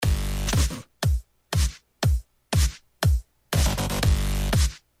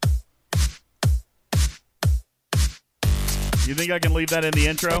You think I can leave that in the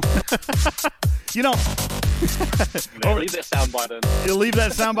intro? You know, leave that soundbite in. You'll leave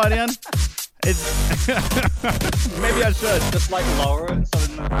that soundbite in? Maybe I should. Just like lower it. So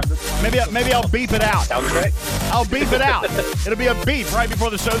maybe I'll beep it out. Soundtrack? I'll beep it out. It'll be a beep right before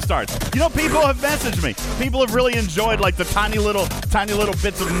the show starts. You know, people have messaged me. People have really enjoyed like the tiny little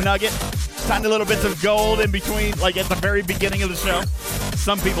bits of nugget, tiny little bits of gold in between, like at the very beginning of the show.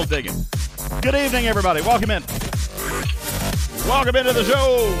 Some people dig it. Good evening, everybody. Welcome in. Welcome into the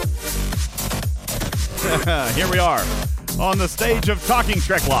show. Here we are on the stage of Talking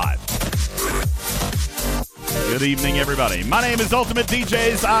Trek Live. Good evening, everybody. My name is Ultimate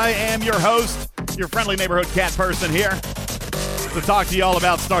DJs. I am your host, your friendly neighborhood cat person here to talk to you all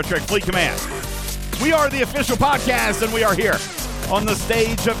about Star Trek Fleet Command. We are the official podcast, and we are here on the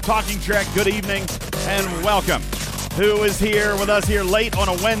stage of Talking Trek. Good evening and welcome. Who is here with us here late on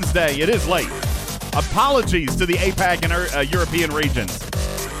a Wednesday? It is late. Apologies to the APAC and European regions.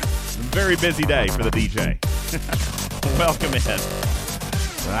 Very busy day for the DJ. Welcome in.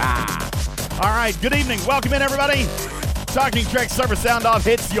 All right, good evening. Welcome in, everybody. Talking Trek server sound off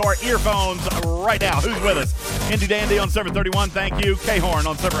hits your earphones right now. Who's with us? Indy Dandy on server 31, thank you. K-Horn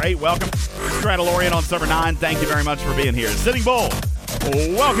on server 8, welcome. Stradalorian on server 9, thank you very much for being here. Sitting Bull,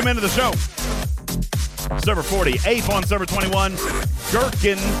 welcome into the show. Server 40, Ape on server 21,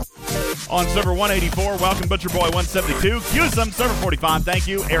 Gherkin on server 184, welcome. Butcher Boy 172, Qsum server 45, thank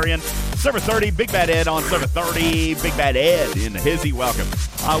you. Arian server 30, Big Bad Ed on server 30, Big Bad Ed in Hizzy, welcome.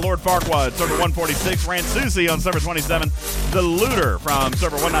 Lord Farquaad, server 146, Ransusi on server 27, The Looter from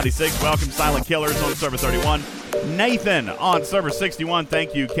server 196, welcome. Silent Killers on server 31, Nathan on server 61,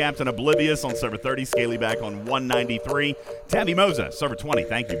 thank you. Captain Oblivious on server 30, Scalyback on 193, Tabby Moza, server 20,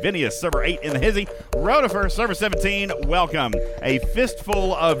 thank you. Vinius, server 8 in the Hizzy, Rotifer, server 17, welcome. A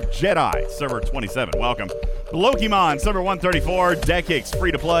Fistful of Jedi, server 27, welcome. Lokimon, server 134, Dekix,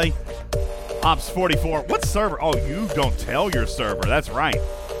 free to play. Ops 44. What server? Oh, you don't tell your server. That's right.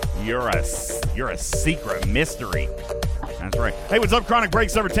 You're a secret mystery. That's right. Hey, what's up, Chronic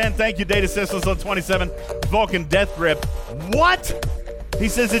Break, server 10. Thank you, Data Systems on 27. Vulcan Death Grip. What? He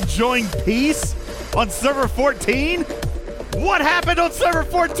says enjoying peace on server 14? What happened on server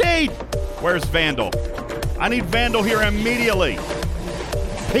 14? Where's Vandal? I need Vandal here immediately.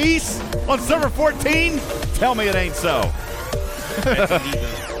 Peace on server 14? Tell me it ain't so.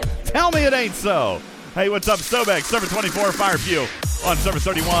 Tell me it ain't so. Hey, what's up, Sobek? Server 24, Fire Fuel on server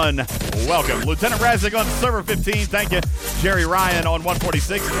 31. Welcome. Lieutenant Razik on server 15. Thank you. Jerry Ryan on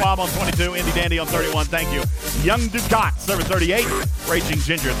 146. Swab on 22. Indy Dandy on 31. Thank you. Young Ducat, server 38. Raging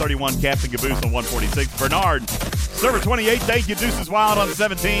Ginger, 31. Captain Caboose on 146. Bernard, server 28. Thank you. Deuces Wild on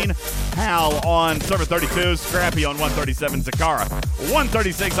 17. Hal on server 32. Scrappy on 137. Zakara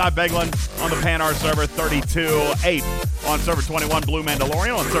 136. iBeglin on the Panar server 32. 8 on server 21. Blue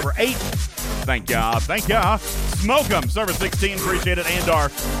Mandalorian on server 8. Thank ya. Smoke 'em, server 16, appreciate it. Andar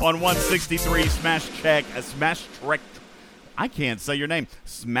on 163. Smash Trek. I can't say your name.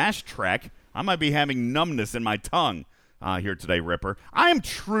 Smash Trek. I might be having numbness in my tongue here today, Ripper. I am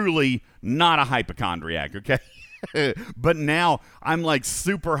truly not a hypochondriac, okay? But now I'm like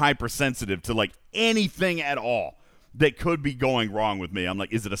super hypersensitive to like anything at all that could be going wrong with me. I'm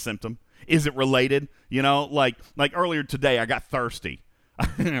like, is it a symptom? Is it related? You know, like earlier today, I got thirsty.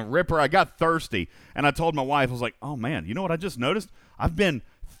 Ripper, I got thirsty, and I told my wife, I was like, oh man, you know what I just noticed? I've been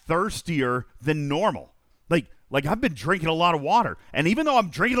thirstier than normal. Like I've been drinking a lot of water, and even though I'm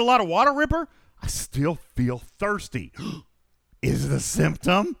drinking a lot of water, Ripper, I still feel thirsty. Is it a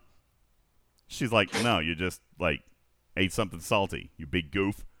symptom? She's like, no, you just like ate something salty, you big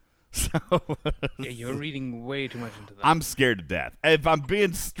goof. So yeah, you're reading way too much into that. I'm scared to death. If I'm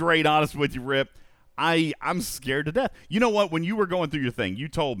being straight honest with you, Rip, I'm scared to death. You know what? When you were going through your thing, you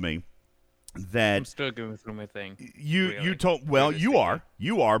told me that I'm still going through my thing. You told you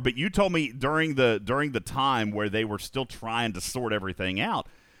are, but you told me during the time where they were still trying to sort everything out.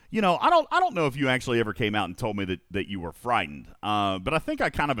 You know, I don't know if you actually ever came out and told me that you were frightened. But I think I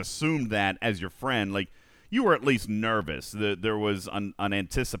kind of assumed that as your friend, like you were at least nervous. There was an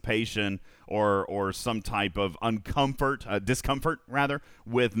anticipation or some type of discomfort rather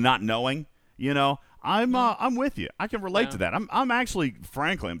with not knowing. You know, I'm with you. I can relate to that. I'm actually,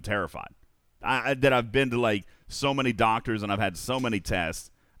 frankly, I'm terrified. That I've been to like so many doctors and I've had so many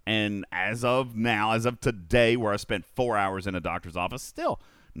tests, and as of today, where I spent 4 hours in a doctor's office, still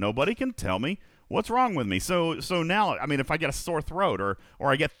nobody can tell me what's wrong with me. So now, I mean, if I get a sore throat or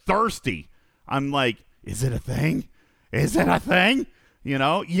I get thirsty, I'm like, is it a thing? Is it a thing? You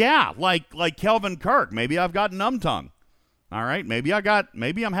know, yeah, like Kelvin Kirk. Maybe I've got numb tongue. All right, maybe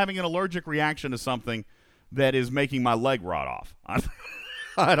I'm having an allergic reaction to something that is making my leg rot off.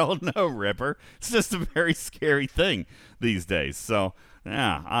 I don't know, Ripper. It's just a very scary thing these days. So,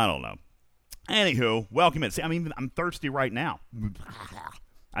 yeah, I don't know. Anywho, welcome in. See, I'm thirsty right now.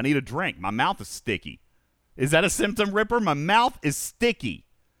 I need a drink. My mouth is sticky. Is that a symptom, Ripper? My mouth is sticky.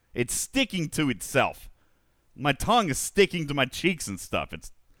 It's sticking to itself. My tongue is sticking to my cheeks and stuff.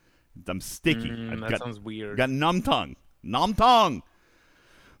 I'm sticky. Sounds weird. Got numb tongue. Numb tongue.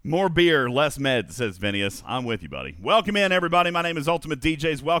 More beer, less meds, says Vinius. I'm with you, buddy. Welcome in, everybody. My name is Ultimate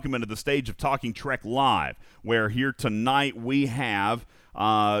DJs. Welcome into the stage of Talking Trek Live, where here tonight we have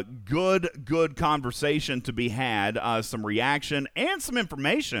good conversation to be had, some reaction, and some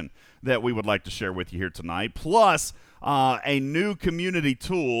information that we would like to share with you here tonight. Plus, a new community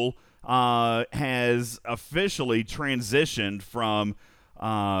tool has officially transitioned from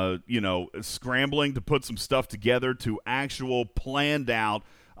scrambling to put some stuff together to actual planned out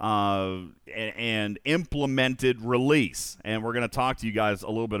and implemented release. And we're going to talk to you guys a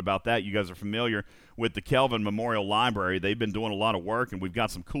little bit about that. You guys are familiar with the Kelvin Memorial Library. They've been doing a lot of work, and we've got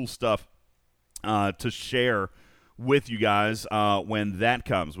some cool stuff to share with you guys when that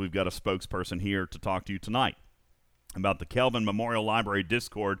comes. We've got a spokesperson here to talk to you tonight about the Kelvin Memorial Library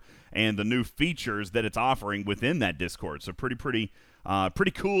Discord and the new features that it's offering within that Discord. So pretty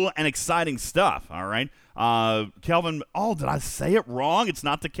cool and exciting stuff, all right? Kelvin, did I say it wrong? It's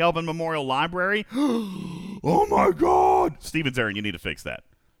not the Kelvin Memorial Library? Oh, my God. Steven Zarin, you need to fix that.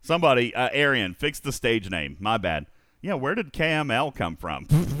 Somebody, Arian, fix the stage name. My bad. Yeah, where did KML come from?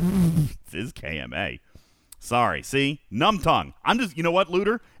 It is KMA. Sorry, see? Numb tongue. You know what,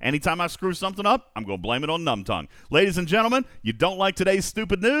 Looter? Anytime I screw something up, I'm going to blame it on numb tongue. Ladies and gentlemen, you don't like today's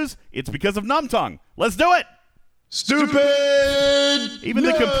stupid news? It's because of numb tongue. Let's do it! Stupid! Even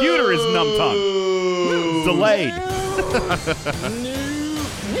the computer is numb tongue. Delayed.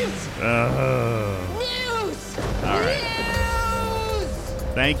 News! All right.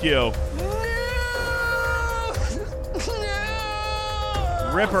 Thank you.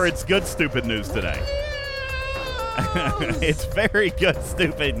 Ripper, it's good stupid news today. It's very good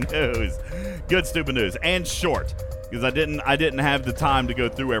stupid news. Good stupid news. And short. Because I didn't have the time to go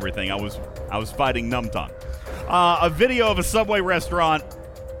through everything. I was fighting numb tongue. A video of a Subway restaurant,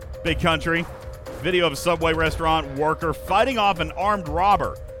 big country, video of a Subway restaurant worker fighting off an armed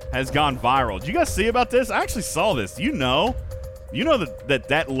robber has gone viral. Did you guys see about this? I actually saw this. You know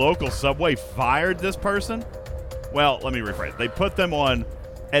that local Subway fired this person? Well, let me rephrase. They put them on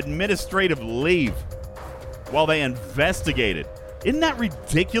administrative leave while they investigated. Isn't that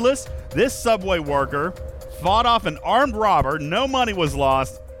ridiculous? This Subway worker fought off an armed robber, no money was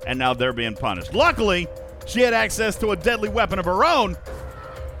lost, and now they're being punished. Luckily, she had access to a deadly weapon of her own.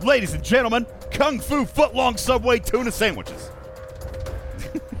 Ladies and gentlemen, Kung Fu footlong Subway tuna sandwiches.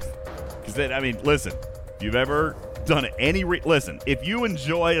 Listen, if you've ever done listen, if you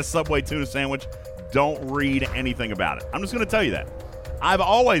enjoy a Subway tuna sandwich, don't read anything about it. I'm just going to tell you that. I've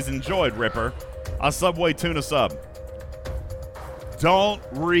always enjoyed, Ripper, a Subway tuna sub. Don't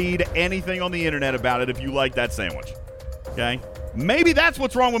read anything on the internet about it if you like that sandwich. Okay? Maybe that's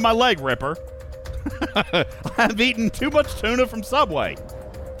what's wrong with my leg, Ripper. I've eaten too much tuna from Subway.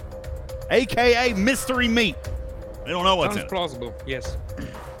 AKA mystery meat. I don't know what's in it. Sounds plausible, yes.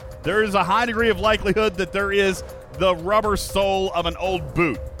 There is a high degree of likelihood that there is the rubber sole of an old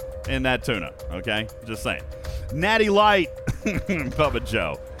boot in that tuna. Okay? Just saying. Natty Light, Bubba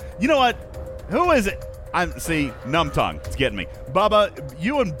Joe. You know what? Who is it? Numb tongue. It's getting me. Bubba,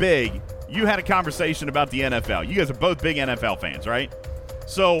 you and Big, you had a conversation about the NFL. You guys are both big NFL fans, right?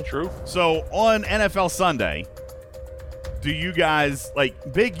 So True. So on NFL Sunday, do you guys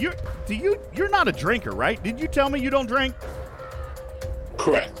Big? You're not a drinker, right? Did you tell me you don't drink?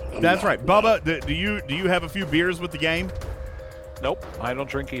 Correct. That's right, Bubba. Do you have a few beers with the game? Nope, I don't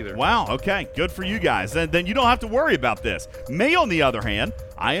drink either. Wow, okay. Good for you guys. And then you don't have to worry about this. Me, on the other hand,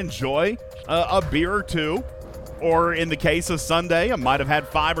 I enjoy a beer or two. Or in the case of Sunday, I might have had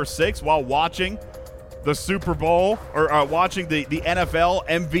 5 or 6 while watching the Super Bowl or watching the NFL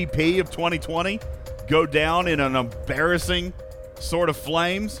MVP of 2020 go down in an embarrassing sort of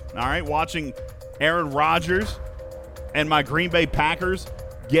flames. All right, watching Aaron Rodgers and my Green Bay Packers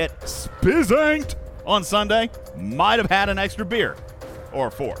get spizzanked on Sunday, might have had an extra beer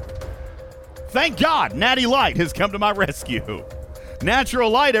or 4. Thank God Natty Light has come to my rescue. Natural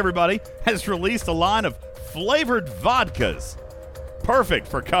Light, everybody, has released a line of flavored vodkas. Perfect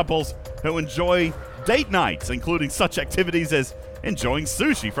for couples who enjoy date nights, including such activities as enjoying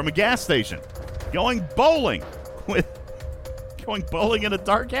sushi from a gas station, going bowling in a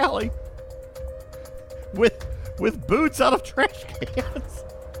dark alley with boots out of trash cans.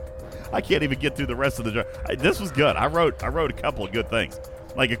 I can't even get through the rest of the draft. This was good. I wrote a couple of good things,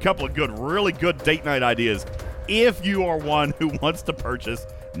 like a couple of really good date night ideas. If you are one who wants to purchase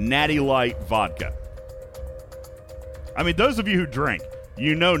Natty Light vodka, I mean, those of you who drink,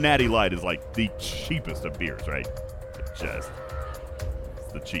 you know Natty Light is like the cheapest of beers, right? It's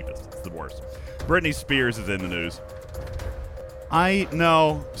the cheapest. It's the worst. Britney Spears is in the news. I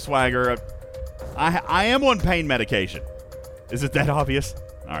know, Swagger. I am on pain medication. Is it that obvious?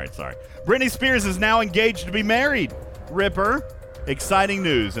 All right, sorry. Britney Spears is now engaged to be married. Ripper. Exciting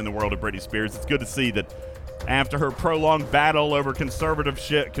news in the world of Britney Spears. It's good to see that after her prolonged battle over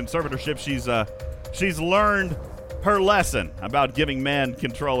conservatorship, she's learned her lesson about giving men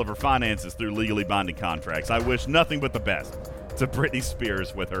control of her finances through legally binding contracts. I wish nothing but the best to Britney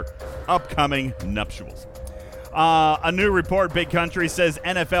Spears with her upcoming nuptials. A new report, Big Country, says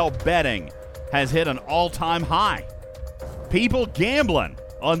NFL betting has hit an all-time high. People gambling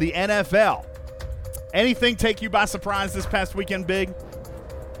on the NFL. Anything take you by surprise this past weekend, Big?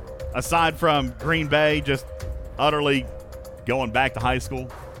 Aside from Green Bay just utterly going back to high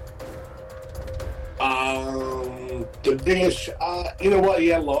school? The biggest, you know what?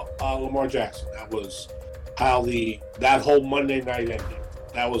 Yeah, Lamar Jackson. That was how that whole Monday night ended.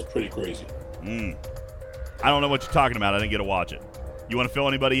 That was pretty crazy. I don't know what you're talking about. I didn't get to watch it. You want to fill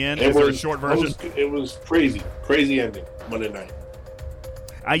anybody in? Is there a short version? It was crazy. Crazy ending Monday night.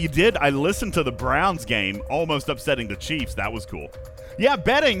 You did. I listened to the Browns game, almost upsetting the Chiefs. That was cool. Yeah,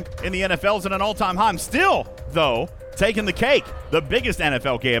 betting in the NFL is at an all-time high. I'm still, though, taking the cake. The biggest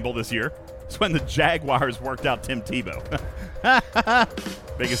NFL gamble this year is when the Jaguars worked out Tim Tebow.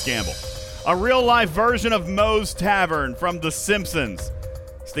 Biggest gamble. A real-life version of Moe's Tavern from The Simpsons.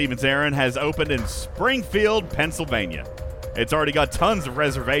 Stevens Aaron has opened in Springfield, Pennsylvania. It's already got tons of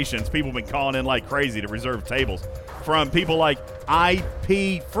reservations. People have been calling in like crazy to reserve tables. From people like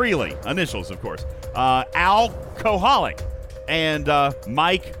I.P. Freely, initials, of course, Al Kohalik, and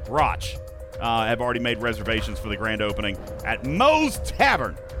Mike Roch have already made reservations for the grand opening at Moe's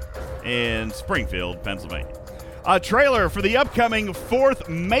Tavern in Springfield, Pennsylvania. A trailer for the upcoming fourth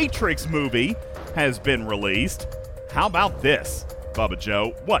Matrix movie has been released. How about this, Bubba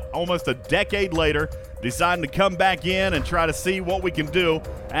Joe? What, almost a decade later, deciding to come back in and try to see what we can do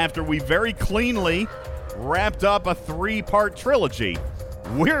after we very cleanly wrapped up a 3-part trilogy.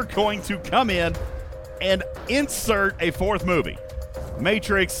 We're going to come in and insert a fourth movie.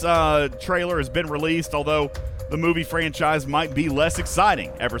 Matrix trailer has been released, although the movie franchise might be less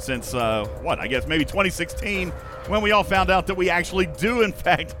exciting ever since, I guess maybe 2016, when we all found out that we actually do, in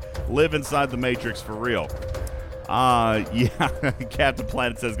fact, live inside the Matrix for real. Yeah, Captain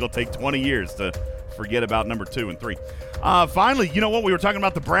Planet says it's going to take 20 years to forget about number 2 and 3. Finally, you know what? We were talking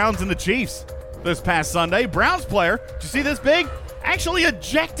about the Browns and the Chiefs this past Sunday. Browns player, did you see this, Big? Actually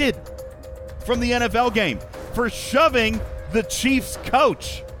ejected from the NFL game for shoving the Chiefs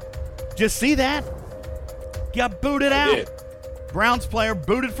coach. Did you see that? Got booted out. Did. Browns player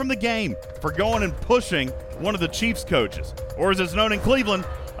booted from the game for going and pushing one of the Chiefs coaches. Or as it's known in Cleveland,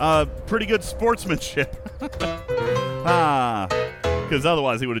 pretty good sportsmanship. Because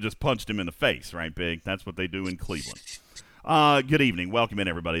otherwise he would have just punched him in the face, right, Big? That's what they do in Cleveland. Good evening. Welcome in,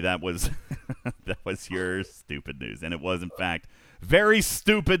 everybody. That was that was your stupid news. And it was, in fact, very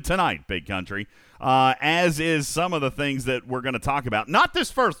stupid tonight, Big Country, as is some of the things that we're going to talk about. Not this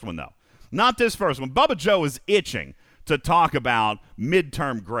first one, though. Not this first one. Bubba Joe is itching to talk about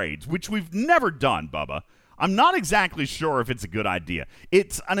midterm grades, which we've never done, Bubba. I'm not exactly sure if it's a good idea.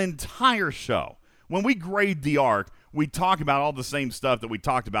 It's an entire show. When we grade the ARC, we talk about all the same stuff that we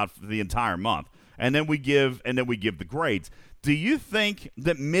talked about for the entire month, and then we give the grades. Do you think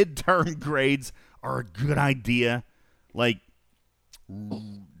that midterm grades are a good idea? Like,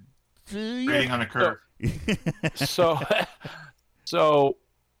 grading on a curve. So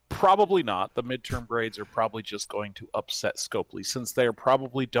probably not. The midterm grades are probably just going to upset Scopely, since they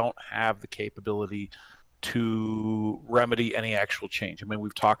probably don't have the capability to remedy any actual change. I mean,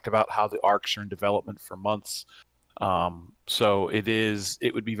 we've talked about how the ARCs are in development for months. So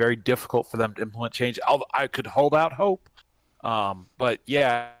it would be very difficult for them to implement change. I could hold out hope. But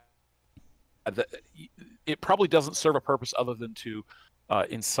yeah, it probably doesn't serve a purpose other than to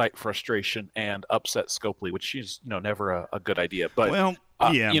incite frustration and upset Scopely, which is never a good idea. But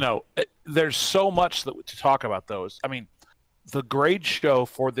there's so much to talk about those. I mean, the grade show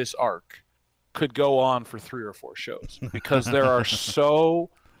for this arc could go on for 3 or 4 shows because there are so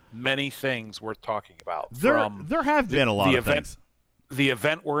many things worth talking about. There have been a lot of things. The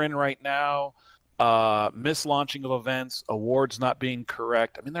event we're in right now, mislaunching of events, awards not being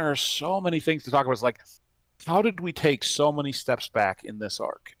correct. I mean, there are so many things to talk about. It's like how did we take so many steps back in this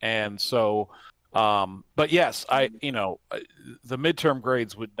arc? And so, but yes, the midterm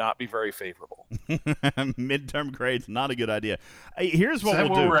grades would not be very favorable. Midterm grades, not a good idea. Here's what Is that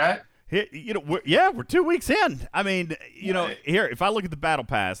we'll where do. we're at? Here, we're 2 weeks in. I mean, here, if I look at the battle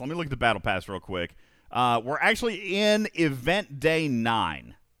pass, let me look at the battle pass real quick. We're actually in event day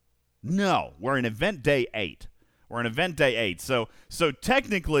 9. No, we're in event day 8. We're in event day 8. So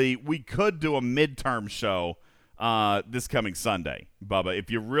technically, we could do a midterm show this coming Sunday, Bubba. If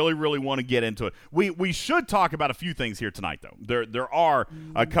you really, really want to get into it, we should talk about a few things here tonight, though. There are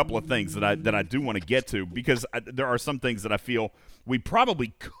a couple of things that I do want to get to, because there are some things that I feel we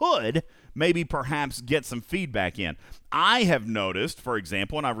probably could maybe perhaps get some feedback in. I have noticed, for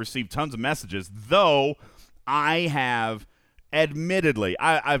example, and I've received tons of messages, though I have admittedly,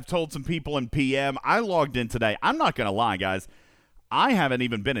 I've told some people in PM, I logged in today. I'm not going to lie, guys. I haven't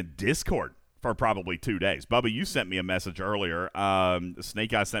even been in Discord for probably 2 days. Bubba, you sent me a message earlier.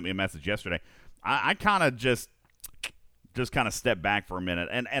 Snake Eye sent me a message yesterday. I kind of just kind of stepped back for a minute,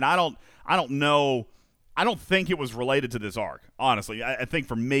 and I don't know. I don't think it was related to this arc, honestly. I think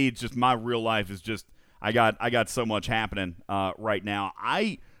for me, it's just my real life is just I got so much happening right now.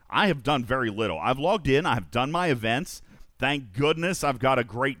 I have done very little. I've logged in. I've done my events. Thank goodness I've got a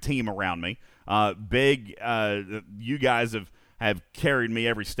great team around me. You guys have carried me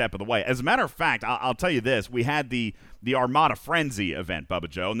every step of the way. As a matter of fact, I'll tell you this. We had the Armada Frenzy event, Bubba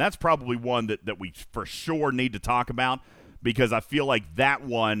Joe, and that's probably one that we for sure need to talk about, because I feel like that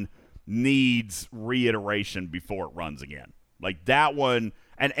one needs reiteration before it runs again. Like that one,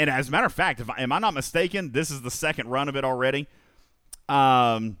 and as a matter of fact, am I not mistaken, this is the second run of it already.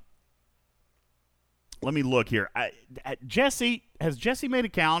 Let me look here. Has Jesse made a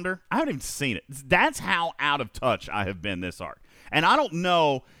calendar? I haven't even seen it. That's how out of touch I have been this arc. And I don't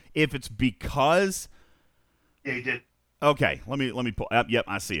know if it's because. Yeah, he did. Okay, let me pull. Yep,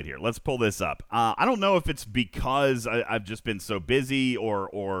 I see it here. Let's pull this up. I don't know if it's because I've just been so busy,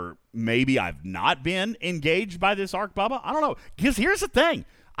 or maybe I've not been engaged by this arc, Bubba. I don't know. Because here's the thing.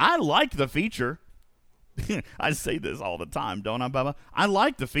 I like the feature. I say this all the time, don't I, Bubba? I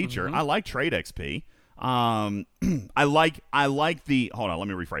like the feature. I like Trade XP. I like the. Hold on, let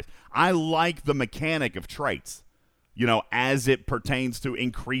me rephrase. I like the mechanic of traits. As it pertains to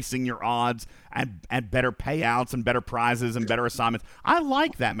increasing your odds and better payouts and better prizes and better assignments. I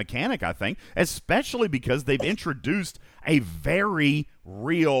like that mechanic, I think, especially because they've introduced a very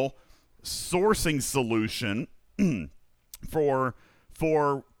real sourcing solution for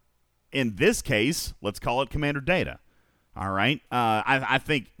in this case, let's call it Commander Data. All right? I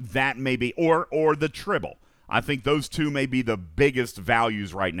think that may be, or the Tribble. I think those two may be the biggest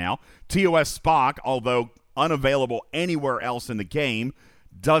values right now. TOS Spock, although unavailable anywhere else in the game,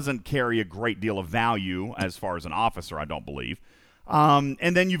 doesn't carry a great deal of value as far as an officer, I don't believe. And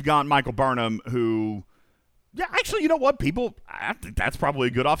then you've got Michael Burnham, who, yeah, actually, you know what? I think that's probably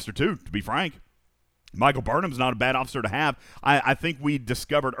a good officer too, to be frank. Michael Burnham's not a bad officer to have. I think we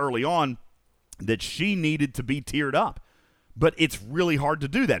discovered early on that she needed to be tiered up. But it's really hard to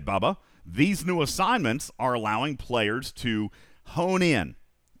do that, Bubba. These new assignments are allowing players to hone in,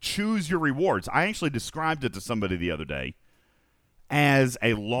 choose your rewards. I actually described it to somebody the other day as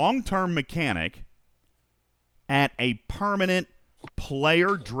a long-term mechanic at a permanent,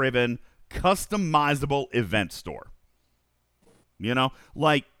 player-driven, customizable event store.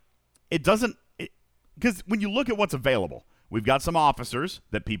 It doesn't... Because when you look at what's available, we've got some officers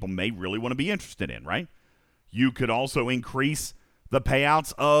that people may really want to be interested in, right? You could also increase the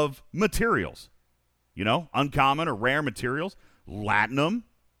payouts of materials. Uncommon or rare materials. Latinum.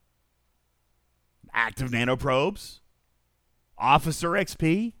 Active nanoprobes, officer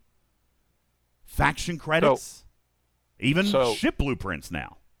XP, faction credits, even ship blueprints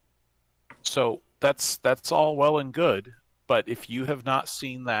now. So that's all well and good, but if you have not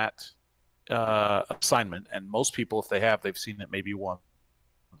seen that assignment, and most people, if they have, they've seen it maybe once,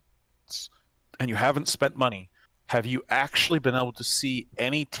 and you haven't spent money, have you actually been able to see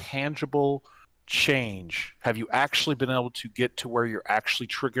any tangible change? Have you actually been able to get to where you're actually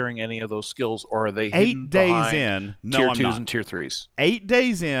triggering any of those skills, or are they 8 days in? No, tier I'm 2s not. and tier 3s? 8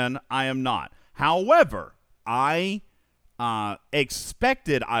 days in, I am not. However, I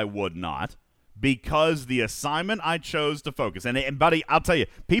expected I would not, because the assignment I chose to focus, and buddy, I'll tell you,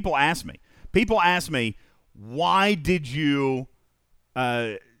 people ask me, why did you,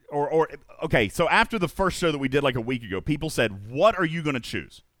 okay, so after the first show that we did like a week ago, people said, what are you going to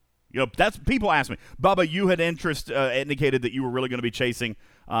choose? That's people ask me. Bubba, you had indicated that you were really going to be chasing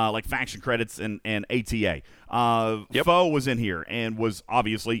like faction credits and ATA. Foe was in here and was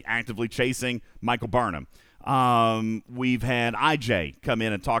obviously actively chasing Michael Burnham. We've had IJ come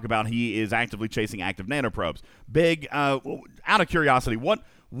in and talk about he is actively chasing active nanoprobes. Big, out of curiosity,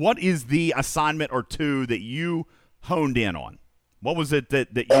 what is the assignment or two that you honed in on? What was it that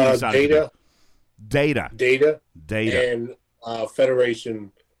you decided to do? Data, and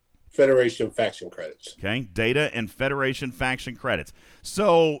Federation faction credits. Okay, data and Federation faction credits.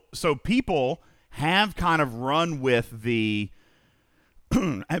 So people have kind of run with the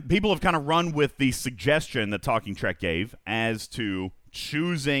suggestion that Talking Trek gave as to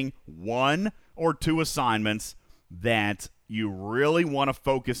choosing one or two assignments that you really want to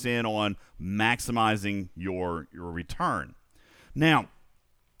focus in on maximizing your return. Now,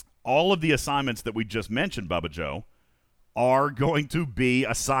 all of the assignments that we just mentioned, Bubba Joe, are going to be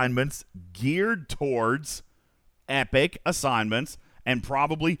assignments geared towards epic assignments and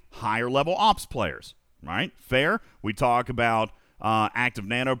probably higher level ops players, right? Fair? We talk about active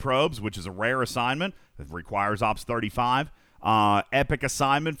nanoprobes, which is a rare assignment that requires ops 35. Epic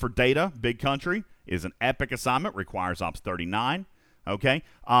assignment for data, big country, is an epic assignment, requires ops 39. Okay?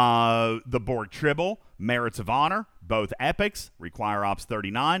 The Borg Tribble, Merits of Honor, both epics, require ops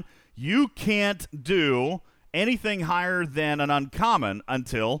 39. You can't do anything higher than an uncommon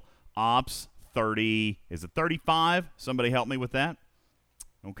until ops 30. Is it 35? Somebody help me with that.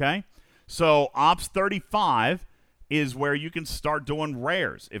 Okay? So ops 35 is where you can start doing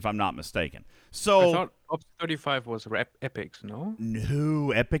rares, if I'm not mistaken. So I thought ops 35 was epics, no?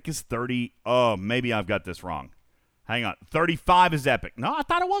 No, epic is 30. Oh, maybe I've got this wrong. Hang on. 35 is epic. No, I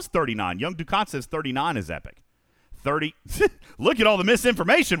thought it was 39. Young Ducat says 39 is epic. 30. Look at all the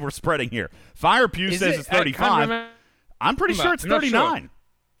misinformation we're spreading here. Fire Pew says it's 35. I'm pretty sure it's 39.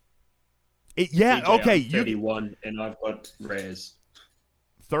 Sure. DJ, okay. I'm 31, and I've got rares.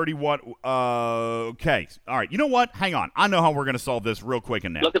 31. Okay. All right. You know what? Hang on. I know how we're going to solve this real quick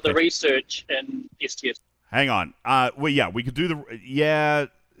and now. Look at the research in STS. Hang on. We could do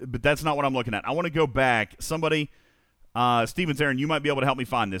but that's not what I'm looking at. I want to go back. Somebody, Stevens Aaron, you might be able to help me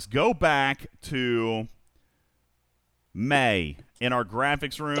find this. Go back to May in our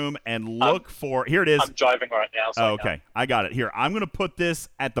graphics room and look for. Here it is. I'm driving right now. So okay. I got it. Here. I'm going to put this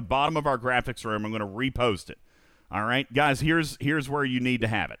at the bottom of our graphics room. I'm going to repost it. All right, guys, here's where you need to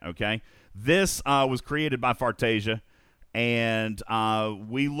have it, okay? This was created by Fartasia, and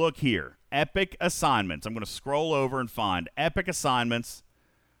we look here. Epic assignments. I'm going to scroll over and find epic assignments,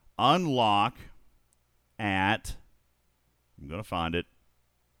 unlock at, I'm going to find it.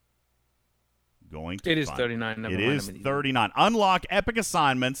 It is 39. It is 39. Unlock epic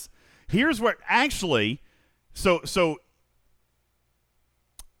assignments. Here's where, actually, so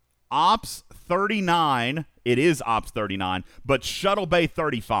Ops 39, it is Ops 39, but Shuttle Bay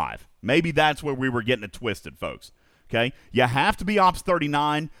 35. Maybe that's where we were getting it twisted, folks. Okay? You have to be Ops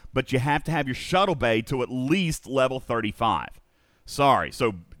 39, but you have to have your Shuttle Bay to at least level 35. Sorry.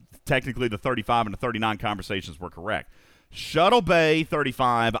 So technically the 35 and the 39 conversations were correct. Shuttle Bay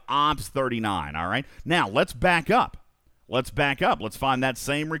 35, Ops 39, all right? Now, let's back up. Let's find that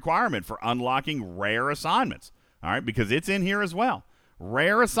same requirement for unlocking rare assignments, all right? Because it's in here as well.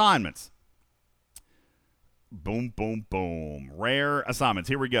 Rare assignments. Boom, boom, boom. Rare assignments.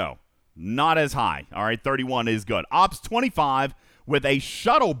 Here we go. Not as high. All right, 31 is good. Ops 25 with a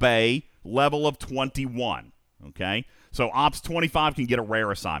Shuttle Bay level of 21. Okay? So Ops 25 can get a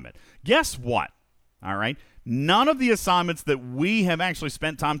rare assignment. Guess what? All right? None of the assignments that we have actually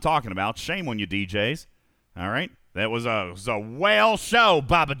spent time talking about, shame on you DJs. All right? That was a whale show,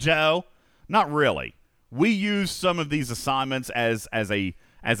 Baba Joe. Not really. We use some of these assignments as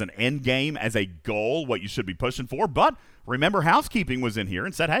an end game, as a goal, what you should be pushing for. But remember, housekeeping was in here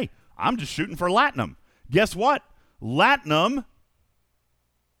and said, hey, I'm just shooting for Latinum. Guess what? Latinum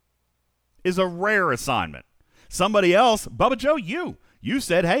is a rare assignment. Somebody else, Bubba Joe, you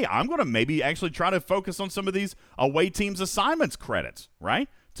said, hey, I'm going to maybe actually try to focus on some of these away teams assignments credits, right,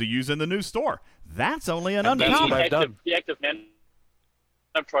 to use in the new store. That's only an uncommon. The active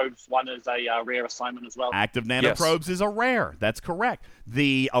nanoprobes one is a rare assignment as well. Active nanoprobes is a rare. That's correct.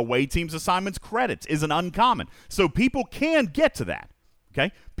 The away teams assignments credits is an uncommon. So people can get to that.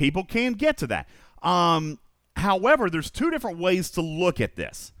 Okay? People can get to that. However, there's two different ways to look at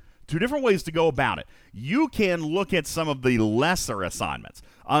this. Two different ways to go about it. You can look at some of the lesser assignments.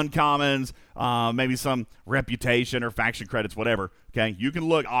 Uncommons, maybe some reputation or faction credits, whatever. Okay? You can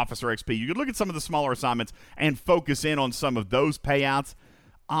look Officer XP. You can look at some of the smaller assignments and focus in on some of those payouts.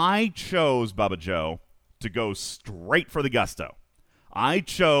 I chose, Bubba Joe, to go straight for the gusto. I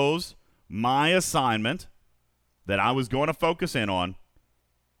chose my assignment that I was going to focus in on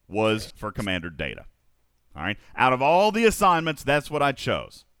was for Commander Data. All right? Out of all the assignments, that's what I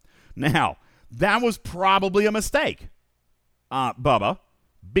chose. Now, That was probably a mistake, Bubba,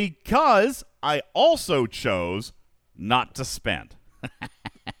 because I also chose not to spend.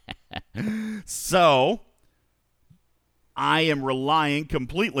 So I am relying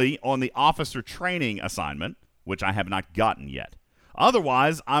completely on the officer training assignment, which I have not gotten yet.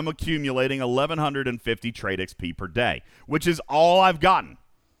 Otherwise, I'm accumulating 1,150 trade XP per day, which is all I've gotten.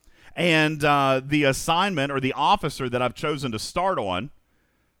 And the assignment or the officer that I've chosen to start on,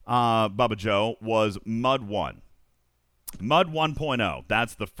 Bubba Joe, was Mud 1. Mud 1.0.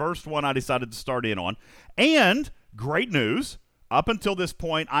 That's the first one I decided to start in on. And great news, up until this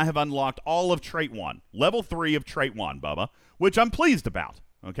point, I have unlocked all of Trait 1, level 3 of Trait 1, Bubba, which I'm pleased about,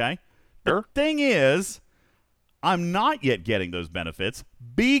 okay? Sure. The thing is, I'm not yet getting those benefits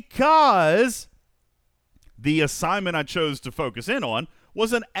because the assignment I chose to focus in on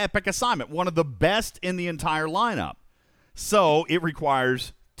was an epic assignment, one of the best in the entire lineup. So it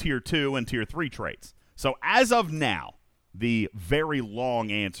requires Tier 2 and Tier 3 traits. So as of now, the very long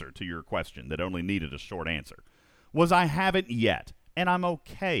answer to your question that only needed a short answer was I haven't yet, and I'm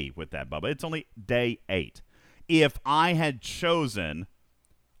okay with that, Bubba. It's only day 8. If I had chosen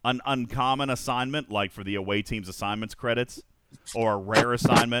an uncommon assignment, like for the away team's assignments credits, or a rare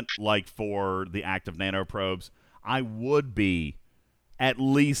assignment, like for the active nanoprobes, I would be, at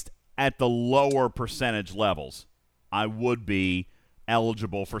least at the lower percentage levels, I would be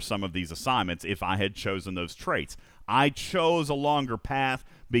eligible for some of these assignments if I had chosen those traits. I chose a longer path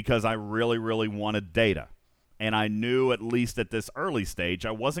because I really, really wanted data. And I knew, at least at this early stage,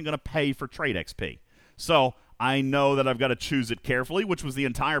 I wasn't going to pay for trait XP. So I know that I've got to choose it carefully, which was the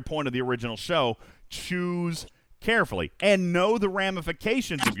entire point of the original show. Choose carefully and know the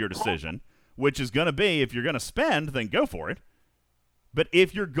ramifications of your decision, which is going to be, if you're going to spend, then go for it. But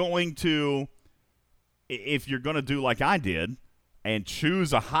if you're going to do like I did and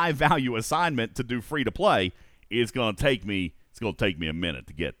choose a high-value assignment to do free-to-play, it's going to take me a minute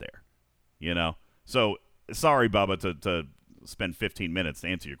to get there, you know? So sorry, Bubba, to spend 15 minutes to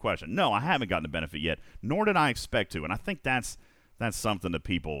answer your question. No, I haven't gotten the benefit yet, nor did I expect to. And I think that's something that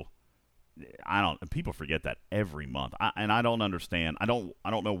people forget that every month. I don't understand. I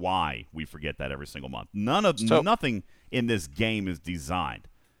don't know why we forget that every single month. Nothing in this game is designed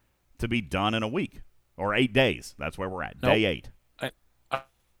to be done in a week or 8 days. That's where we're at. Nope. Day 8.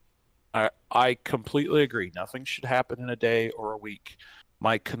 I completely agree. Nothing should happen in a day or a week.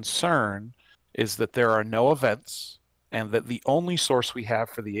 My concern is that there are no events and that the only source we have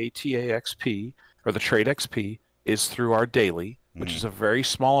for the ATA XP or the trade XP is through our daily, which is a very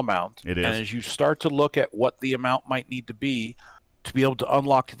small amount. It is. And as you start to look at what the amount might need to be able to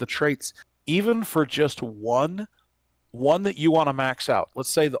unlock the traits, even for just one that you want to max out. Let's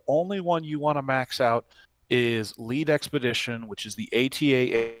say the only one you want to max out is Lead Expedition, which is the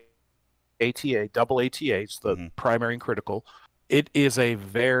ATA, double ATA, it's the primary and critical. It is a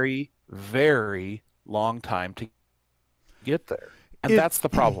very, very long time to get there. And that's the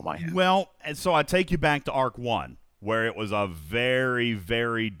problem I have. Well, and so I take you back to Arc 1, where it was a very,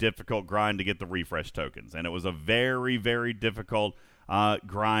 very difficult grind to get the refresh tokens. And it was a very, very difficult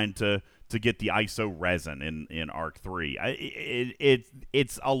grind to get the ISO resin in Arc 3.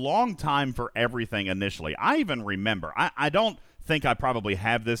 It's a long time for everything initially. I even remember, I don't think I probably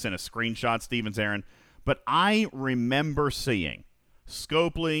have this in a screenshot, Stevens Aaron, but I remember seeing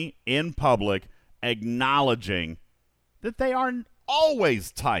Scopely in public acknowledging that they are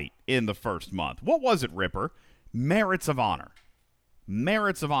always tight in the first month. What was it, Ripper? Merits of Honor.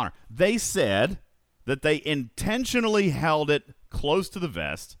 Merits of Honor. They said that they intentionally held it close to the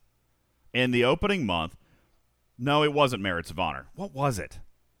vest in the opening month. No, it wasn't Merits of Honor. What was it?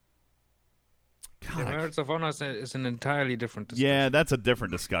 God, Merits of Honor is an entirely different discussion. Yeah, that's a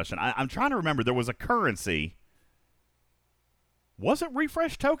different discussion. I'm trying to remember. There was a currency. Was it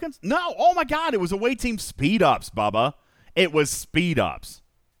refresh tokens? No. Oh, my God. It was away team speed-ups, Bubba. It was speed-ups.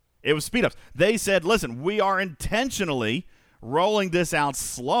 It was speed-ups. They said, listen, we are intentionally rolling this out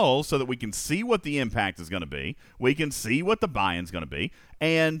slow so that we can see what the impact is going to be. We can see what the buy-in is going to be.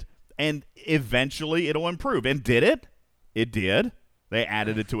 And eventually it'll improve. And did it? It did. They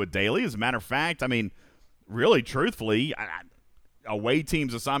added it to a daily. As a matter of fact, I mean, really, truthfully, away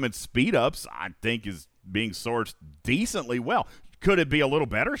teams' assignment speed-ups, I think, is being sourced decently well. Could it be a little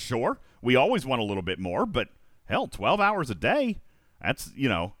better? Sure. We always want a little bit more, but, hell, 12 hours a day, that's,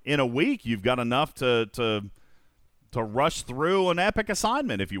 in a week, you've got enough to rush through an epic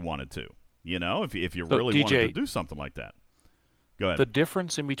assignment if you wanted to, if you really wanted to do something like that. Go ahead. The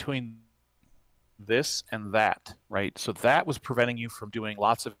difference in between this and that, right? So that was preventing you from doing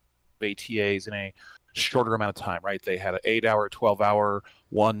lots of ATAs in a shorter amount of time, right? They had an 8-hour, 12-hour,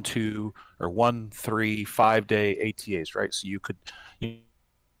 1, 2, or 1, 3, 5-day ATAs, right? So you could, you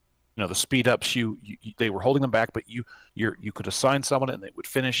know, the speed ups, they were holding them back, but you could assign someone and it would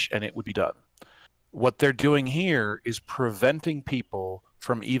finish and it would be done. What they're doing here is preventing people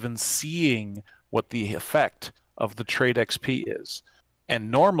from even seeing what the effect of the trade XP is. And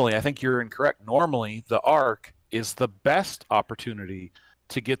normally, I think you're incorrect. Normally, the ARC is the best opportunity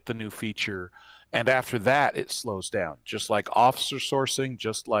to get the new feature. And after that, it slows down. Just like officer sourcing,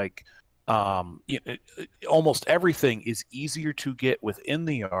 just like almost everything is easier to get within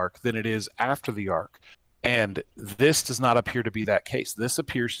the ARC than it is after the ARC. And this does not appear to be that case. This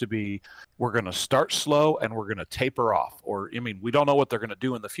appears to be, we're going to start slow and we're going to taper off. Or, I mean, we don't know what they're going to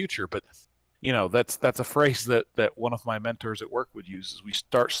do in the future, but you know, that's a phrase that one of my mentors at work would use, is we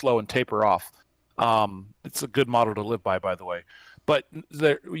start slow and taper off. It's a good motto to live by the way. But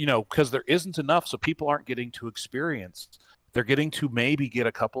there, you know, because there isn't enough, so people aren't getting to experience. They're getting to maybe get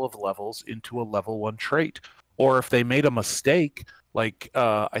a couple of levels into a level 1 trait. Or if they made a mistake, like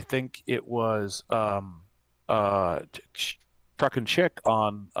I think it was Truck and Chick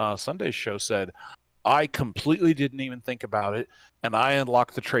on Sunday's show said, I completely didn't even think about it, and I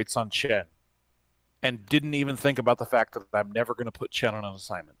unlocked the traits on Chen and didn't even think about the fact that I'm never going to put Chen on an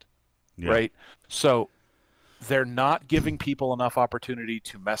assignment, right? So they're not giving people enough opportunity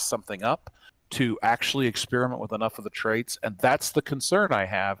to mess something up, to actually experiment with enough of the traits, and that's the concern I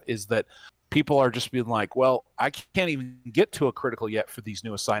have, is that people are just being like, well, I can't even get to a critical yet for these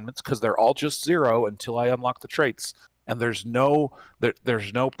new assignments because they're all just 0 until I unlock the traits. And there's no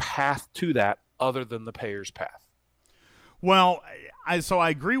path to that other than the payer's path. Well, so I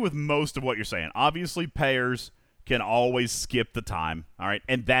agree with most of what you're saying. Obviously, payers can always skip the time, all right?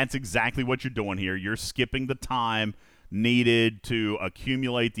 And that's exactly what you're doing here. You're skipping the time needed to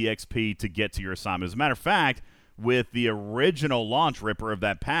accumulate the XP to get to your assignment. As a matter of fact, with the original launch ripper of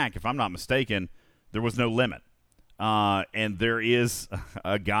that pack, if I'm not mistaken, there was no limit. And there is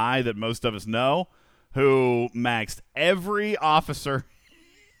a guy that most of us know who maxed every officer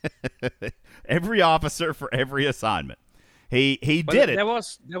for every assignment. He did it. There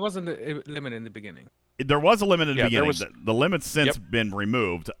wasn't a limit in the beginning. There was a limit in the beginning. The limit's since Yep. been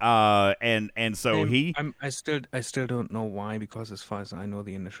removed. And so I still don't know why, because as far as I know,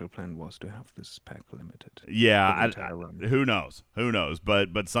 the initial plan was to have this pack limited. Yeah, for the entire run. who knows?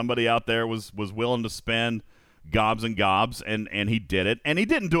 But somebody out there was willing to spend gobs and gobs, and he did it. And he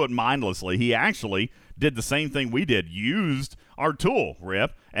didn't do it mindlessly. He actually did the same thing we did, used our tool,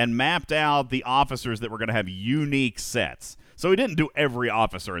 Rip, and mapped out the officers that were going to have unique sets. So he didn't do every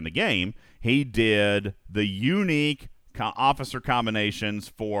officer in the game. He did the unique officer combinations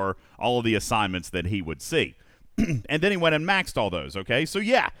for all of the assignments that he would see. And then he went and maxed all those, okay? So,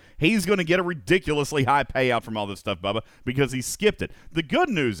 yeah, he's going to get a ridiculously high payout from all this stuff, Bubba, because he skipped it. The good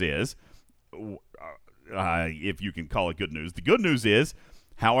news is, if you can call it good news, the good news is,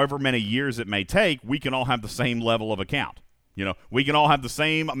 however many years it may take, we can all have the same level of account. You know, we can all have the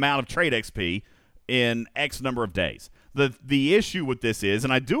same amount of trade XP in X number of days. The issue with this is,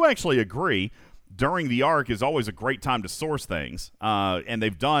 and I do actually agree, during the ARC is always a great time to source things, and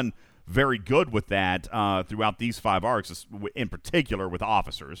they've done very good with that throughout these 5 ARCs, in particular with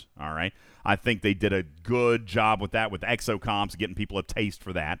officers, all right? I think they did a good job with that, with exocomps, getting people a taste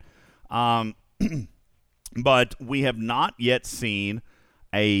for that. But we have not yet seen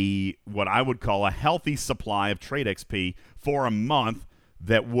what I would call a healthy supply of trade XP for a month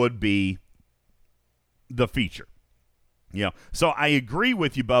that would be the feature. You know, so I agree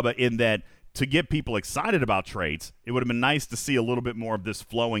with you, Bubba, in that to get people excited about traits, it would have been nice to see a little bit more of this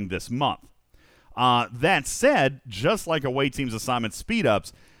flowing this month. That said, just like away teams assignment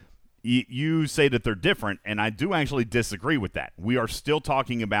speed-ups, you say that they're different, and I do actually disagree with that. We are still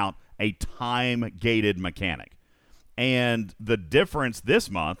talking about a time-gated mechanic. And the difference this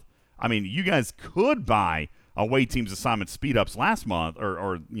month, I mean, you guys could buy away teams assignment speed-ups last month,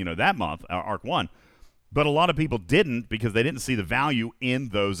 or you know, that month, ARC 1, but a lot of people didn't because they didn't see the value in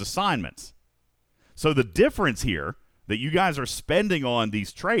those assignments. So the difference here that you guys are spending on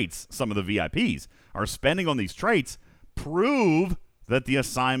these traits, some of the VIPs are spending on these traits, prove that the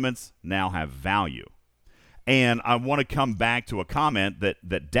assignments now have value. And I want to come back to a comment that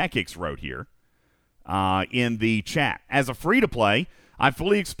Dekix wrote here in the chat. As a free-to-play, I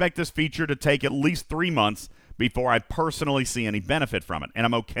fully expect this feature to take at least 3 months before I personally see any benefit from it, and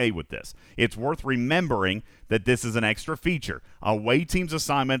I'm okay with this. It's worth remembering that this is an extra feature. Away teams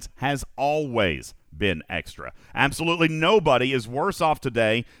assignments has always been extra. Absolutely nobody is worse off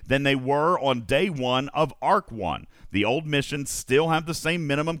today than they were on day one of Arc 1. The old missions still have the same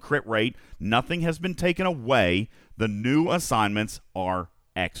minimum crit rate. Nothing has been taken away. The new assignments are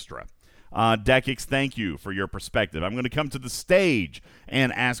extra. Dekix, thank you for your perspective. I'm going to come to the stage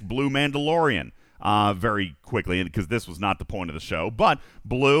and ask Blue Mandalorian very quickly, because this was not the point of the show. But,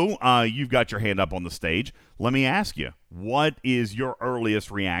 Blue, you've got your hand up on the stage. Let me ask you, what is your earliest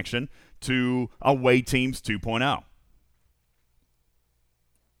reaction to Away Teams 2.0?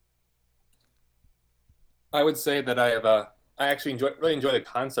 I would say that I actually really enjoy the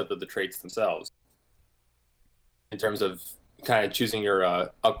concept of the traits themselves, in terms of kind of choosing your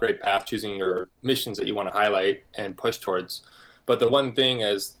upgrade path, choosing your missions that you want to highlight and push towards. But the one thing,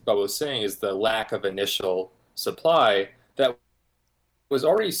 as Bob was saying, is the lack of initial supply that was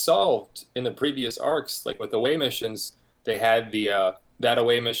already solved in the previous arcs. Like with away missions, they had the that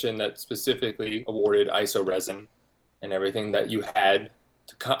away mission that specifically awarded ISO resin and everything that you had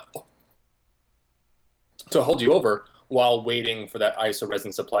to hold you over while waiting for that ISO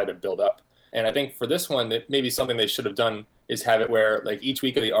resin supply to build up. And I think for this one, that maybe something they should have done is have it where, like, each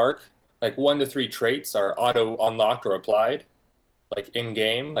week of the arc, like 1 to 3 traits are auto unlocked or applied, like in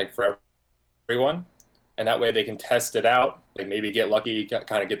game, like for everyone. And that way they can test it out, like maybe get lucky,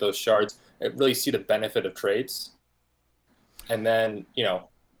 kind of get those shards, and really see the benefit of traits. And then,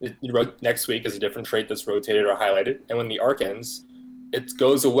 next week is a different trait that's rotated or highlighted. And when the arc ends, it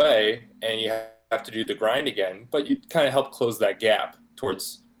goes away and you have to do the grind again, but you kind of help close that gap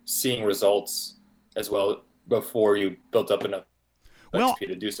towards seeing results as well before you built up enough XP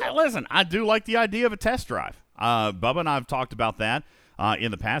to do so. Listen, I do like the idea of a test drive. Bubba and I have talked about that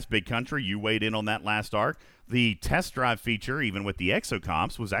in the past. Big Country, you weighed in on that last arc. The test drive feature, even with the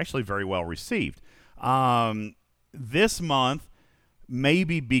exocomps, was actually very well received. This month,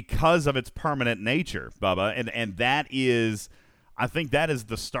 maybe because of its permanent nature, Bubba, and that is, I think that is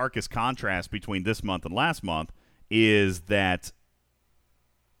the starkest contrast between this month and last month, is that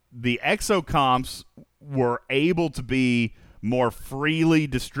the exocomps were able to be more freely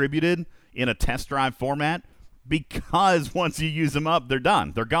distributed in a test drive format because once you use them up, they're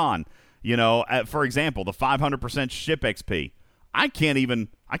done. They're gone. For example, the 500% ship XP. I can't even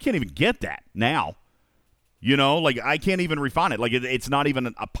get that now. I can't even refine it. Like it's not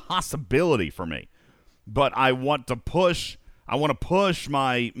even a possibility for me. But I want to push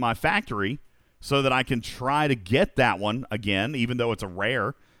my factory so that I can try to get that one again, even though it's a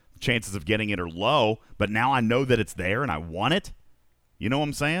rare. Chances of getting it are low, but now I know that it's there and I want it. You know what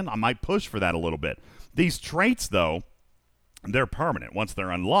I'm saying? I might push for that a little bit. These traits, though, they're permanent. Once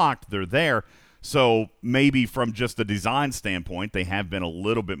they're unlocked, they're there. So maybe from just a design standpoint, they have been a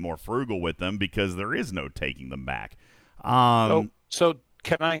little bit more frugal with them because there is no taking them back. So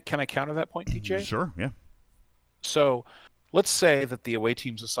can I counter that point, DJ? Sure, yeah. So let's say that the away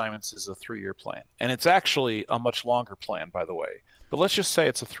team's assignments is a 3-year plan, and it's actually a much longer plan, by the way. But let's just say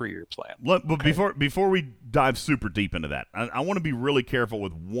it's a 3-year plan. But okay. Before we dive super deep into that, I want to be really careful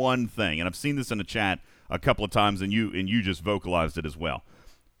with one thing, and I've seen this in the chat a couple of times, and you just vocalized it as well.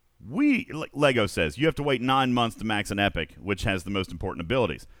 Lego says you have to wait 9 months to max an epic, which has the most important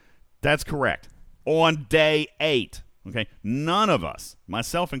abilities. That's correct. On day 8, okay, none of us,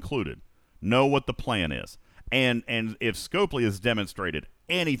 myself included, know what the plan is. And if Scopely has demonstrated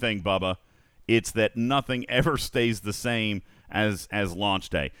anything, Bubba, it's that nothing ever stays the same as launch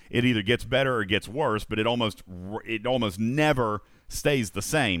day. It either gets better or gets worse, but it almost never stays the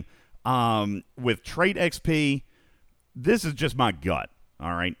same. With trait XP, this is just my gut,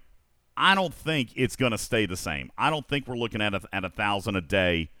 all right? I don't think it's going to stay the same. I don't think we're looking at 1,000 a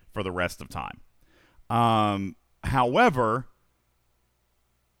day for the rest of time. However,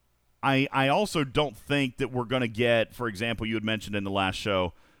 I also don't think that we're going to get, for example, you had mentioned in the last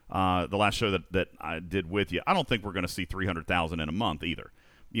show that I did with you, I don't think we're going to see 300,000 in a month either.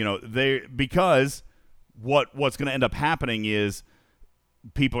 Because what's going to end up happening is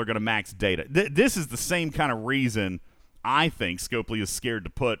people are going to max data. This is the same kind of reason I think Scopely is scared to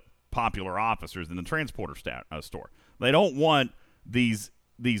put popular officers in the transporter store. They don't want these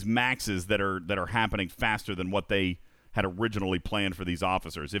maxes that are happening faster than what they had originally planned for these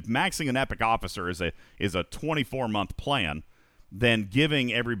officers. If maxing an epic officer is a 24-month plan, then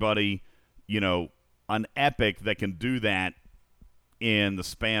giving everybody, an epic that can do that in the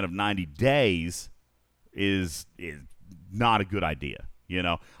span of 90 days is not a good idea.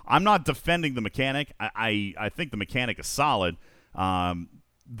 I'm not defending the mechanic. I think the mechanic is solid.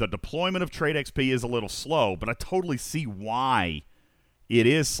 The deployment of trait XP is a little slow, but I totally see why it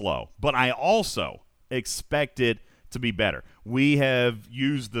is slow. But I also expect it to be better. We have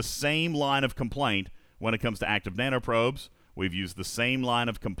used the same line of complaint when it comes to active nanoprobes. We've used the same line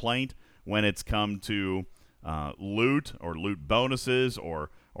of complaint when it's come to loot or loot bonuses or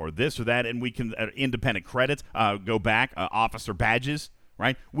this or that, and we can independent credits, go back, officer badges,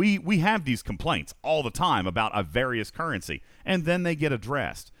 right? We have these complaints all the time about a various currency, and then they get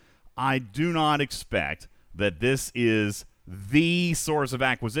addressed. I do not expect that this is the source of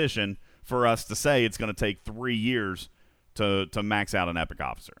acquisition for us to say it's going to take 3 years to max out an Epic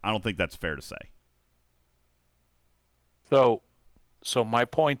officer. I don't think that's fair to say. So my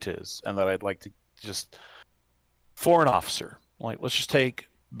point is, and that I'd like to just, for an officer, like let's just take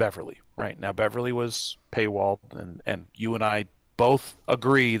Beverly, right? Now Beverly was paywalled, and you and I both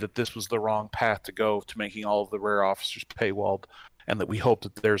agree that this was the wrong path to go to making all of the rare officers paywalled, and that we hope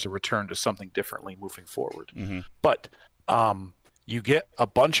that there's a return to something differently moving forward. Mm-hmm. But you get a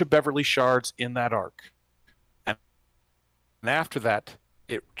bunch of Beverly shards in that arc, and after that,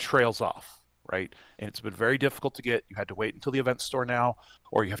 it trails off, right? And it's been very difficult to get. You had to wait until the event store now,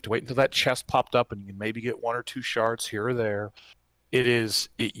 or you have to wait until that chest popped up, and you can maybe get 1 or 2 shards here or there.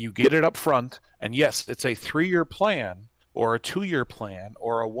 You get it up front, and yes, it's a 3-year plan, or a 2-year plan,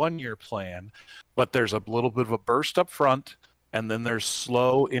 or a 1-year plan, but there's a little bit of a burst up front, and then there's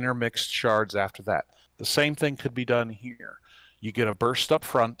slow intermixed shards after that. The same thing could be done here. You get a burst up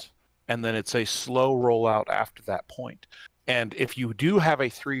front, and then it's a slow rollout after that point. And if you do have a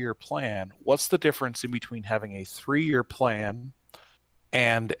 3-year plan, what's the difference in between having a 3-year plan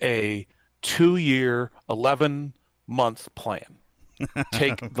and a 2-year, 11-month plan?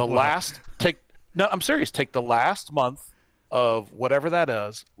 Take the I'm serious. Take the last month of whatever that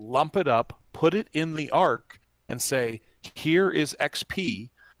is, lump it up, put it in the arc, and say, here is XP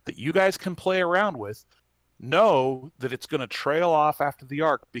that you guys can play around with. Know that it's going to trail off after the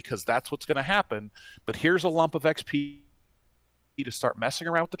arc because that's what's going to happen. But here's a lump of XP to start messing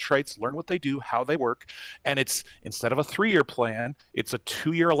around with the traits, learn what they do, how they work. And it's, instead of a 3-year plan, it's a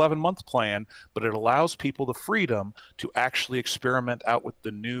 2-year, 11-month plan, but it allows people the freedom to actually experiment out with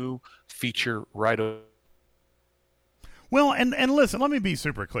the new feature right away. Well, and listen, let me be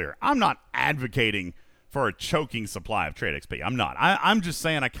super clear. I'm not advocating for a choking supply of trade XP. I'm not. I'm just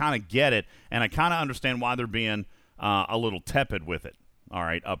saying I kind of get it, and I kind of understand why they're being a little tepid with it, all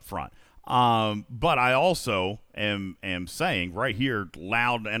right, up front. But I also am saying right here,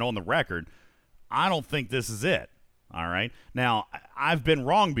 loud and on the record, I don't think this is it, all right? Now, I've been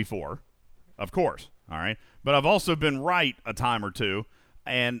wrong before, of course, all right? But I've also been right a time or two,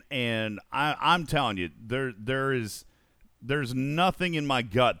 and I'm telling you, there's nothing in my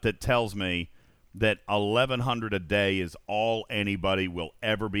gut that tells me that 1,100 a day is all anybody will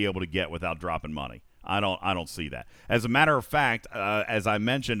ever be able to get without dropping money. I don't see that. As a matter of fact, as I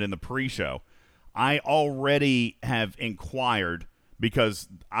mentioned in the pre-show, I already have inquired because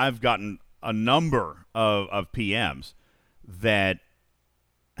I've gotten a number of PMs that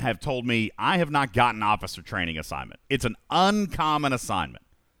have told me I have not gotten officer training assignment. It's an uncommon assignment.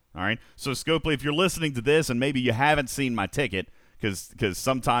 All right. So Scopely, if you're listening to this and maybe you haven't seen my ticket, because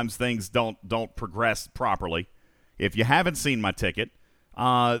sometimes things don't progress properly. If you haven't seen my ticket,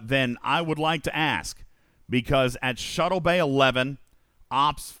 then I would like to ask, because at Shuttle Bay 11,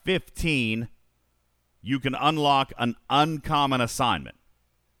 Ops 15, you can unlock an uncommon assignment.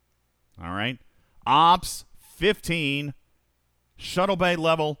 All right? Ops 15, Shuttle Bay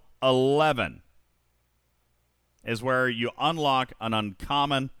level 11 is where you unlock an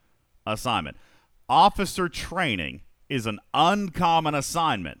uncommon assignment. Officer training is an uncommon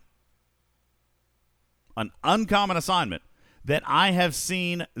assignment. An uncommon assignment that I have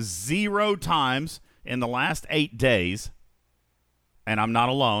seen 0 times in the last 8 days, and I'm not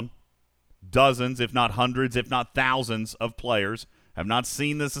alone. Dozens, if not hundreds, if not thousands of players have not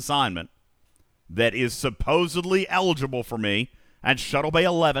seen this assignment that is supposedly eligible for me at Shuttle Bay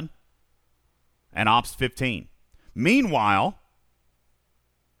 11 and Ops 15. Meanwhile,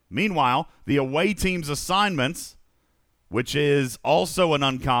 the away team's assignments, which is also an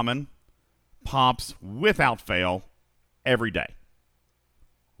uncommon, pops without fail every day.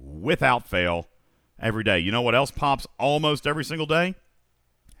 Without fail every day. You know what else pops almost every single day?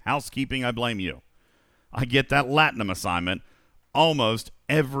 Housekeeping, I blame you. I get that Latinum assignment almost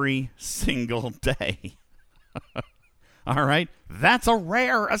every single day. All right? That's a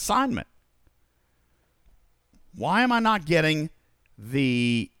rare assignment. Why am I not getting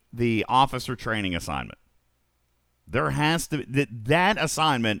the officer training assignment? There has to be that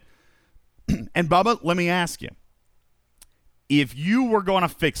assignment. And Bubba, let me ask you. If you were going to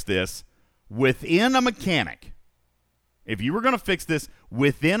fix this within a mechanic, if you were going to fix this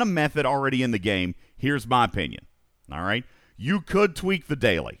within a method already in the game, here's my opinion. All right? You could tweak the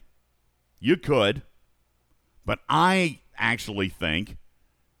daily. You could. But I actually think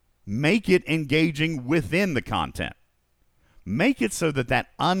make it engaging within the content. Make it so that that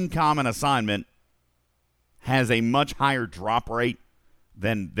uncommon assignment has a much higher drop rate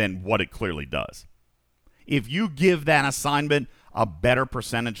than what it clearly does. If you give that assignment a better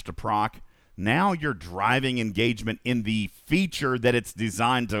percentage to proc, now you're driving engagement in the feature that it's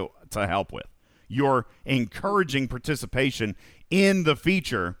designed to help with. You're encouraging participation in the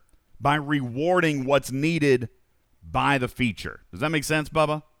feature by rewarding what's needed by the feature. Does that make sense,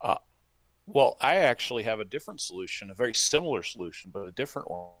 Bubba? Well, I actually have a different solution, a very similar solution, but a different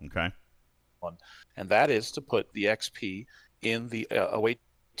one. Okay. And that is to put the XP in the away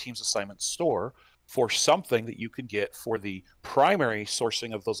team's assignment store for something that you can get for the primary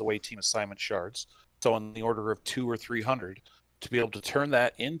sourcing of those away team assignment shards. So in the order of 200 or 300, to be able to turn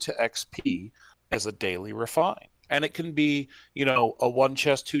that into XP as a daily refine. And it can be, a 1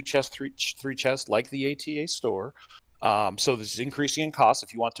 chest, 2 chest, 3 chest, like the ATA store. So this is increasing in cost.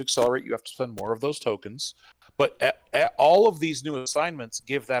 If you want to accelerate, you have to spend more of those tokens. But all of these new assignments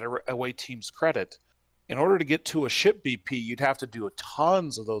give that away team's credit. In order to get to a ship BP, you'd have to do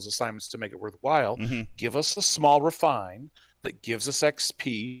tons of those assignments to make it worthwhile. Mm-hmm. Give us a small refine that gives us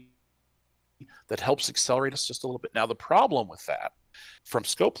XP that helps accelerate us just a little bit. Now, the problem with that, from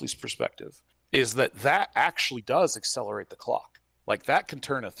Scopely's perspective, is that actually does accelerate the clock. Like that can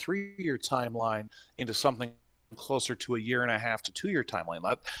turn a 3-year timeline into something closer to a 1.5 to 2-year timeline.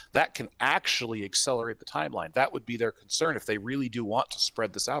 That can actually accelerate the timeline. That would be their concern if they really do want to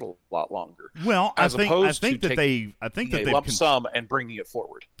spread this out a lot longer. Well, I think that they've lump sum and bringing it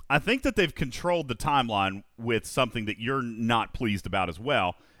forward. I think that they've controlled the timeline with something that you're not pleased about as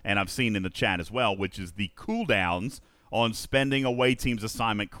well, and I've seen in the chat as well, which is the cooldowns on spending away teams'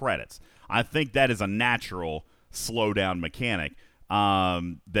 assignment credits. I think that is a natural slowdown mechanic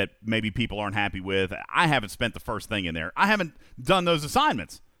that maybe people aren't happy with. I haven't spent the first thing in there. I haven't done those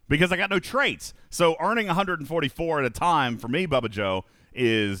assignments because I got no traits. So earning 144 at a time for me, Bubba Joe,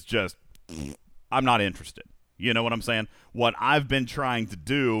 is just, I'm not interested. You know what I'm saying? What I've been trying to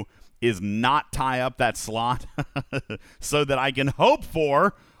do is not tie up that slot so that I can hope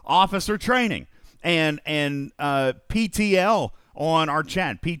for officer training. And PTL on our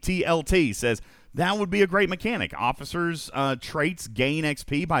chat, PTLT, says, that would be a great mechanic. Officers' traits gain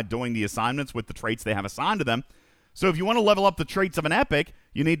XP by doing the assignments with the traits they have assigned to them. So if you want to level up the traits of an epic,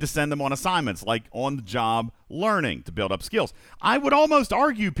 you need to send them on assignments, like on-the-job learning to build up skills. I would almost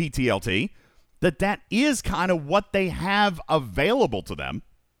argue, PTLT, that is kind of what they have available to them,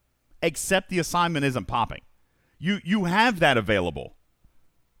 except the assignment isn't popping. You have that available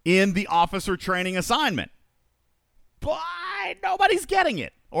in the officer training assignment, but nobody's getting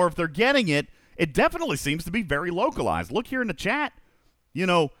it. Or if they're getting it, it definitely seems to be very localized. Look here in the chat.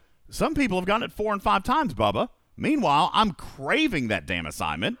 Some people have gotten it 4 and 5 times, Bubba. Meanwhile, I'm craving that damn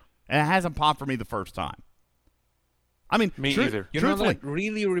assignment, and it hasn't popped for me the first time. I mean, me either. Truthfully, That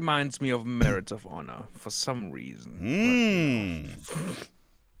really reminds me of Merits of Honor for some reason.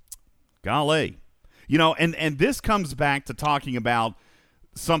 Golly. And this comes back to talking about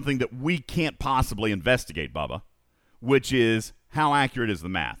something that we can't possibly investigate, Bubba, which is how accurate is the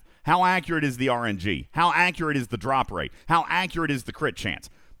math? How accurate is the RNG? How accurate is the drop rate? How accurate is the crit chance?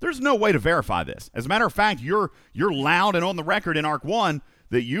 There's no way to verify this. As a matter of fact, you're loud and on the record in ARC 1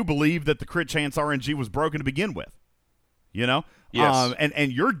 that you believe that the crit chance RNG was broken to begin with. Yes.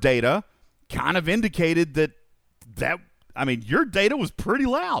 And your data kind of indicated that your data was pretty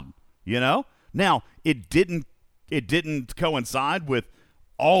loud, Now, it didn't coincide with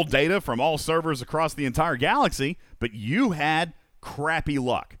all data from all servers across the entire galaxy, but you had crappy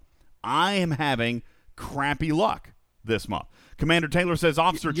luck. I am having crappy luck this month. Commander Taylor says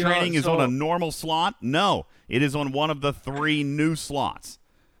officer training is on a normal slot. No, it is on one of the 3 new slots.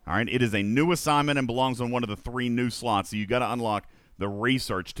 All right, it is a new assignment and belongs on one of the 3 new slots, so you got to unlock the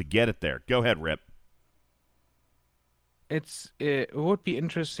research to get it there. Go ahead, Rip. It would be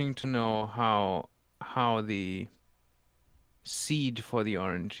interesting to know how the seed for the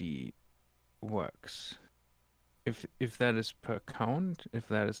RNG works. If that is per count, if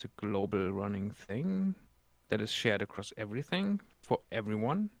that is the global running thing that is shared across everything for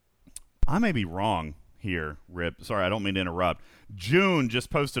everyone. I may be wrong here, Rip. Sorry, I don't mean to interrupt. June just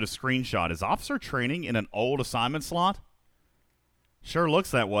posted a screenshot. Is officer training in an old assignment slot? Sure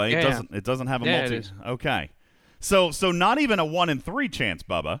looks that way. Yeah. It doesn't have a Yeah, multi. it is. Okay. So not even a 1 in 3 chance,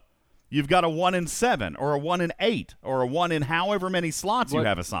 Bubba. You've got a 1 in 7 or a 1 in 8 or a 1 in however many slots you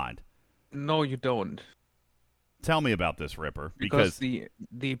have assigned. No, you don't. Tell me about this, Ripper. Because the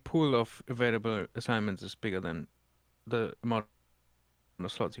pool of available assignments is bigger than the amount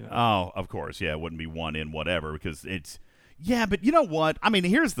of slots you have. Oh, of course. Yeah, it wouldn't be one in whatever because it's... Yeah, but you know what? I mean,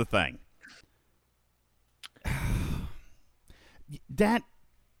 here's the thing. That...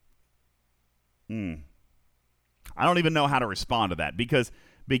 I don't even know how to respond to that because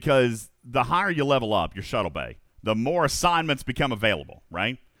the higher you level up your shuttle bay, the more assignments become available,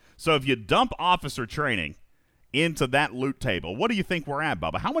 right? So if you dump officer training into that loot table, what do you think we're at,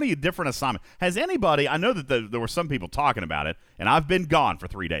 Bubba? How many different assignments? Has anybody, I know that there were some people talking about it, and I've been gone for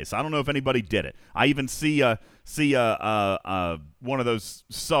 3 days, so I don't know if anybody did it. I even see one of those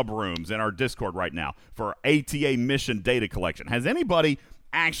sub rooms in our Discord right now for ATA mission data collection. Has anybody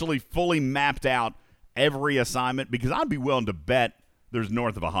actually fully mapped out every assignment? Because I'd be willing to bet there's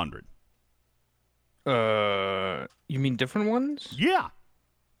north of 100. You mean different ones? Yeah.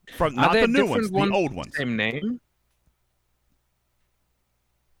 From Are not there the new different ones, the old ones. Same name?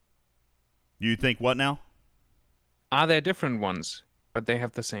 You think what now? Are there different ones, but they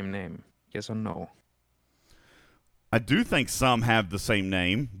have the same name? Yes or no? I do think some have the same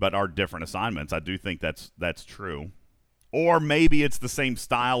name, but are different assignments. I do think that's true. Or maybe it's the same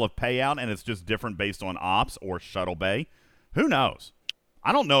style of payout, and it's just different based on ops or shuttle bay. Who knows?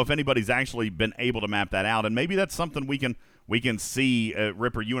 I don't know if anybody's actually been able to map that out, and maybe that's something we can see.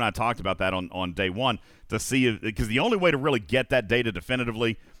 Ripper, you and I talked about that on day one to see because the only way to really get that data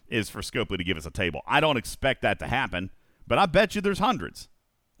definitively is for Scopely to give us a table. I don't expect that to happen, but I bet you there's hundreds,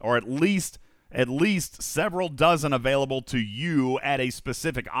 or at least several dozen available to you at a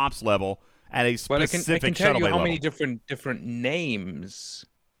specific ops level at a specific I can tell you how many different names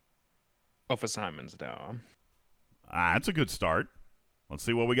of assignments there are. That's a good start. Let's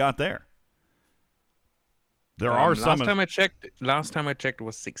see what we got there. There are some. Last time I checked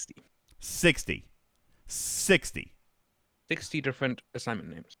was 60. 60 different assignment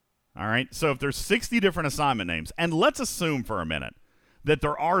names. All right. So if there's 60 different assignment names, and let's assume for a minute that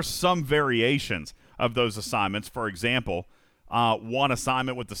there are some variations of those assignments. For example, one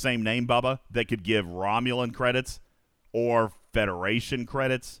assignment with the same name, Bubba, that could give Romulan credits or Federation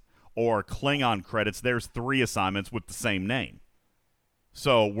credits or Klingon credits. There's 3 assignments with the same name.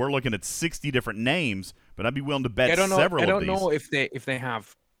 So we're looking at 60 different names, but I'd be willing to bet several of these. I don't know if they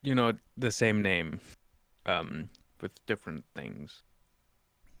have, the same name with different things.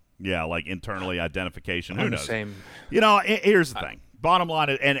 Yeah, like internally identification. Who knows? Same. Here's the thing. Bottom line,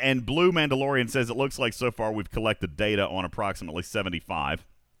 and Blue Mandalorian says it looks like so far we've collected data on approximately 75.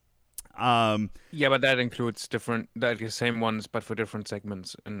 Yeah, but that includes the same ones, but for different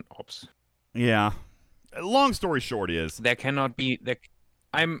segments and ops. Yeah. Long story short is there cannot be.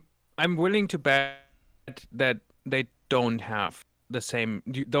 I'm willing to bet that they don't have the same.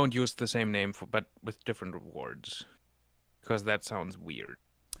 Don't use the same name but with different rewards, because that sounds weird.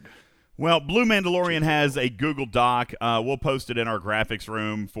 Well, Blue Mandalorian has a Google Doc. We'll post it in our graphics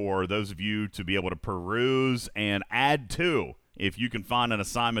room for those of you to be able to peruse and add to if you can find an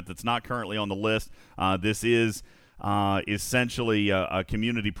assignment that's not currently on the list. This is essentially a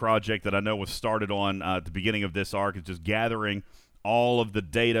community project that I know was started on at the beginning of this arc. It's just gathering all of the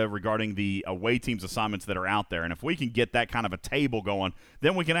data regarding the away teams assignments that are out there. And if we can get that kind of a table going,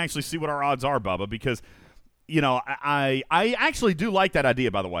 then we can actually see what our odds are, Bubba, because I actually do like that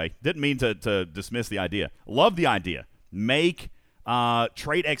idea, by the way. Didn't mean to dismiss the idea. Love the idea. Make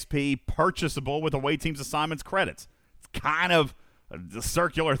trait XP purchasable with away teams assignments credits. It's kind of a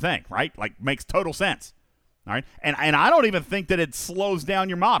circular thing, right? Like, makes total sense. All right? And I don't even think that it slows down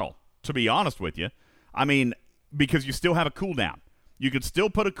your model, to be honest with you. I mean, because you still have a cooldown. You could still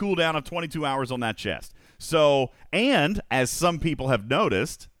put a cooldown of 22 hours on that chest. So, and as some people have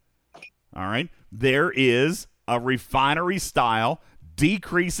noticed, all right, there is a refinery-style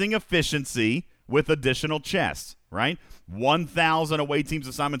decreasing efficiency with additional chests, right? 1,000 away teams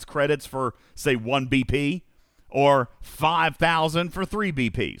assignments credits for, say, 1 BP, or 5,000 for 3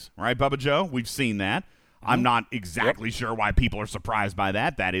 BPs, right, Bubba Joe? We've seen that. I'm not exactly sure why people are surprised by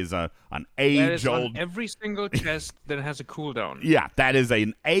that. That is an age-old... every single chest that has a cooldown. Yeah, that is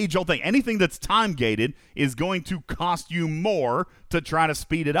an age-old thing. Anything that's time-gated is going to cost you more to try to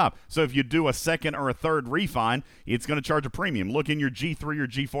speed it up. So if you do a second or a third refine, it's going to charge a premium. Look in your G3 or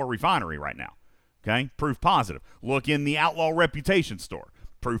G4 refinery right now. Okay? Proof positive. Look in the Outlaw Reputation store.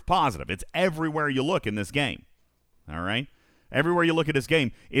 Proof positive. It's everywhere you look in this game. All right? Everywhere you look at this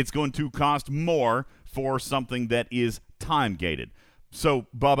game, it's going to cost more for something that is time-gated. So,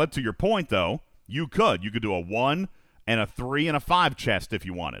 Bubba, to your point, though, you could do a 1 and a 3 and a 5 chest if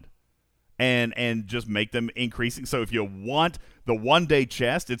you wanted. And just make them increasing. So if you want the 1-day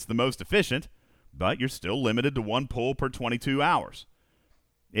chest, it's the most efficient, but you're still limited to 1 pull per 22 hours.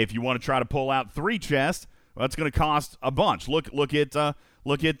 If you want to try to pull out 3 chests, That's going to cost a bunch. Look at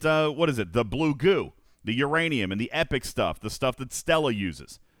what is it? The blue goo, the uranium, and the Epic stuff, the stuff that Stella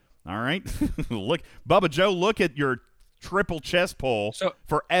uses. All right, look, Bubba Joe, look at your triple chest pull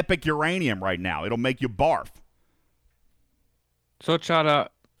for Epic uranium right now. It'll make you barf. So, Chada,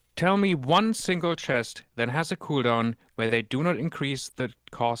 tell me one single chest that has a cooldown where they do not increase the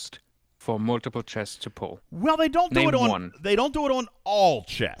cost for multiple chests to pull. Well, they don't do Name it on one. They don't do it on all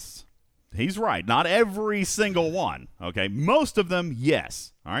chests. He's right. Not every single one. Okay, most of them,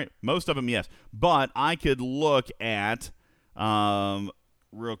 yes. All right, most of them, yes. But I could look at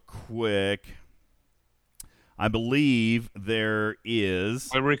real quick. I believe there is.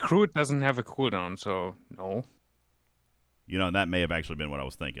 Well, recruit doesn't have a cooldown, so no. You know, that may have actually been what I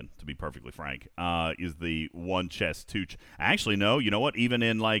was thinking, to be perfectly frank, is the one chest, two actually, no, you know what? Even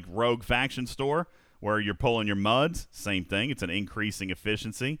in, like, Rogue Faction Store, where you're pulling your muds, same thing. It's an increasing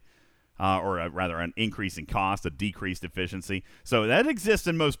efficiency, or rather an increasing cost, a decreased efficiency. So that exists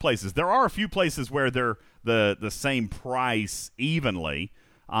in most places. There are a few places where they're the same price evenly,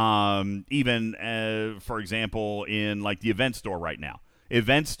 even, for example, in, like, the event store right now.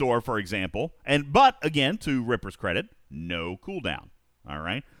 Event store, for example, but, again, to Ripper's credit, no cooldown. All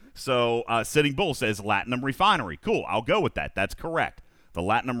right. So Sitting Bull says Latinum Refinery. Cool. I'll go with that. That's correct. The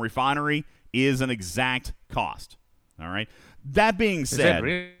Latinum Refinery is an exact cost. All right. That being said,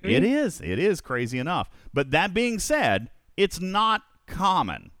 really? It is crazy enough. But that being said, it's not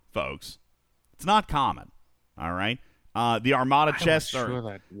common, folks. It's not common. All right. The Armada chests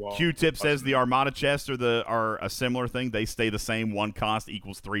are. Q-Tip says the Armada chests are a similar thing. They stay the same. 1 cost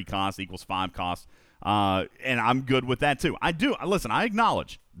equals 3 costs equals 5 costs. And I'm good with that too. I do. Listen, I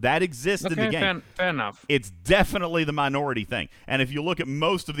acknowledge that exists in the game. Fair enough. It's definitely the minority thing. And if you look at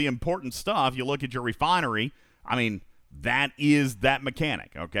most of the important stuff, you look at your refinery. I mean, that is that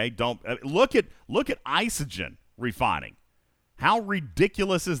mechanic. Okay, don't look at Isogen refining. How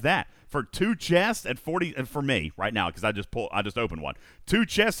ridiculous is that? For 2 chests at 40, and for me right now, because I just opened one. 2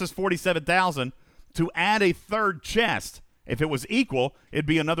 chests is 47,000. To add a third chest, if it was equal, it'd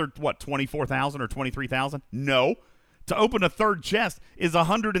be another, 24,000 or 23,000? No. To open a third chest is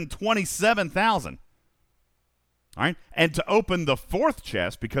 127,000. All right? And to open the fourth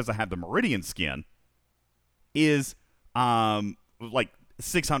chest, because I have the Meridian skin, is like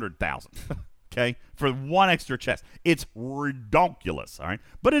 600,000. Okay? For 1 extra chest. It's ridiculous, all right?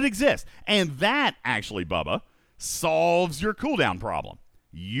 But it exists. And that, actually, Bubba, solves your cooldown problem.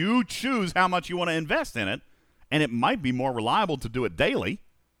 You choose how much you want to invest in it, and it might be more reliable to do it daily,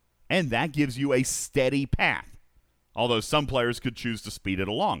 and that gives you a steady path. Although some players could choose to speed it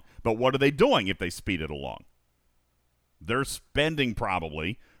along. But what are they doing if they speed it along? They're spending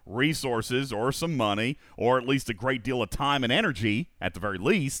probably resources or some money, or at least a great deal of time and energy, at the very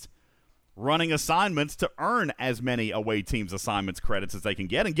least, running assignments to earn as many away teams' assignments credits as they can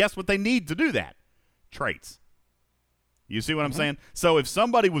get. And guess what they need to do that? Traits. You see what I'm saying? So if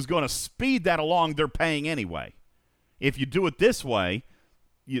somebody was going to speed that along, they're paying anyway. If you do it this way,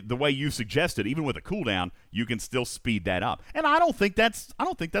 the way you suggested, even with a cooldown, you can still speed that up. And I don't think that's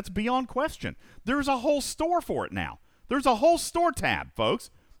beyond question. There's a whole store for it now. There's a whole store tab, folks.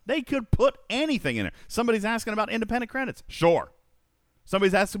 They could put anything in there. Somebody's asking about independent credits. Sure.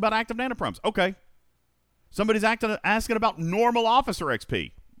 Somebody's asking about active nanoproms. Okay. Somebody's asking about normal officer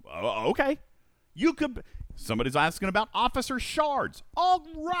XP. Okay. Somebody's asking about officer shards. All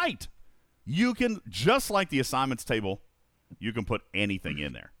right. You can, just like the assignments table, you can put anything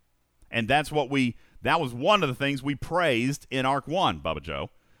in there. And that was one of the things we praised in Arc 1, Bubba Joe,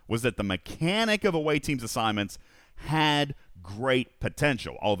 was that the mechanic of away teams assignments had great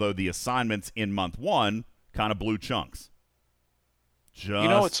potential, although the assignments in month 1 kind of blew chunks.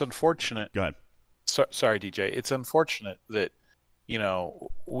 It's unfortunate. Go ahead. Sorry, DJ. It's unfortunate that,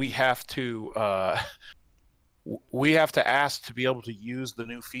 we have to ask to be able to use the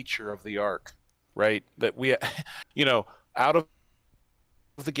new feature of the Arc, right? That we, out of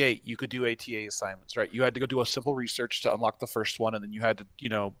the gate, you could do ATA assignments, right? You had to go do a simple research to unlock the first one, and then you had to,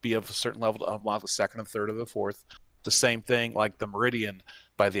 be of a certain level to unlock the second and third or the fourth. The same thing like the Meridian.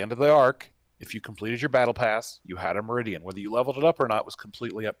 By the end of the Arc, if you completed your battle pass, you had a Meridian. Whether you leveled it up or not was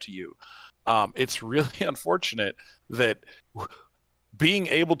completely up to you. It's really unfortunate that being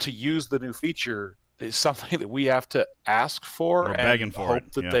able to use the new feature is something that we have to ask for. We're begging for it.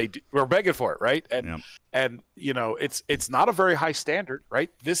 They do. We're begging for it, right? And it's not a very high standard,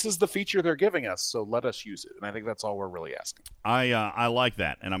 right? This is the feature they're giving us, so let us use it. And I think that's all we're really asking. I like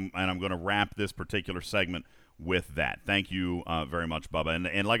that, and I'm going to wrap this particular segment with that. Thank you very much, Bubba.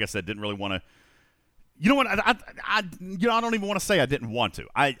 And like I said, didn't really want to You know what? I don't even want to say I didn't want to.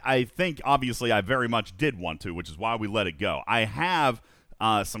 I think, obviously, I very much did want to, which is why we let it go. I have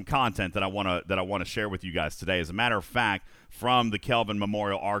some content that I want to share with you guys today. As a matter of fact, from the Kelvin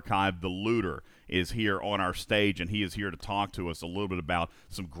Memorial Archive, the Looter is here on our stage, and he is here to talk to us a little bit about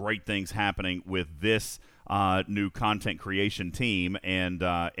some great things happening with this new content creation team, and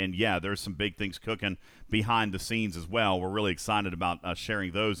yeah, there's some big things cooking behind the scenes as well. We're really excited about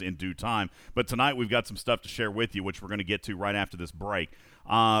sharing those in due time. But tonight we've got some stuff to share with you, which we're going to get to right after this break.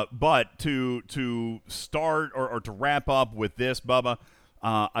 But to start or to wrap up with this, Bubba,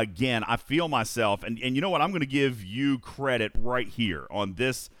 again, I feel myself, and you know what? I'm going to give you credit right here on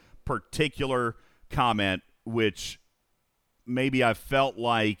this particular comment, which maybe I felt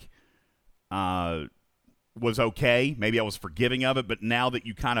like was okay. Maybe I was forgiving of it, but now that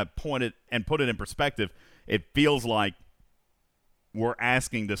you kind of point it and put it in perspective, it feels like we're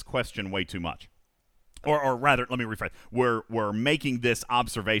asking this question way too much. Or rather, let me rephrase. We're making this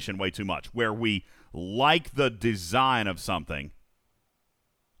observation way too much, where we like the design of something,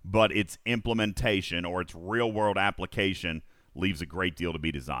 but its implementation or its real-world application leaves a great deal to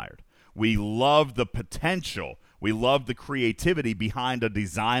be desired. We love the potential. We love the creativity behind a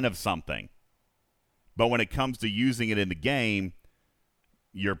design of something. But when it comes to using it in the game,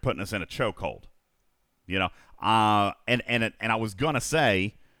 you're putting us in a chokehold. You know? And I was going to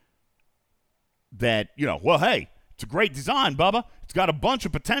say that, you know, well, hey, it's a great design, Bubba. It's got a bunch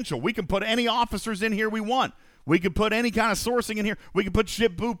of potential. We can put any officers in here we want. We can put any kind of sourcing in here. We can put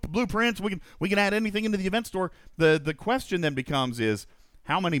ship blueprints. We can add anything into the event store. The question then becomes is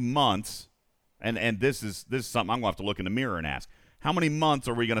how many months, and this is something I'm going to have to look in the mirror and ask, how many months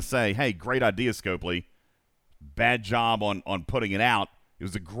are we going to say, hey, great idea, Scopely, bad job on putting it out. It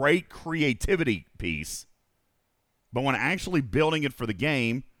was a great creativity piece, but when actually building it for the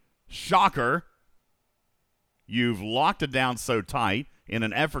game, shocker, you've locked it down so tight in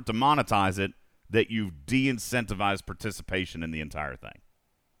an effort to monetize it that you've de-incentivized participation in the entire thing.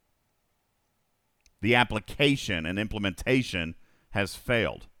 The application and implementation has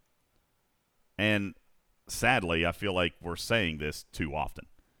failed. And sadly, I feel like we're saying this too often.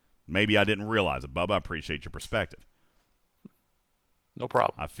 Maybe I didn't realize it, Bubba. I appreciate your perspective. No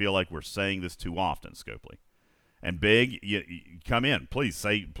problem. I feel like we're saying this too often, Scopely. And Big, you come in. Please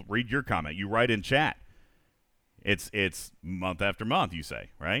read your comment. You write in chat. It's month after month, you say,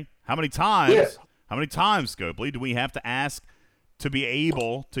 right? How many times? Yeah. How many times, Scopely, do we have to ask to be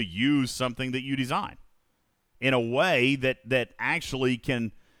able to use something that you design in a way that actually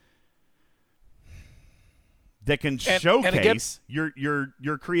can showcase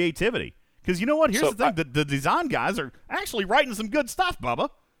your creativity? Because you know what? Here's the thing: the design guys are actually writing some good stuff, Bubba.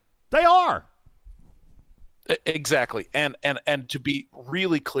 They are. Exactly. And to be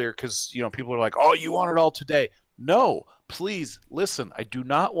really clear, because people are like, oh, you want it all today. No, please listen. I do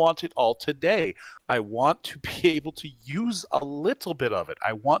not want it all today. I want to be able to use a little bit of it.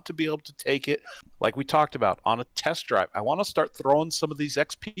 I want to be able to take it, like we talked about, on a test drive. I want to start throwing some of these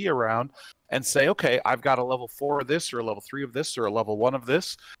XP around and say, okay, I've got a level 4 of this or a level 3 of this or a level 1 of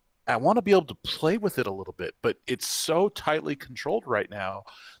this. I want to be able to play with it a little bit, but it's so tightly controlled right now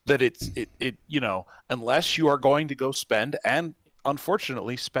that it unless you are going to go spend, and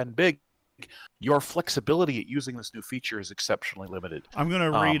unfortunately spend big, your flexibility at using this new feature is exceptionally limited. I'm going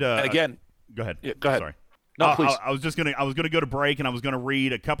to read again. Go ahead. Yeah, go ahead. Sorry. No, please. I was going to go to break, and I was going to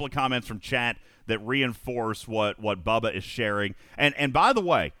read a couple of comments from chat that reinforce what Bubba is sharing. And by the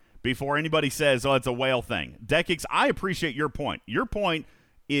way, before anybody says, oh, it's a whale thing, Dekix, I appreciate your point. Your point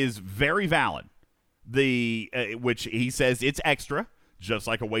is very valid. Which he says it's extra, just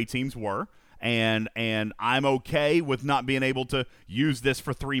like away teams were. And I'm okay with not being able to use this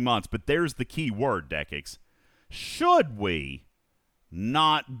for 3 months. But there's the key word, Dekix. Should we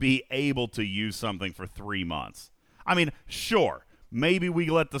not be able to use something for 3 months? I mean, sure, maybe we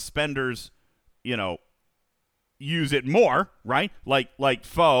let the spenders, use it more, right? Like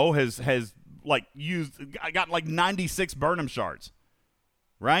Foe has got like 96 Burnham shards,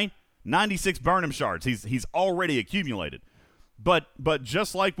 right? 96 Burnham shards. He's already accumulated. But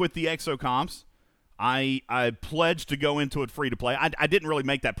just like with the exocomps, I pledged to go into it free to play. I didn't really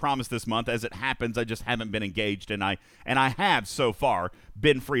make that promise this month. As it happens, I just haven't been engaged, and I have so far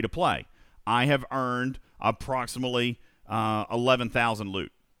been free to play. I have earned approximately 11,000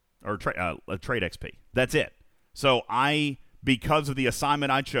 loot or trade XP. That's it. So because of the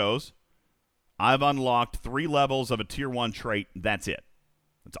assignment I chose, I've unlocked 3 levels of a tier 1 trait. That's it.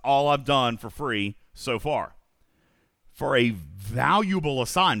 That's all I've done for free so far. For a valuable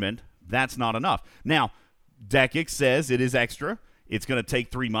assignment, that's not enough. Now, Dekix says it is extra. it's going to take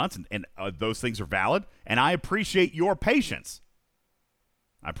 3 months, and those things are valid, and I appreciate your patience.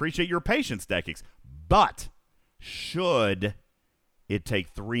 I appreciate your patience, Dekix. But should it take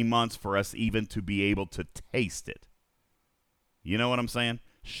 3 months for us even to be able to taste it? You know what I'm saying?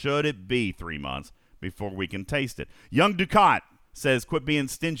 Should it be 3 months before we can taste it? Young Ducat says, quit being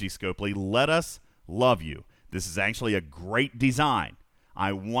stingy, Scopely. Let us love you. This is actually a great design.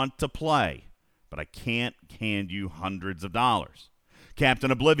 I want to play, but I can't hand you hundreds of dollars.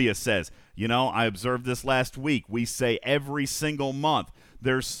 Captain Oblivious says, I observed this last week. We say every single month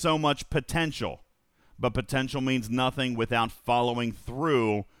there's so much potential, but potential means nothing without following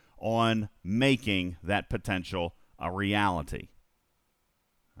through on making that potential a reality.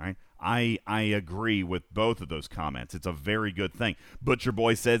 All right? I agree with both of those comments. It's a very good thing. Butcher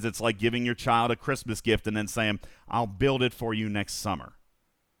Boy says it's like giving your child a Christmas gift and then saying, I'll build it for you next summer.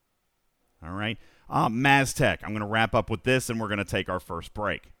 All right? Maztec, I'm going to wrap up with this, and we're going to take our first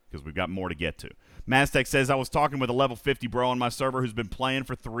break because we've got more to get to. Maztec says, I was talking with a level 50 bro on my server who's been playing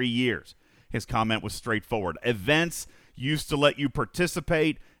for 3 years. His comment was straightforward. Events used to let you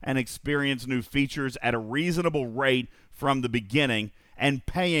participate and experience new features at a reasonable rate from the beginning, and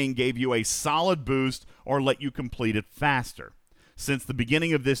paying gave you a solid boost or let you complete it faster. Since the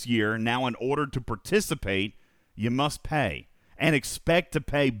beginning of this year, now in order to participate, you must pay, and expect to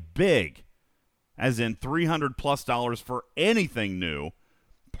pay big, as in $300+ for anything new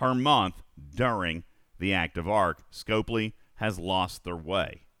per month during the active arc. Scopely has lost their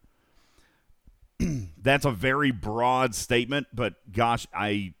way. That's a very broad statement, but gosh,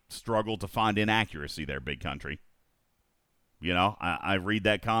 I struggle to find inaccuracy there, Big Country. I read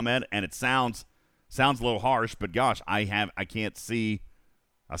that comment and it sounds a little harsh, but gosh, I can't see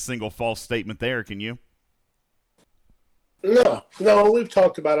a single false statement there. Can you? No, we've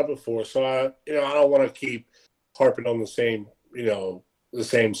talked about it before, so I don't want to keep harping on the same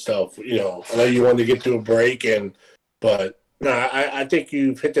stuff. I know you wanted to get to a break, but no, I think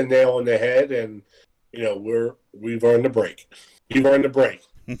you've hit the nail on the head, and we've earned the break. You've earned the break.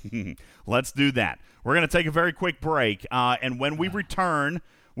 Let's do that. We're going to take a very quick break, and when we return,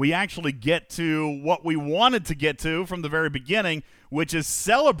 we actually get to what we wanted to get to from the very beginning, which is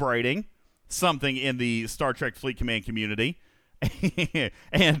celebrating something in the Star Trek Fleet Command community.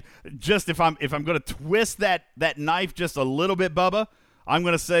 And just if I'm going to twist that knife just a little bit, Bubba, I'm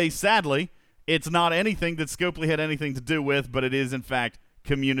going to say, sadly, it's not anything that Scopely had anything to do with, but it is, in fact,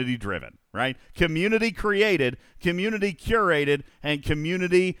 community-driven, right? Community-created, community-curated, and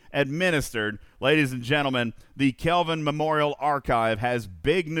community-administered. Ladies and gentlemen, the Kelvin Memorial Archive has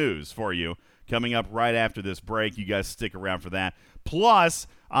big news for you coming up right after this break. You guys stick around for that. Plus,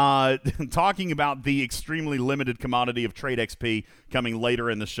 talking about the extremely limited commodity of Trade XP coming later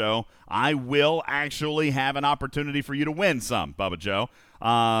in the show, I will actually have an opportunity for you to win some, Bubba Joe.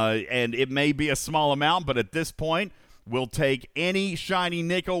 And it may be a small amount, but at this point, we'll take any shiny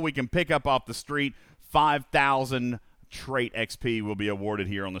nickel we can pick up off the street. 5,000 Trait XP will be awarded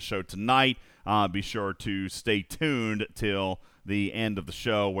here on the show tonight. Be sure to stay tuned till the end of the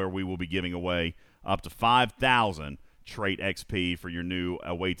show, where we will be giving away up to 5,000 Trait XP for your new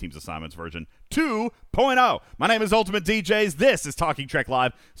Away Teams Assignments version 2.0. My name is Ultimate DJs. This is Talking Trek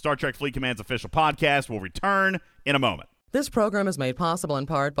Live, Star Trek Fleet Command's official podcast. We'll return in a moment. This program is made possible in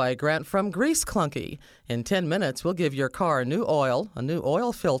part by a grant from Grease Clunky. In 10 minutes, we'll give your car new oil, a new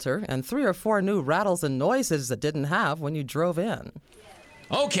oil filter, and 3 or 4 new rattles and noises it didn't have when you drove in.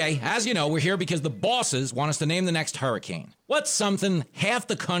 Okay, as you know, we're here because the bosses want us to name the next hurricane. What's something half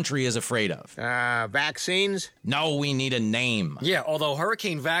the country is afraid of? Vaccines? No, we need a name. Yeah, although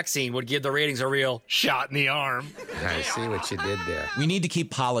hurricane vaccine would give the ratings a real shot in the arm. I see what you did there. We need to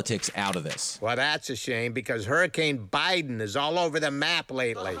keep politics out of this. Well, that's a shame, because Hurricane Biden is all over the map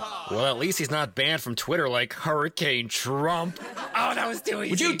lately. Well, at least he's not banned from Twitter like Hurricane Trump. Oh, that was too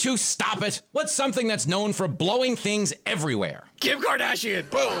easy. Would you two stop it? What's something that's known for blowing things everywhere? Kim Kardashian.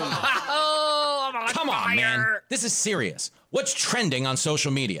 Boom. Oh, I'm on Come on, man. This is serious. What's trending on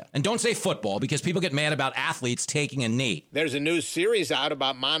social media? And don't say football, because people get mad about athletes taking a knee. There's a new series out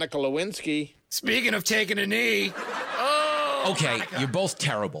about Monica Lewinsky. Speaking of taking a knee. Okay, you're both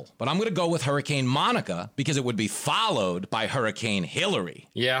terrible, but I'm going to go with Hurricane Monica because it would be followed by Hurricane Hillary.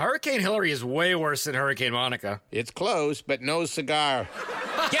 Yeah, Hurricane Hillary is way worse than Hurricane Monica. It's close, but no cigar.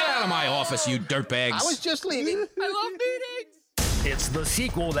 Get out of my office, you dirtbags. I was just leaving. I love meetings. It's the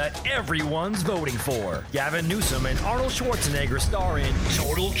sequel that everyone's voting for. Gavin Newsom and Arnold Schwarzenegger star in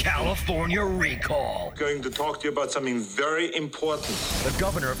Total California Recall. Going to talk to you about something very important. The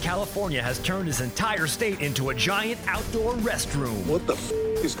governor of California has turned his entire state into a giant outdoor restroom. What the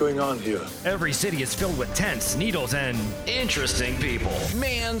is going on here? Every city is filled with tents, needles, and interesting people.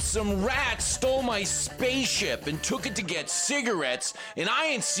 Man, some rats stole my spaceship and took it to get cigarettes, and I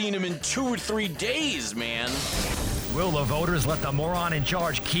ain't seen him in 2 or 3 days, man. Will the voters let the moron in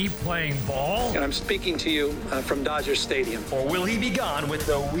charge keep playing ball? And I'm speaking to you from Dodger Stadium. Or will he be gone with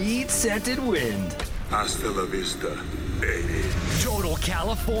the weed-scented wind? Hasta la vista, baby. Total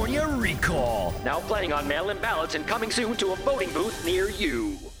California Recall. Now playing on mail-in ballots and coming soon to a voting booth near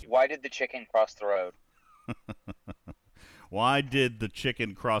you. Why did the chicken cross the road? Why did the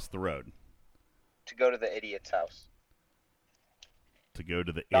chicken cross the road? To go to the idiot's house. To go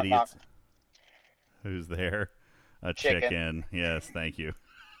to the Knock, idiot's? knock. Who's there? A Chicken. chicken. Yes, thank you.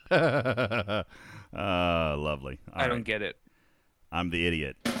 Lovely. All I don't right. get it. I'm the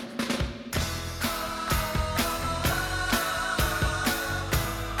idiot.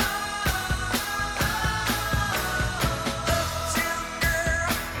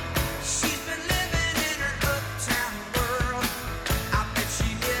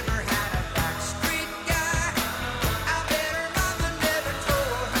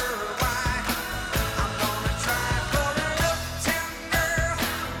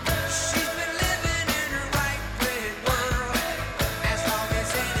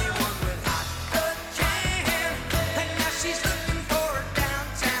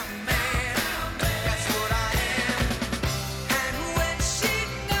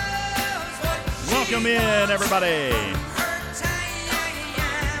 Welcome in, everybody.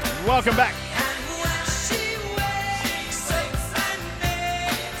 Welcome back.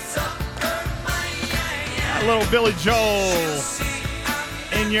 A little Billy Joel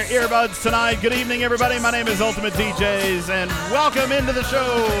in your earbuds tonight. Good evening, everybody. My name is Ultimate DJs, and welcome into the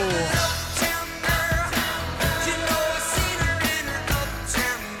show.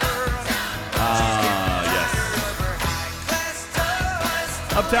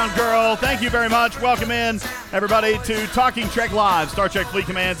 Uptown Girl, thank you very much. Welcome in, everybody, to Talking Trek Live, Star Trek Fleet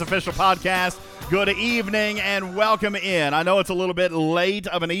Command's official podcast. Good evening and welcome in. I know it's a little bit late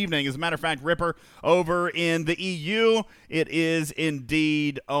of an evening. As a matter of fact, Ripper, over in the EU, it is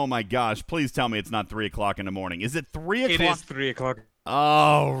indeed, oh my gosh, please tell me it's not 3 o'clock in the morning. Is it 3 o'clock? It is 3 o'clock.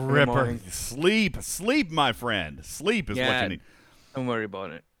 Oh, in the Ripper. morning. Sleep, my friend. Sleep is what you need. Don't worry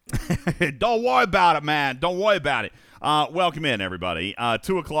about it. Don't worry about it, man. Don't worry about it. Welcome in, everybody.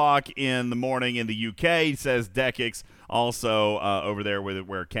 2 o'clock in the morning in the UK, says Dekix. Also over there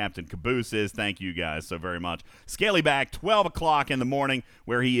where Captain Caboose is. Thank you guys so very much. Scalyback, 12 o'clock in the morning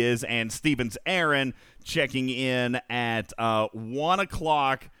where he is. And Stevens Aaron checking in at 1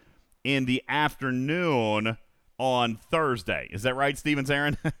 o'clock in the afternoon on Thursday. Is that right, Stevens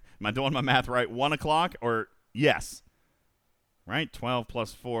Aaron? Am I doing my math right? 1 o'clock or yes? Right? 12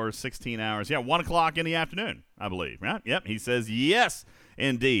 plus 4, 16 hours. Yeah, 1 o'clock in the afternoon, I believe. Right? Yep, he says yes,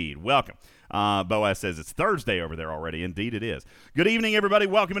 indeed. Welcome. Boaz says it's Thursday over there already. Indeed it is. Good evening, everybody.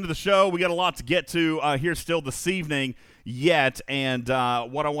 Welcome into the show. We got a lot to get to here still this evening yet, and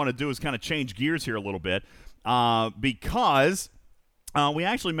what I want to do is kind of change gears here a little bit because we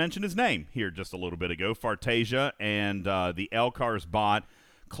actually mentioned his name here just a little bit ago, Fartasia, and the Elcars bot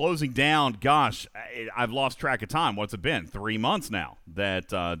closing down. Gosh, I've lost track of time. What's it been? 3 months now that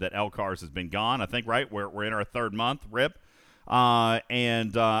Elcars has been gone. I think, right? We're in our third month, Rip.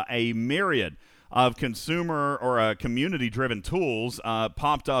 And a myriad of consumer or community-driven tools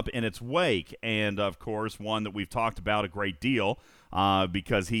popped up in its wake. And, of course, one that we've talked about a great deal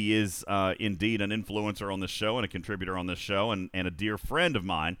because he is indeed an influencer on this show and a contributor on this show and a dear friend of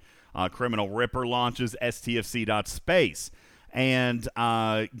mine. Criminal Ripper launches STFC.space. And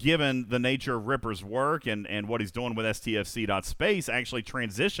given the nature of Ripper's work and what he's doing with STFC.space, actually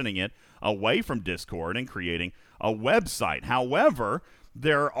transitioning it away from Discord and creating a website. However,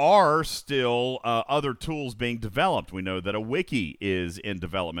 there are still other tools being developed. We know that a wiki is in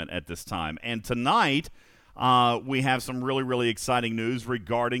development at this time. And tonight, we have some really, really exciting news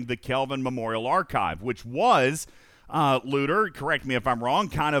regarding the Kelvin Memorial Archive, which was, Looter, correct me if I'm wrong,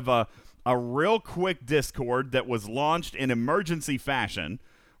 kind of a real quick Discord that was launched in emergency fashion,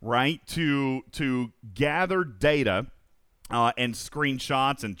 right, to gather data and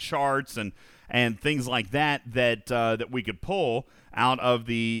screenshots and charts and things like that we could pull out of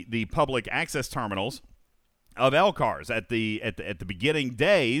the public access terminals of Elcars. At the beginning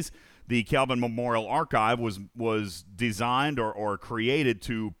days, the Kelvin Memorial Archive was designed or created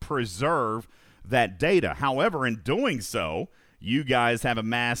to preserve that data. However, in doing so, you guys have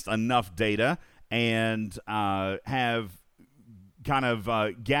amassed enough data and have kind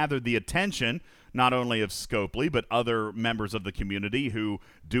of gathered the attention not only of Scopely, but other members of the community who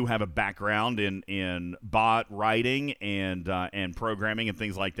do have a background in bot writing and programming and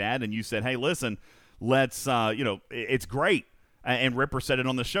things like that. And you said, hey, listen, let's, it's great. And Ripper said it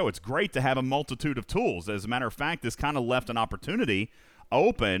on the show. It's great to have a multitude of tools. As a matter of fact, this kind of left an opportunity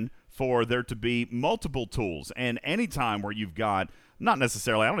open for there to be multiple tools. And anytime where you've got, not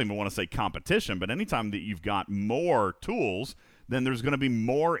necessarily, I don't even want to say competition, but anytime that you've got more tools, then there's going to be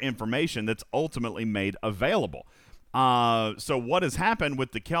more information that's ultimately made available. So what has happened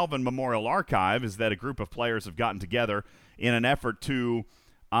with the Kelvin Memorial Archive is that a group of players have gotten together in an effort to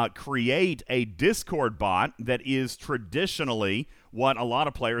create a Discord bot that is traditionally what a lot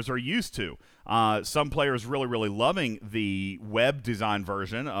of players are used to. Some players really, really loving the web design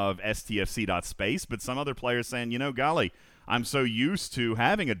version of stfc.space, but some other players saying, golly, I'm so used to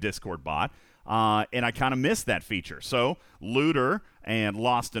having a Discord bot, and I kind of miss that feature. So Looter and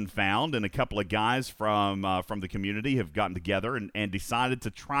Lost and Found and a couple of guys from the community have gotten together and decided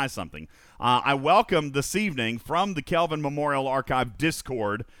to try something. I welcome this evening from the Kelvin Memorial Archive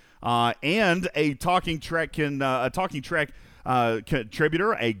Discord and a Talking Trek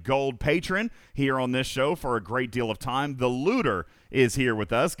contributor, a gold patron here on this show for a great deal of time. The Looter is here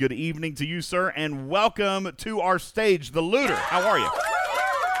with us. Good evening to you, sir, and welcome to our stage, The Looter. How are you?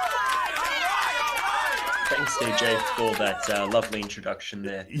 Thanks, DJ, for that lovely introduction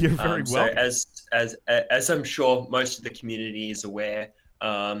there. You're very welcome. So as I'm sure most of the community is aware,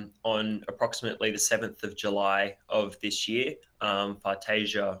 on approximately the 7th of July of this year,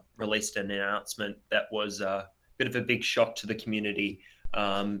 Fartasia released an announcement that was a bit of a big shock to the community,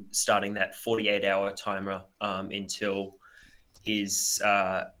 starting that 48-hour timer until his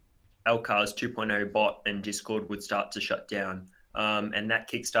LCARS 2.0 bot and Discord would start to shut down. And that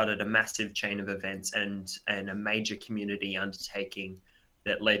kickstarted a massive chain of events and a major community undertaking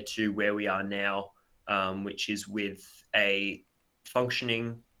that led to where we are now, which is with a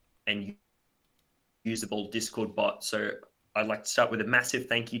functioning and usable Discord bot. So I'd like to start with a massive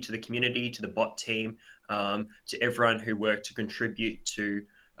thank you to the community, to the bot team, to everyone who worked to contribute to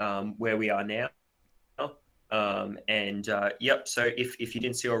where we are now. So if you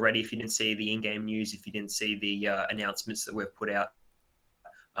didn't see already, if you didn't see the in-game news, if you didn't see the announcements that we've put out,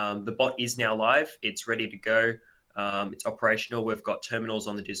 the bot is now live. It's ready to go. It's operational. We've got terminals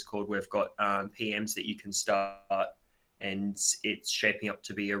on the Discord. We've got PMs that you can start, and it's shaping up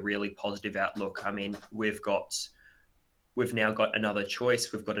to be a really positive outlook. I mean, we've now got another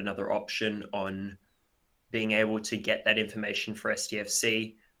choice. We've got another option on being able to get that information for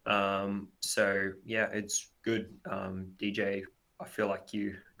STFC. So yeah, it's good. DJ, I feel like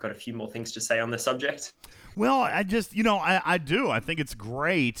you got a few more things to say on the subject. Well, I just, I do. I think it's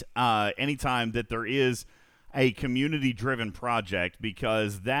great anytime that there is a community-driven project,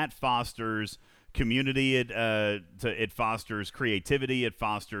 because that fosters community. It fosters creativity. It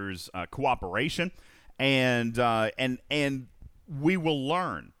fosters cooperation, and we will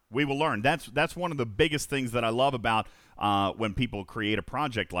learn. We will learn. That's one of the biggest things that I love about when people create a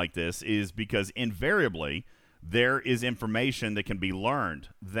project like this, is because invariably there is information that can be learned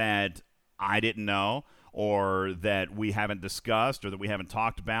that I didn't know, or that we haven't discussed, or that we haven't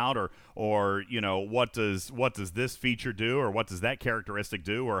talked about, or what does this feature do, or what does that characteristic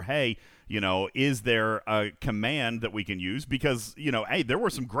do, or hey, is there a command that we can use? Because hey, there were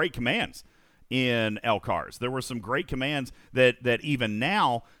some great commands in LCARS. There were some great commands that even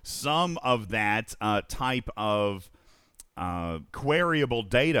now, some of that type of queryable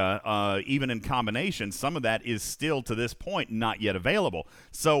data, even in combination, some of that is still to this point not yet available.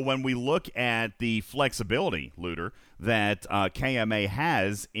 So when we look at the flexibility, Looter, that KMA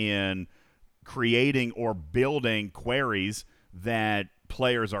has in creating or building queries that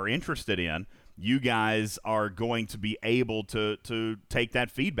players are interested in, you guys are going to be able to take that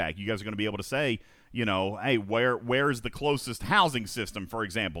feedback. You guys are going to be able to say, hey, where's the closest housing system, for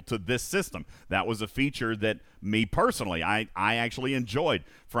example, to this system? That was a feature that me personally, I actually enjoyed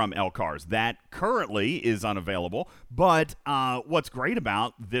from LCARS. That currently is unavailable, but what's great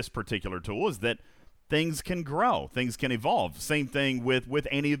about this particular tool is that things can grow, things can evolve. Same thing with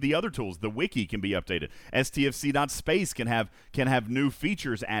any of the other tools. The wiki can be updated. STFC.space can have new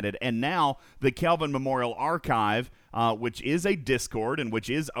features added, and now the Kelvin Memorial Archive, which is a Discord and which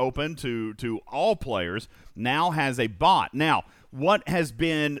is open to all players, now has a bot. Now, what has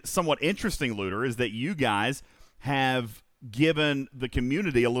been somewhat interesting, Looter, is that you guys have given the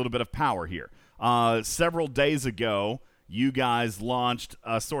community a little bit of power here. Several days ago, you guys launched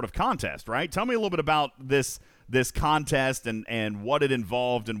a sort of contest, right? Tell me a little bit about this this contest and what it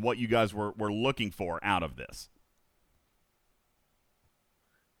involved and what you guys were looking for out of this.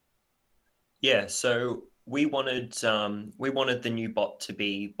 Yeah, so we wanted the new bot to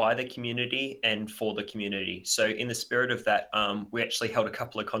be by the community and for the community. So in the spirit of that, we actually held a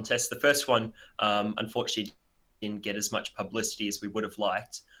couple of contests. The first one, unfortunately, didn't get as much publicity as we would have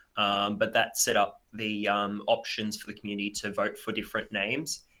liked, but that set up the options for the community to vote for different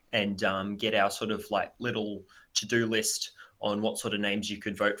names and get our sort of like little to-do list on what sort of names you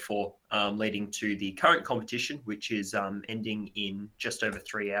could vote for, leading to the current competition, which is ending in just over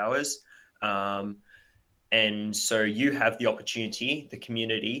 3 hours. And so you have the opportunity, the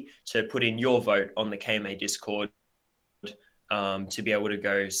community, to put in your vote on the KMA Discord to be able to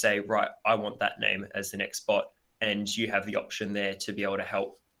go say, right, I want that name as the next bot. And you have the option there to be able to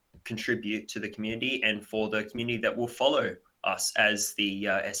help contribute to the community and for the community that will follow us as the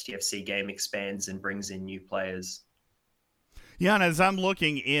STFC game expands and brings in new players. Yeah, and as I'm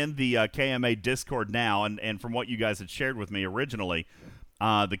looking in the KMA Discord now, and from what you guys had shared with me originally,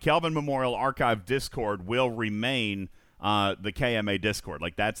 the Kelvin Memorial Archive Discord will remain the KMA Discord.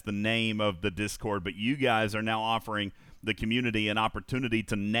 Like, that's the name of the Discord, but you guys are now offering the community an opportunity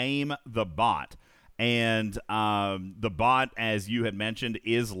to name the bot. And the bot, as you had mentioned,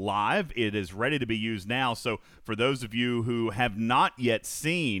 is live. It is ready to be used now. So for those of you who have not yet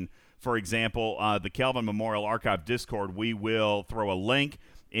seen, for example, the Kelvin Memorial Archive Discord, we will throw a link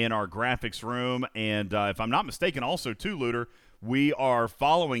in our graphics room. And if I'm not mistaken, also, too, Looter, we are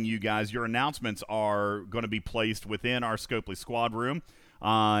following you guys. Your announcements are going to be placed within our Scopely Squad room.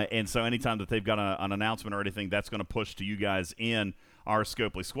 And so anytime that they've got an announcement or anything, that's going to push to you guys in our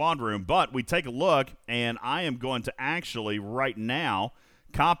Scopely Squad room. But we take a look, and I am going to actually right now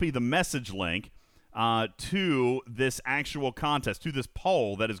copy the message link to this actual contest, to this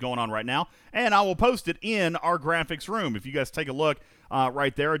poll that is going on right now, and I will post it in our graphics room. If you guys take a look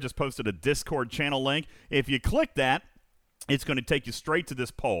right there, I just posted a Discord channel link. If you click that, it's going to take you straight to this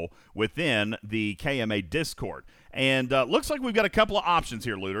poll within the KMA Discord. And looks like we've got a couple of options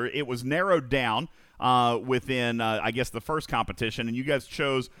here, Looter. It was narrowed down within, I guess, the first competition, and you guys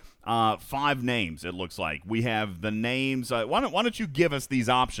chose 5 names, it looks like. We have the names. Why don't you give us these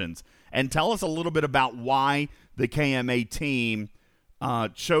options and tell us a little bit about why the KMA team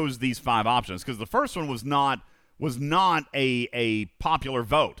chose these 5 options? Because the first one was not a popular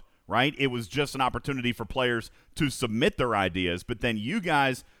vote. Right? It was just an opportunity for players to submit their ideas, but then you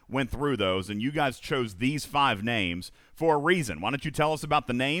guys went through those, and you guys chose these 5 names for a reason. Why don't you tell us about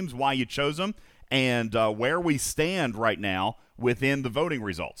the names, why you chose them, and where we stand right now within the voting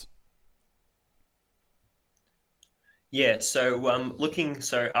results? Yeah, so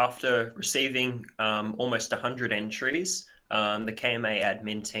after receiving almost 100 entries, the KMA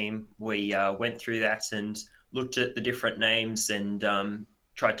admin team, we went through that and looked at the different names and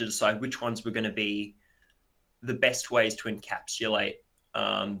tried to decide which ones were going to be the best ways to encapsulate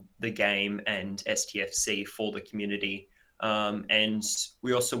the game and STFC for the community. And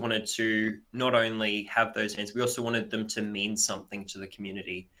we also wanted to not only have those names, we also wanted them to mean something to the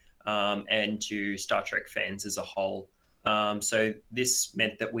community and to Star Trek fans as a whole. So this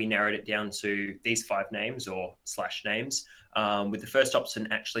meant that we narrowed it down to these 5 names or / names, with the first option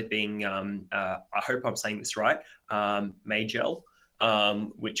actually being, I hope I'm saying this right, Majel.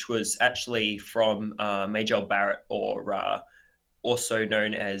 Which was actually from Majel Barrett, or also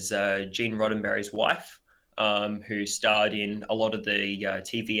known as Gene Roddenberry's wife, who starred in a lot of the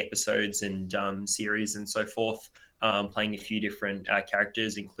TV episodes and series and so forth, playing a few different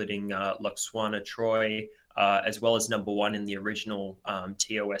characters, including Luxwana Troy, as well as number 1 in the original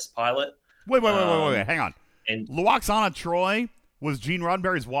TOS pilot. Wait, hang on. And Luxwana Troy was Gene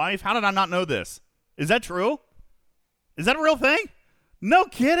Roddenberry's wife? How did I not know this? Is that true? Is that a real thing? No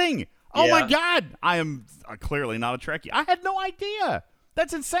kidding. Oh, yeah. My God. I am clearly not a Trekkie. I had no idea.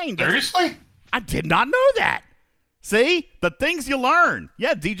 That's insane. Seriously? I did not know that. See? The things you learn.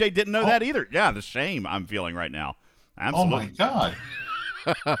 Yeah, DJ didn't know that either. Yeah, the shame I'm feeling right now. Absolutely. Oh,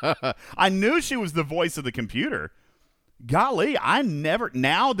 my God. I knew she was the voice of the computer. Golly,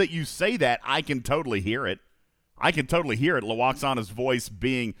 now that you say that, I can totally hear it. Luxwana's voice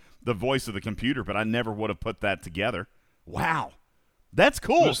being the voice of the computer, but I never would have put that together. Wow. That's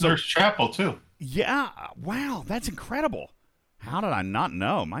cool. There's Nurse Chapel, too. Yeah. Wow. That's incredible. How did I not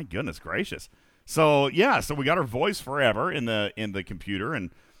know? My goodness gracious. So, yeah. So we got her voice forever in the computer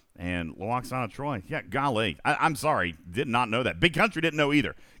and Luxwana Troy. Yeah. Golly. I'm sorry. Did not know that. Big Country didn't know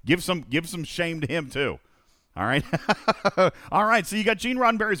either. Give some shame to him, too. All right. All right. So you got Gene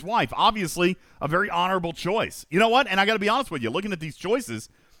Roddenberry's wife. Obviously, a very honorable choice. You know what? And I got to be honest with you. Looking at these choices,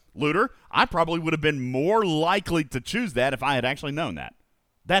 Looter, I probably would have been more likely to choose that if I had actually known that.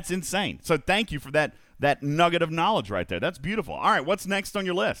 That's insane. So thank you for that nugget of knowledge right there. That's beautiful. All right, what's next on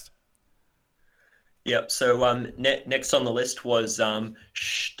your list? Yep. So next on the list was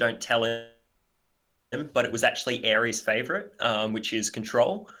Shh, Don't Tell Him, but it was actually Aries' favorite, which is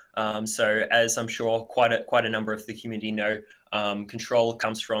Control. So as I'm sure quite a number of the community know, Control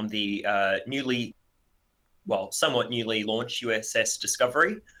comes from the somewhat newly launched USS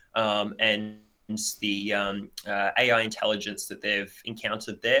Discovery, and the AI intelligence that they've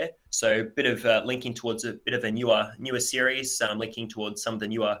encountered there. So a bit of linking towards a bit of a newer series, linking towards some of the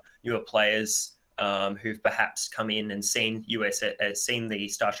newer players who've perhaps come in and seen the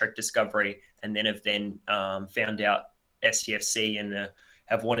Star Trek Discovery, and then have found out STFC and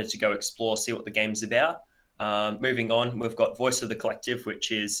have wanted to go explore, see what the game's about. Moving on, we've got Voice of the Collective,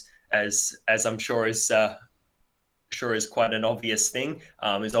 which is, as I'm sure is quite an obvious thing,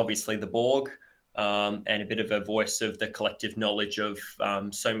 is obviously the Borg, and a bit of a voice of the collective knowledge of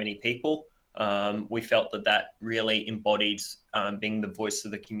so many people. We felt that really embodied being the voice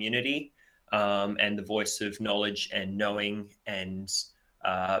of the community, and the voice of knowledge and knowing, and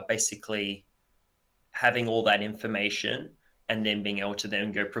basically having all that information and then being able to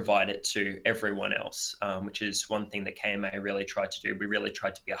then go provide it to everyone else, which is one thing that KMA really tried to do. We really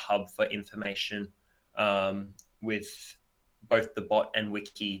tried to be a hub for information, with both the bot and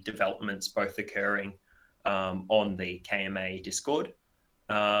wiki developments both occurring on the KMA Discord.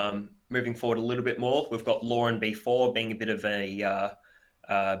 Moving forward a little bit more, we've got Lauren B4 being a bit of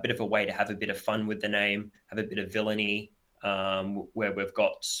a way to have a bit of fun with the name, have a bit of villainy, where we've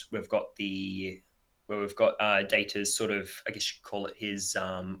got Data's sort of, I guess you'd call it his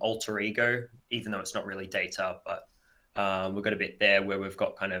alter ego, even though it's not really Data, but we've got a bit there where we've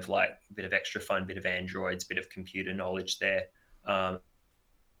got kind of like a bit of extra fun, bit of androids, bit of computer knowledge there. The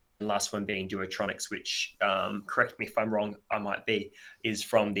last one being Duotronics, which, correct me if I'm wrong, I might be, is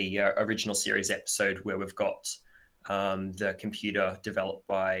from the original series episode where we've got the computer developed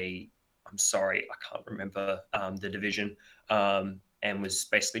by, I'm sorry, I can't remember the division, and was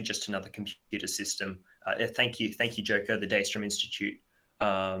basically just another computer system. Thank you, Joker, the Daystrom Institute,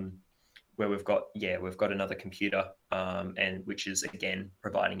 where we've got another computer, and which is again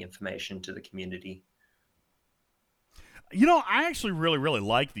providing information to the community. You know, I actually really, really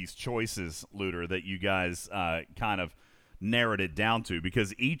like these choices, Looter, that you guys kind of narrowed it down to,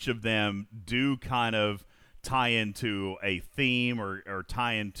 because each of them do kind of tie into a theme or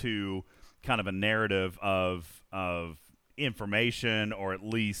tie into kind of a narrative of information, or at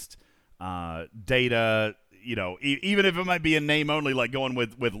least data, you know, even if it might be a name only, like going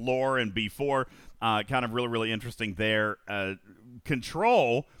with lore and B4, kind of really, really interesting there.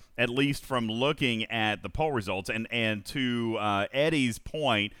 Control, at least from looking at the poll results, and to Eddie's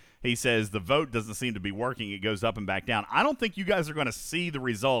point, he says the vote doesn't seem to be working. It goes up and back down. I don't think you guys are going to see the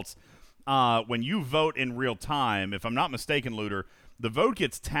results when you vote in real time. If I'm not mistaken, Looter, the vote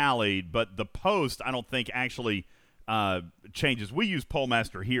gets tallied, but the post, I don't think, actually changes. We use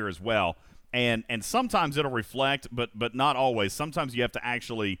Pollmaster here as well, and sometimes it'll reflect, but not always. Sometimes you have to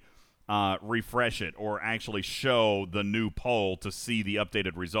actually refresh it or actually show the new poll to see the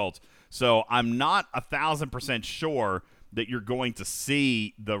updated results. So I'm not 1,000% sure that you're going to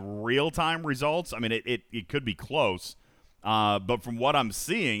see the real-time results. I mean, it could be close, but from what I'm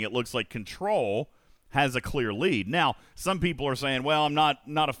seeing, it looks like Control has a clear lead. Now, some people are saying, well, I'm not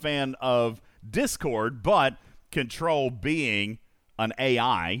a fan of Discord, but Control being an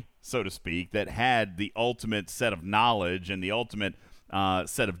AI, so to speak, that had the ultimate set of knowledge and the ultimate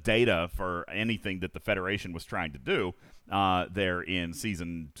set of data for anything that the Federation was trying to do there in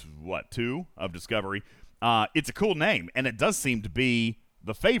season 2 of Discovery. It's a cool name, and it does seem to be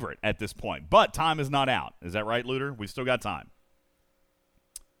the favorite at this point. But time is not out. Is that right, Looter? We've still got time.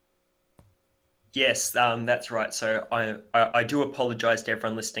 Yes, that's right. So I do apologize to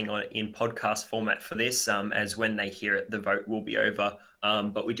everyone listening in podcast format for this, as when they hear it, the vote will be over.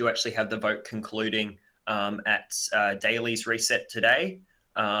 But we do actually have the vote concluding at Daily's reset today.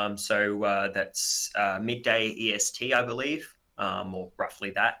 So that's midday EST, I believe, or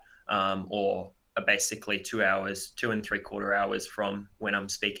roughly that, or basically 2 hours, 2 3/4 hours from when I'm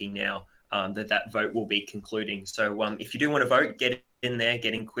speaking now, that vote will be concluding. So if you do want to vote, get in there,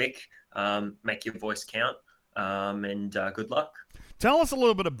 get in quick. Make your voice count, and good luck. Tell us a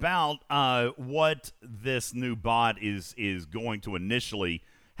little bit about what this new bot is going to initially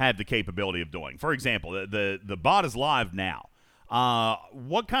have the capability of doing. For example, the bot is live now.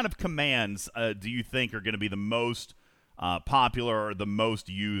 What kind of commands do you think are going to be the most popular or the most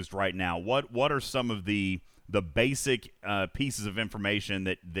used right now? What are some of the the basic pieces of information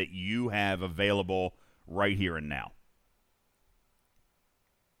that you have available right here and now?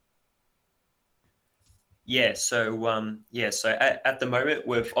 Yeah, so at the moment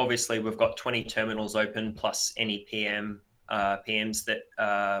we've got 20 terminals open plus any PMs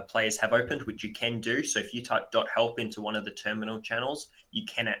that players have opened, which you can do. So if you type .help into one of the terminal channels, you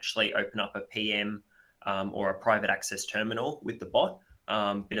can actually open up a PM or a private access terminal with the bot.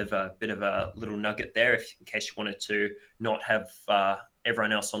 Bit of a little nugget there, in case you wanted to not have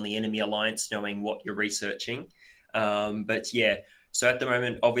everyone else on the enemy alliance knowing what you're researching. But yeah. So at the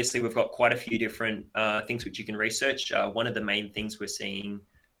moment, obviously, we've got quite a few different things which you can research. One of the main things we're seeing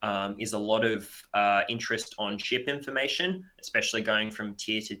is a lot of interest on ship information, especially going from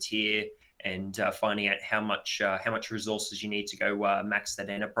tier to tier and finding out how much resources you need to go max that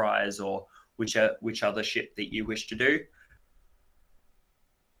Enterprise or which other ship that you wish to do.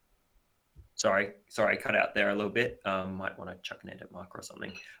 Sorry, cut out there a little bit. Might want to chuck an edit marker or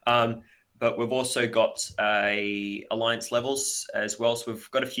something. But we've also got alliance levels as well. So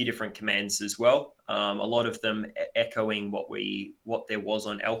we've got a few different commands as well. A lot of them echoing what there was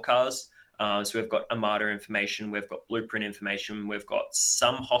on LCARS. So we've got Armada information, we've got blueprint information, we've got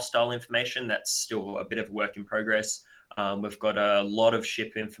some hostile information that's still a bit of work in progress. We've got a lot of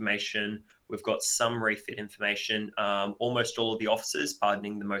ship information. We've got some refit information. Almost all of the officers,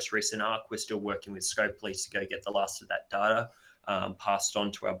 pardoning the most recent arc, we're still working with Scopely to go get the last of that data passed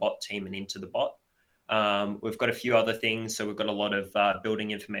on to our bot team and into the bot. We've got a few other things. So we've got a lot of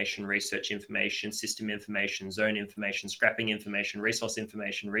building information, research information, system information, zone information, scrapping information, resource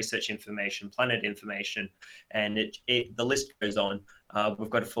information, research information, planet information, and the list goes on. We've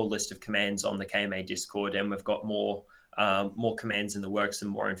got a full list of commands on the KMA Discord, and we've got more commands in the works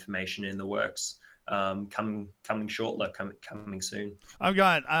and more information in the works. Coming shortly, coming soon.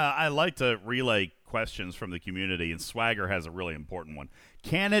 I like to relay questions from the community, and Swagger has a really important one.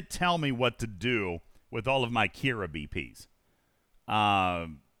 Can it tell me what to do with all of my Kira BPs?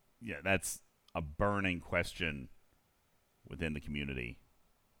 Yeah, that's a burning question within the community.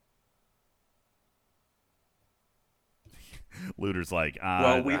 Looter's like,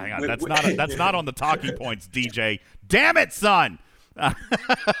 hang on, that's not on the talking points, DJ. Damn it, son!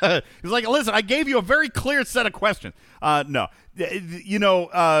 He's like, listen, I gave you a very clear set of questions. No,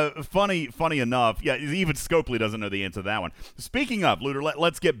 funny enough, yeah, even Scopely doesn't know the answer to that one. Speaking of, Looter,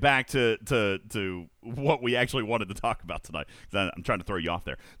 let's get back to what we actually wanted to talk about tonight. I'm trying to throw you off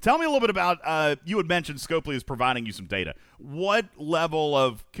there. Tell me a little bit about, you had mentioned Scopely is providing you some data. What level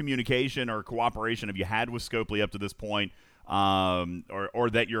of communication or cooperation have you had with Scopely up to this point? Or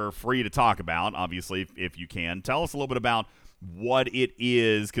that you're free to talk about, obviously, if you can. Tell us a little bit about what it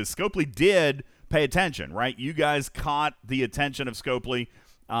is, because Scopely did pay attention, right? You guys caught the attention of Scopely.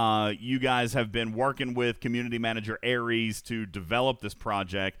 You guys have been working with community manager Aries to develop this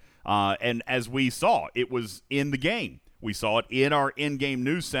project, and as we saw, it was in the game. We saw it in our in-game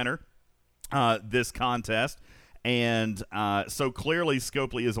news center, this contest, and so clearly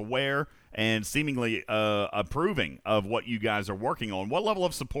Scopely is aware and seemingly approving of what you guys are working on. What level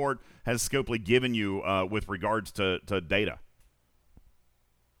of support has Scopely given you with regards to data?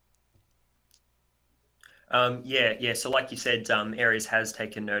 Yeah. So like you said, Aries has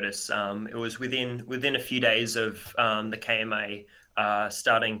taken notice. It was within a few days of the KMA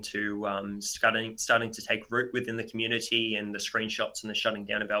starting to take root within the community and the screenshots and the shutting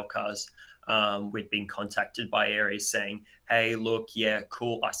down of LCARS. We'd been contacted by Aries saying, hey, look, yeah,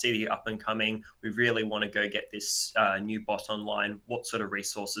 cool, I see you up and coming. We really want to go get this new bot online. What sort of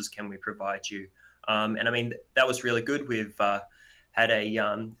resources can we provide you? And I mean, that was really good. We've had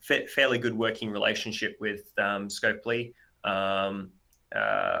a fairly good working relationship with Scopely,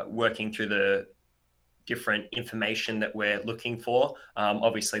 working through the different information that we're looking for.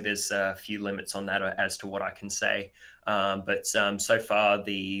 Obviously, there's a few limits on that as to what I can say. But so far,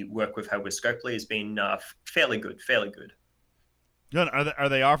 the work we've had with Scopely has been fairly good. Good. Are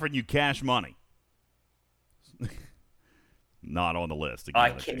they offering you cash money? Not on the list. Again,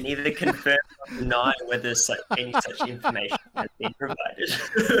 I can neither confirm or deny whether any such information has been provided.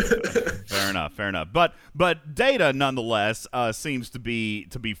 Fair enough. But data nonetheless seems to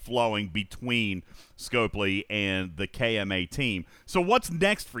be flowing between Scopely and the KMA team. So what's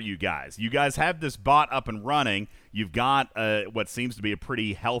next for you guys? You guys have this bot up and running. You've got what seems to be a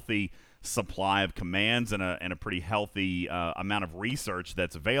pretty healthy supply of commands and a pretty healthy amount of research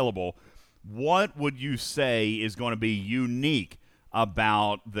that's available. What would you say is going to be unique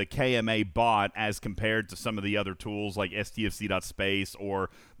about the KMA bot as compared to some of the other tools like STFC.space or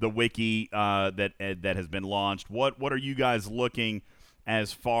the wiki that has been launched? What are you guys looking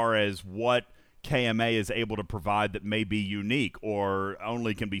as far as what KMA is able to provide that may be unique or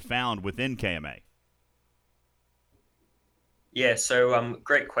only can be found within KMA? Yeah, so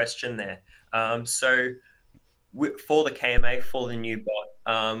great question there. For the KMA, for the new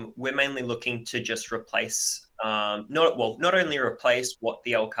bot, we're mainly looking to just replace, not only replace what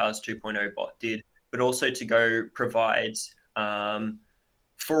the LCARS 2.0 bot did, but also to go provide,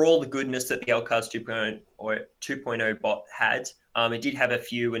 for all the goodness that the LCARS 2.0 bot had, it did have a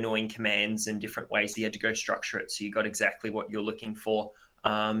few annoying commands and different ways you had to go structure it, so you got exactly what you're looking for.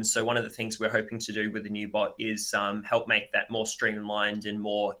 So one of the things we're hoping to do with the new bot is help make that more streamlined and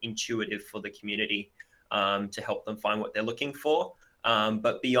more intuitive for the community, to help them find what they're looking for.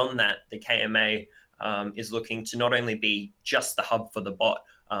 But beyond that, the KMA is looking to not only be just the hub for the bot,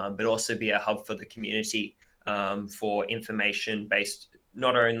 but also be a hub for the community, for information based,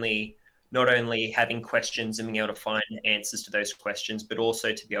 not only having questions and being able to find answers to those questions, but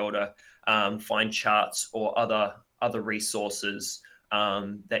also to be able to find charts or other resources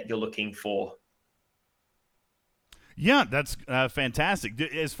that you're looking for. Yeah, that's fantastic.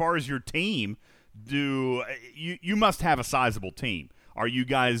 As far as your team, you must have a sizable team. Are you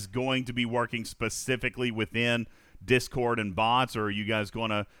guys going to be working specifically within Discord and bots, or are you guys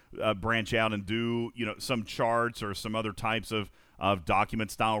going to branch out and do some charts or some other types of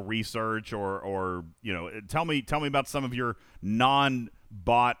document style research, or tell me about some of your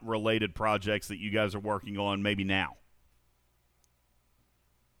non-bot related projects that you guys are working on maybe now?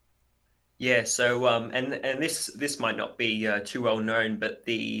 Yeah, so and this might not be too well known, but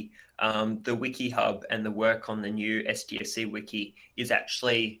the Wiki Hub and the work on the new SDSC Wiki is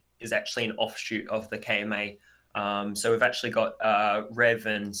actually an offshoot of the KMA. So we've actually got Rev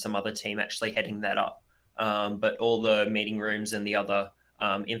and some other team actually heading that up. But all the meeting rooms and the other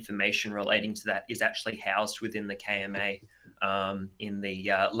information relating to that is actually housed within the KMA, in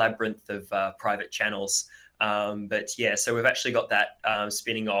the labyrinth of private channels. But yeah, so we've actually got that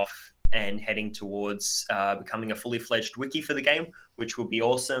spinning off and heading towards becoming a fully fledged wiki for the game, which will be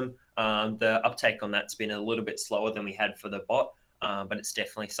awesome. The uptake on that's been a little bit slower than we had for the bot, but it's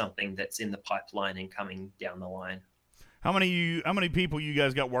definitely something that's in the pipeline and coming down the line. How many people you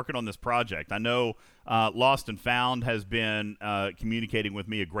guys got working on this project? I know Lost and Found has been communicating with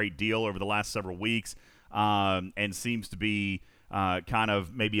me a great deal over the last several weeks, and seems to be kind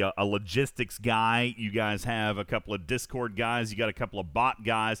of maybe a logistics guy. You guys have a couple of Discord guys. You got a couple of bot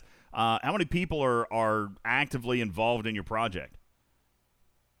guys. How many people are actively involved in your project?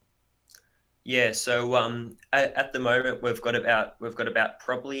 Yeah, so at the moment we've got about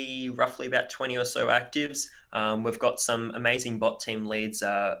roughly about 20 or so actives. We've got some amazing bot team leads,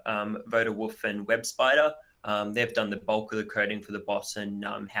 Voda Wolf and Web Spider. They've done the bulk of the coding for the bot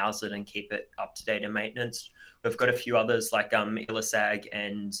and house it and keep it up to date and maintenance. We've got a few others like Ilisag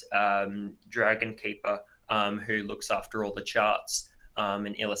and Dragon Keeper, who looks after all the charts,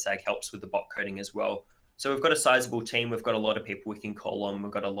 and Ilisag helps with the bot coding as well. So we've got a sizable team. We've got a lot of people we can call on.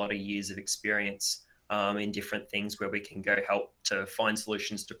 We've got a lot of years of experience in different things where we can go help to find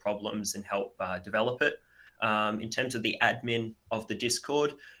solutions to problems and help develop it. In terms of the admin of the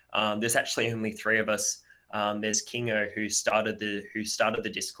Discord, there's actually only 3 of us. There's Kingo, who started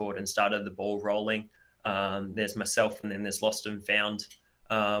the Discord and started the ball rolling. There's myself, and then there's Lost and Found.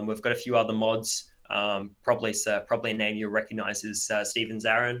 We've got a few other mods. Probably a name you'll recognize is Steven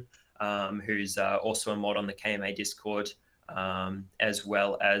Zarin, who's also a mod on the KMA Discord, as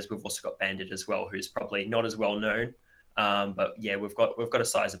well as we've also got Bandit as well, who's probably not as well known. But yeah, we've got a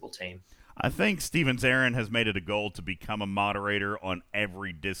sizable team. I think Steven Zarin has made it a goal to become a moderator on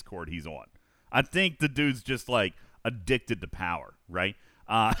every Discord he's on. I think the dude's just like addicted to power, right?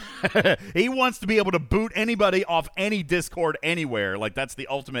 He wants to be able to boot anybody off any Discord anywhere. Like, that's the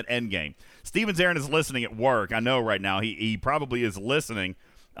ultimate end game. Steven Zarin is listening at work. I know right now he probably is listening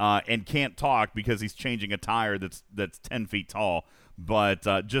and can't talk because he's changing a tire that's 10 feet tall.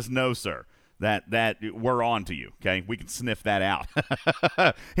 But just know, sir, that we're on to you, okay? We can sniff that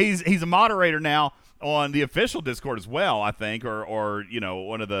out. He's a moderator now on the official Discord as well, I think, or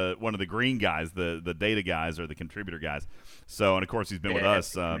one of the green guys, the data guys or the contributor guys. So, and of course he's been with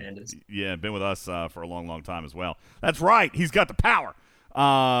us. Been with us for a long time as well. That's right. He's got the power.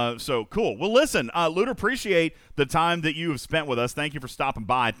 So cool. Well, listen, Looter, appreciate the time that you have spent with us. Thank you for stopping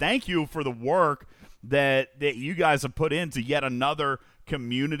by. Thank you for the work that you guys have put into yet another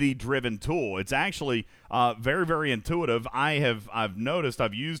community-driven tool. It's actually very, very intuitive. I've noticed.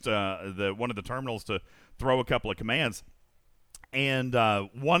 I've used one of the terminals to throw a couple of commands, and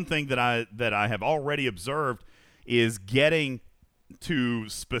one thing that I have already observed is getting to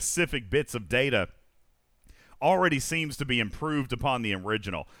specific bits of data already seems to be improved upon the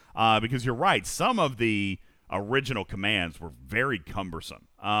original. Because you're right, some of the original commands were very cumbersome.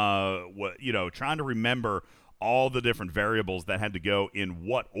 Trying to remember all the different variables that had to go in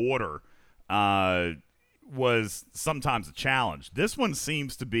what order was sometimes a challenge. This one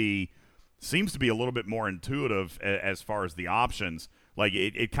seems to be a little bit more intuitive as far as the options. Like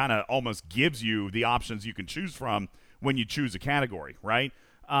it kind of almost gives you the options you can choose from when you choose a category, right?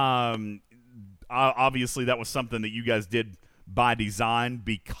 Obviously, that was something that you guys did by design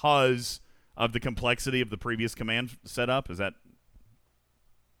because of the complexity of the previous command setup. Is that?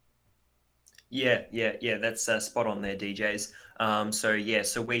 Yeah, that's spot on there, DJs.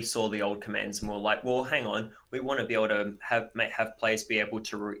 So we saw the old commands and we're like, well, hang on, we want to be able to have players be able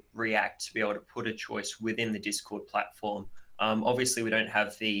to react, to be able to put a choice within the Discord platform. Obviously, we don't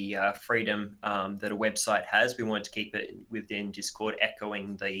have the freedom that a website has. We wanted to keep it within Discord,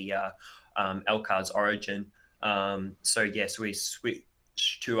 echoing the LCAR's origin. So we switched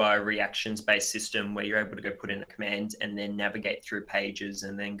to our reactions-based system where you're able to go put in a command and then navigate through pages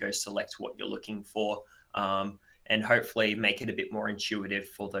and then go select what you're looking for, and hopefully make it a bit more intuitive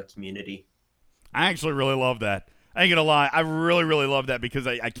for the community. I actually really love that. I ain't gonna lie, I really, really love that because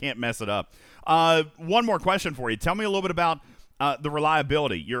I can't mess it up. One more question for you. Tell me a little bit about the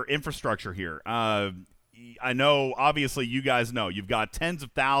reliability, your infrastructure here. I know, obviously, you guys know you've got tens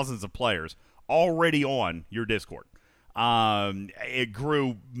of thousands of players already on your Discord. It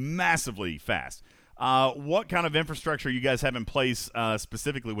grew massively fast. What kind of infrastructure you guys have in place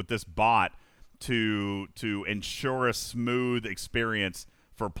specifically with this bot to ensure a smooth experience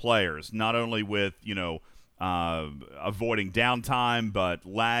for players, not only with, avoiding downtime, but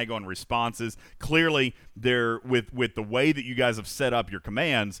lag on responses? Clearly, with the way that you guys have set up your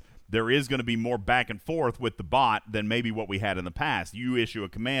commands, there is going to be more back and forth with the bot than maybe what we had in the past. You issue a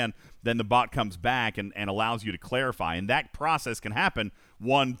command, then the bot comes back and allows you to clarify. And that process can happen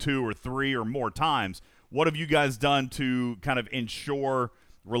 1, 2, or 3 or more times. What have you guys done to kind of ensure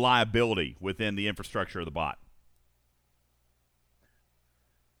reliability within the infrastructure of the bot?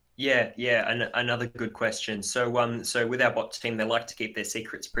 Yeah, another good question. So with our bot team, they like to keep their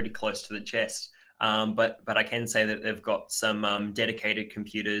secrets pretty close to the chest. But I can say that they've got some dedicated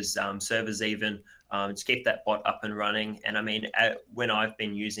computers, servers even, to keep that bot up and running. And I mean, when I've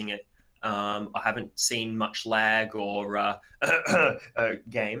been using it, I haven't seen much lag or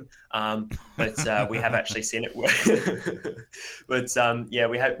game, but we have actually seen it work. But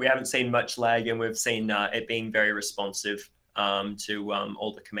we haven't seen much lag, and we've seen it being very responsive to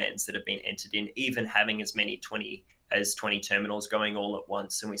all the commands that have been entered in, even having as many 20 terminals going all at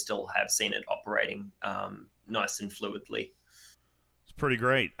once, and we still have seen it operating nice and fluidly. It's pretty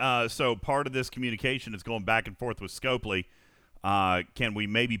great. So part of this communication is going back and forth with Scopely. Can we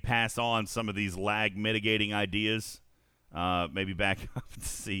maybe pass on some of these lag mitigating ideas? Maybe back up and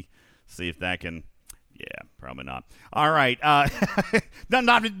see if that can. Yeah, probably not. All right.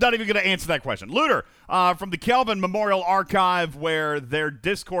 Not even going to answer that question. Looter, from the Kelvin Memorial Archive, where their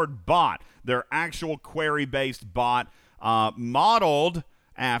Discord bot, their actual query-based bot, modeled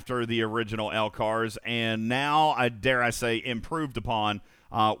after the original LCARs, and now, dare I say, improved upon,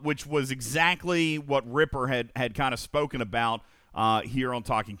 which was exactly what Ripper had kind of spoken about here on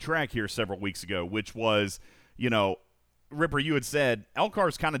Talking Trek here several weeks ago, which was, Ripper, you had said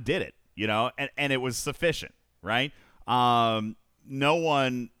LCARs kind of did it. And it was sufficient, right? No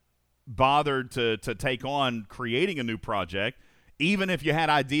one bothered to take on creating a new project, even if you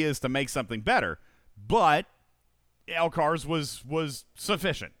had ideas to make something better. But LCARs was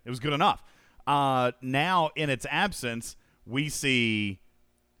sufficient. It was good enough. Now, in its absence, we see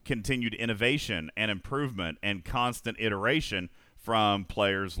continued innovation and improvement and constant iteration from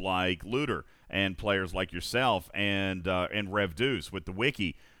players like Looter and players like yourself and Rev Deuce with the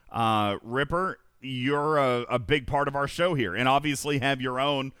wiki. Ripper, you're a big part of our show here, and obviously have your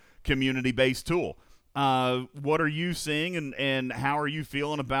own community-based tool. What are you seeing, and how are you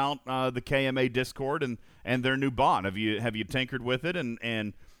feeling about the KMA Discord and their new bot? Have you tinkered with it,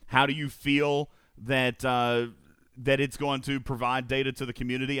 and how do you feel that that it's going to provide data to the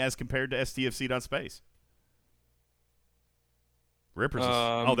community as compared to STFC.space? Ripper's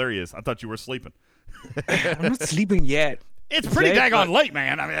there he is. I thought you were sleeping. I'm not sleeping yet. It's pretty daggone late,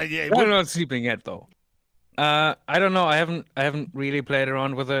 man. I mean, I'm not sleeping yet, though. I don't know. I haven't really played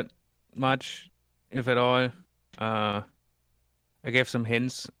around with it much, if at all. I gave some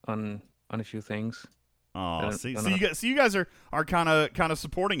hints on a few things. Oh, so you guys are kind of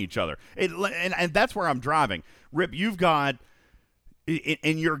supporting each other, and that's where I'm driving. Rip, you've got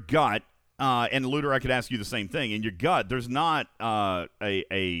in your gut and Looter, I could ask you the same thing. In your gut, there's not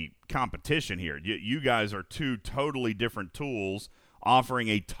a competition here. You guys are two totally different tools offering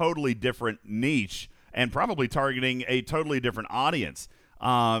a totally different niche and probably targeting a totally different audience.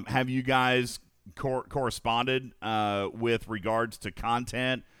 Have you guys corresponded with regards to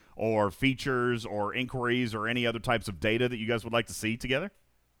content or features or inquiries or any other types of data that you guys would like to see together?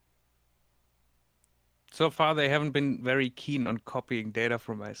 So far, they haven't been very keen on copying data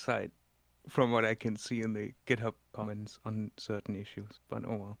from my site, from what I can see in the GitHub comments on certain issues. But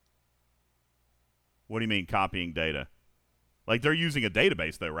oh well. What do you mean copying data? Like, they're using a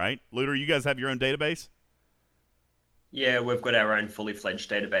database, though, right? Looter, you guys have your own database? Yeah, we've got our own fully fledged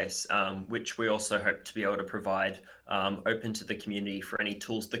database, which we also hope to be able to provide open to the community for any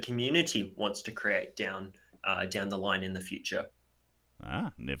tools the community wants to create down the line in the future.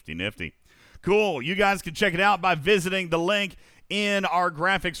 Ah, nifty. Cool. You guys can check it out by visiting the link in our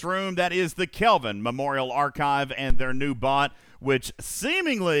graphics room. That is the Kelvin Memorial Archive and their new bot, which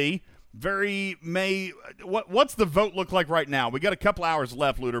seemingly what's the vote look like right now? We got a couple hours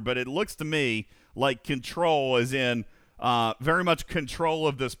left, Looter, but it looks to me like control is in very much control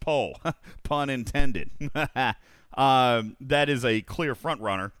of this poll. Pun intended. That is a clear front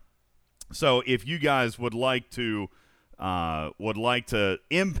runner. So if you guys would like to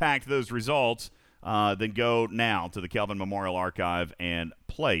impact those results, then go now to the Kelvin Memorial Archive and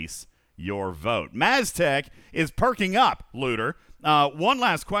place your vote. Maztec is perking up, Looter. One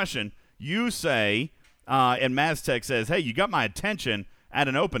last question. You say, and Maztec says, hey, you got my attention at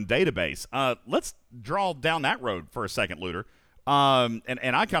an open database. Let's draw down that road for a second, Looter.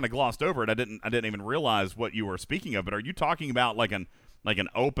 And I kind of glossed over it. I didn't even realize what you were speaking of. But are you talking about like an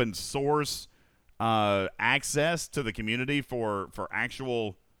open source access to the community for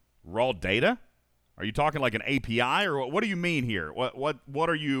actual raw data? Are you talking like an API, or what do you mean here? What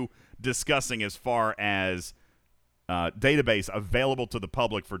are you discussing as far as database available to the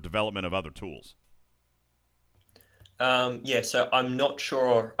public for development of other tools? So I'm not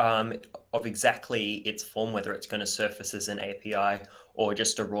sure of exactly its form, whether it's going to surface as an API or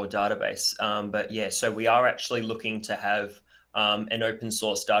just a raw database. But yeah, so we are actually looking to have an open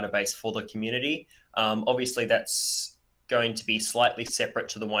source database for the community. Obviously, that's going to be slightly separate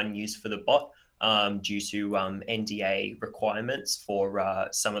to the one used for the bot due to NDA requirements for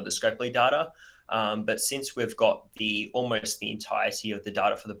some of the Scopely data. But since we've got almost the entirety of the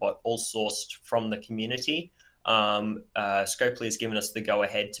data for the bot all sourced from the community, Scopely has given us the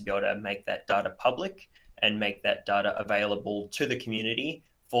go-ahead to be able to make that data public and make that data available to the community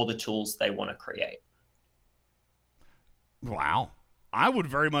for the tools they want to create. Wow. I would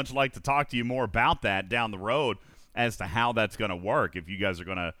very much like to talk to you more about that down the road as to how that's going to work. If you guys are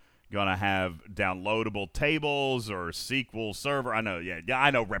going to have downloadable tables or SQL Server. I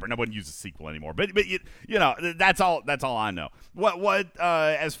know Ripper. No one uses SQL anymore. But you know, that's all I know. What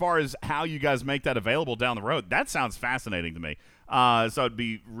as far as how you guys make that available down the road, that sounds fascinating to me. So I'd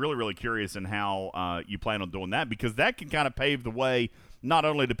be really, really curious in how you plan on doing that, because that can kind of pave the way not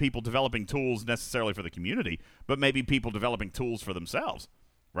only to people developing tools necessarily for the community, but maybe people developing tools for themselves,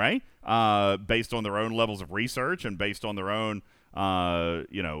 right? Based on their own levels of research and based on their own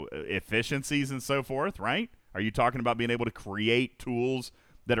efficiencies and so forth, right? Are you talking about being able to create tools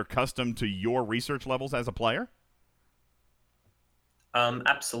that are custom to your research levels as a player?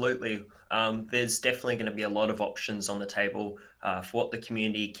 Absolutely. There's definitely going to be a lot of options on the table for what the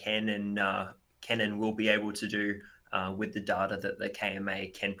community can and will be able to do with the data that the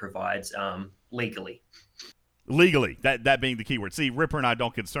KMA can provide legally. Legally, that being the key word. See, Ripper and I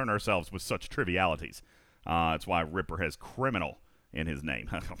don't concern ourselves with such trivialities. That's why Ripper has criminal in his name.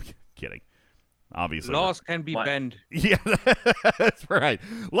 I'm kidding. Obviously. Laws can be bent. Yeah, that's right.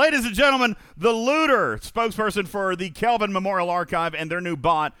 Ladies and gentlemen, the Looter, spokesperson for the Kelvin Memorial Archive and their new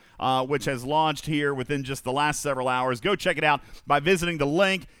bot, which has launched here within just the last several hours. Go check it out by visiting the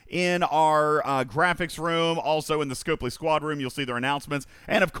link in our graphics room. Also in the Scopely Squad room, you'll see their announcements.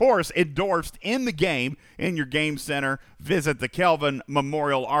 And, of course, endorsed in the game, in your game center. Visit the Kelvin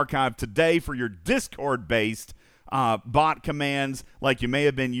Memorial Archive today for your Discord-based bot commands like you may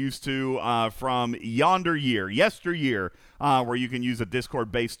have been used to from yesteryear, where you can use a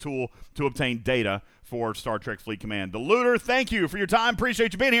Discord-based tool to obtain data for Star Trek Fleet Command. The Looter, thank you for your time.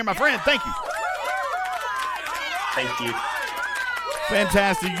 Appreciate you being here, my friend. Thank you. Thank you.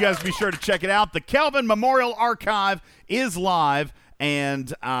 Fantastic. You guys be sure to check it out. The Kelvin Memorial Archive is live,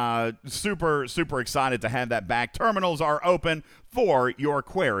 and super, super excited to have that back. Terminals are open for your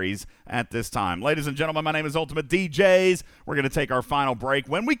queries at this time. Ladies and gentlemen, my name is Ultimate DJs. We're going to take our final break.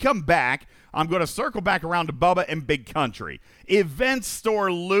 When we come back, I'm going to circle back around to Bubba and Big Country. Event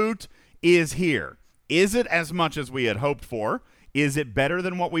store loot is here. Is it as much as we had hoped for? Is it better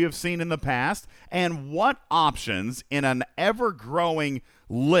than what we have seen in the past? And what options in an ever-growing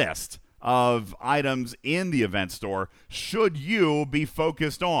list of items in the event store should you be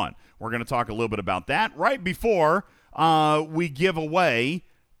focused on? We're going to talk a little bit about that right before we give away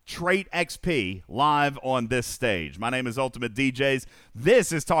Trait XP live on this stage. My name is Ultimate DJs.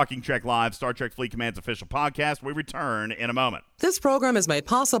 This is Talking Trek Live, Star Trek Fleet Command's official podcast. We return in a moment. This program is made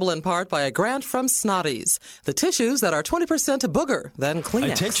possible in part by a grant from Snotties, the tissues that are 20% booger than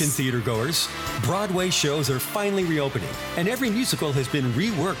Kleenex. Attention theatergoers, Broadway shows are finally reopening, and every musical has been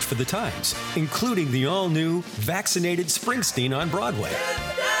reworked for the times, including the all-new Vaccinated Springsteen on Broadway.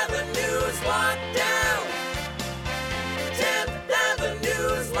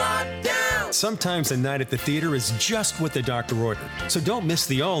 Sometimes a night at the theater is just what the doctor ordered, so don't miss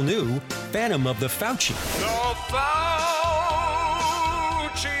the all-new Phantom of the Fauci. The Fauci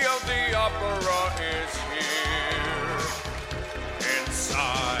of the opera is here,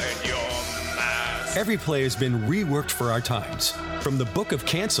 inside your mask. Every play has been reworked for our times, from the Book of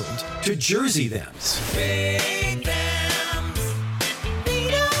Cancelled to Jersey Thems. Big Thems, they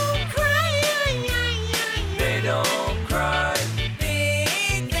don't cry, they don't cry.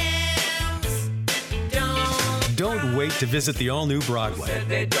 Don't wait to visit the all-new Broadway.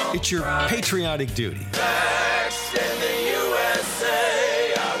 It's your patriotic duty.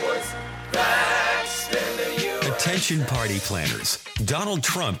 Attention party planners. Donald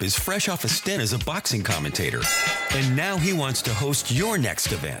Trump is fresh off a stint as a boxing commentator, and now he wants to host your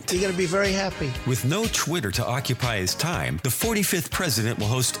next event. You're going to be very happy. With no Twitter to occupy his time, the 45th president will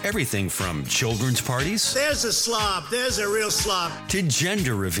host everything from children's parties. There's a slob. There's a real slob. To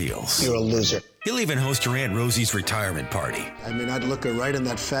gender reveals. You're a loser. He'll even host your Aunt Rosie's retirement party. I mean, I'd look her right in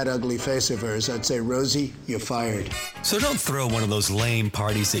that fat, ugly face of hers. I'd say, Rosie, you're fired. So don't throw one of those lame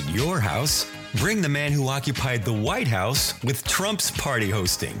parties at your house. Bring the man who occupied the White House with Trump's party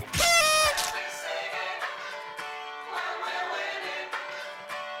hosting.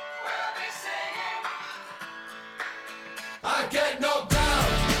 I get knocked down,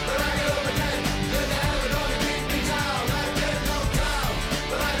 but I get up again. You're never gonna keep me down. I get knocked down,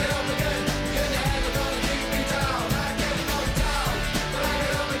 but I get up again. You're never gonna keep me down. I get knocked down, but I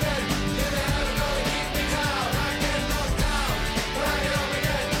get up again. You're never gonna keep me down. I get knocked down, but I get up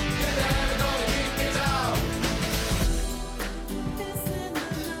again. You're never gonna keep me down.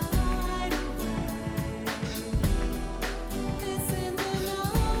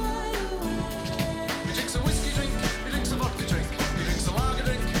 He drinks a whiskey drink, he drinks a vodka drink, he drinks a lager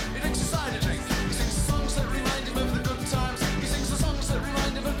drink, he drinks a cider drink. He sings the songs that remind him of the good times. He sings the songs that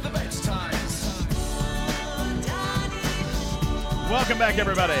remind him of the best times. Welcome back,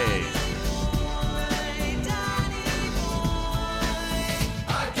 everybody. I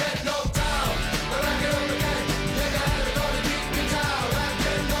get knocked down, but I get up again. You're never gonna keep me down. I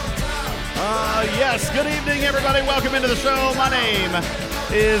get knocked down. Yes, good evening, everybody. Welcome into the show. My name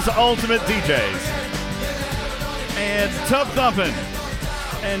is Ultimate DJs. And Tub Thumpin'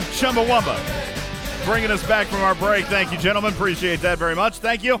 and Chumbawamba bringing us back from our break. Thank you, gentlemen. Appreciate that very much.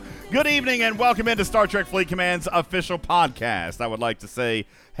 Thank you. Good evening and welcome into Star Trek Fleet Command's official podcast. I would like to say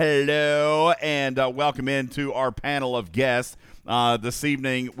hello and welcome into our panel of guests. This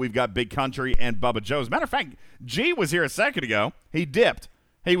evening, we've got Big Country and Bubba Joe. As a matter of fact, G was here a second ago. He dipped.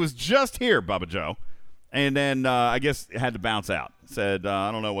 He was just here, Bubba Joe. And then I guess had to bounce out. Said,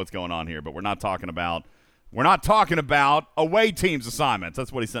 I don't know what's going on here, but we're not talking about away teams assignments.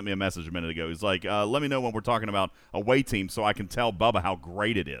 That's what he sent me a message a minute ago. He's like, let me know when we're talking about away teams so I can tell Bubba how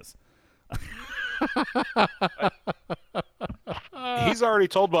great it is. He's already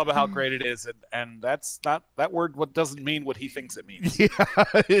told Bubba how great it is, and that's not that word. What doesn't mean what he thinks it means. Yeah,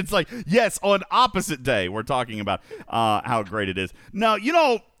 it's like, yes, on opposite day we're talking about how great it is. Now,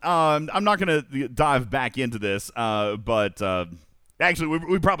 I'm not going to dive back into this, but actually,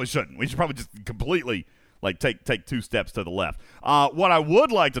 we probably shouldn't. We should probably just completely take two steps to the left. What I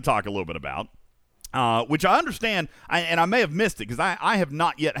would like to talk a little bit about, which I understand, and I may have missed it because I have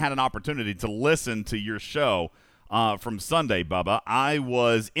not yet had an opportunity to listen to your show from Sunday, Bubba. I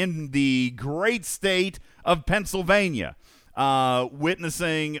was in the great state of Pennsylvania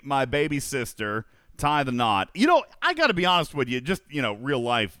witnessing my baby sister tie the knot. I got to be honest with you, just, real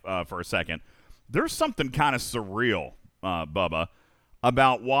life for a second. There's something kind of surreal, Bubba,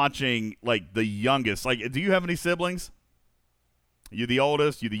 about watching, the youngest. Do you have any siblings? You the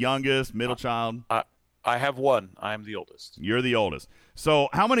oldest? You the youngest? Middle child? I have one. I'm the oldest. You're the oldest. So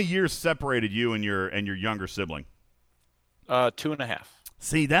how many years separated you and your younger sibling? 2.5.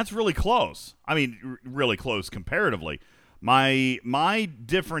 See, that's really close. I mean, really close comparatively. My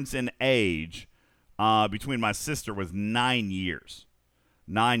difference in age between my sister was 9 years.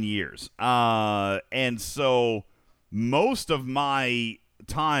 9 years. And so most of my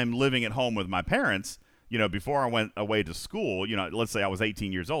time living at home with my parents, before I went away to school, let's say I was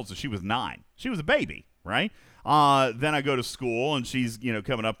 18 years old, so she was 9. She was a baby, right? Then I go to school, and she's,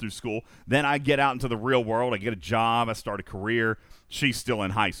 coming up through school. Then I get out into the real world. I get a job. I start a career. She's still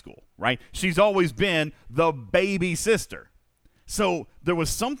in high school, right? She's always been the baby sister. So there was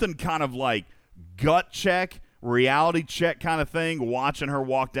something kind of like gut check, reality check kind of thing, watching her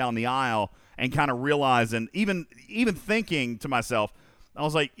walk down the aisle and kind of realizing, even thinking to myself, I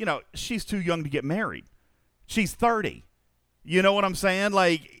was like, she's too young to get married. She's 30. You know what I'm saying?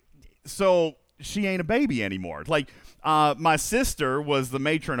 Like, so she ain't a baby anymore. Like, my sister was the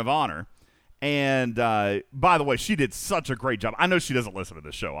matron of honor. And by the way, she did such a great job. I know she doesn't listen to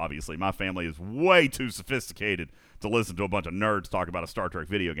this show, obviously. My family is way too sophisticated to listen to a bunch of nerds talk about a Star Trek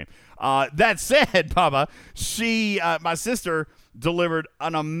video game. That said, Bubba, my sister delivered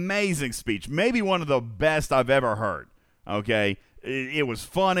an amazing speech, maybe one of the best I've ever heard, okay? It was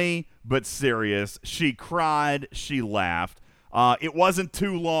funny, but serious. She cried. She laughed. It wasn't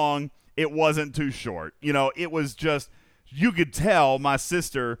too long. It wasn't too short. It was just, you could tell my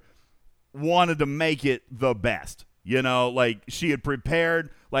sister wanted to make it the best. Like she had prepared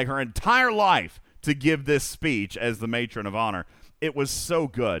like her entire life to give this speech as the matron of honor. It was so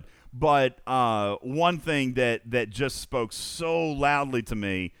good. But one thing that just spoke so loudly to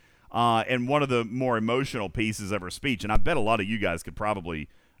me, and one of the more emotional pieces of her speech, and I bet a lot of you guys could probably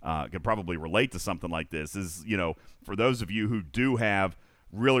relate to something like this, is, for those of you who do have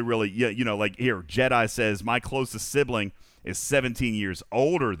really, really, like here, Jedi says, my closest sibling is 17 years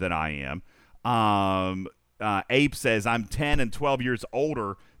older than I am. Ape says, I'm 10 and 12 years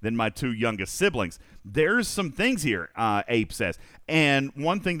older than my two youngest siblings. There's some things here, Ape says. And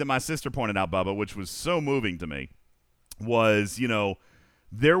one thing that my sister pointed out, Bubba, which was so moving to me, was,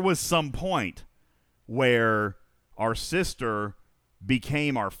 there was some point where our sister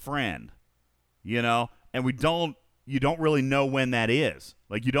became our friend, and you don't really know when that is.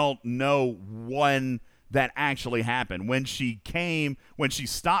 Like, you don't know when that actually happened. When she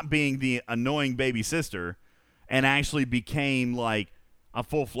stopped being the annoying baby sister and actually became like a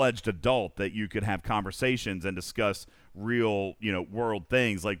full-fledged adult that you could have conversations and discuss real, world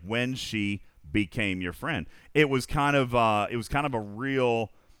things, like when she became your friend. It was kind of a real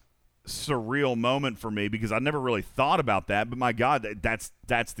surreal moment for me, because I never really thought about that, but my God, that's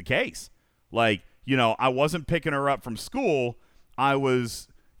the case. Like, I wasn't picking her up from school. I was,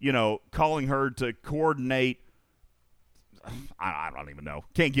 calling her to coordinate. I don't even know.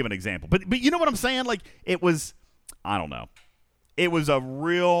 Can't give an example. But you know what I'm saying? Like, it was, I don't know. It was a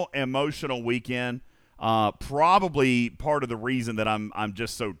real emotional weekend. Probably part of the reason that I'm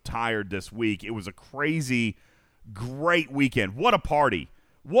just so tired this week. It was a crazy, great weekend. What a party.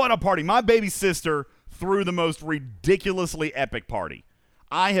 What a party. My baby sister threw the most ridiculously epic party.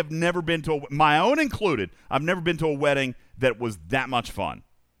 I have never been to my own included, I've never been to a wedding that was that much fun.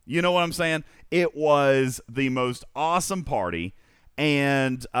 You know what I'm saying? It was the most awesome party.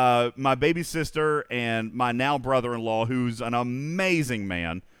 And my baby sister and my now brother-in-law, who's an amazing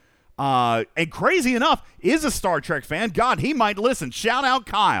man, and crazy enough, is a Star Trek fan. God, he might listen. Shout out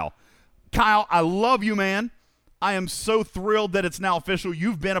Kyle. Kyle, I love you, man. I am so thrilled that it's now official.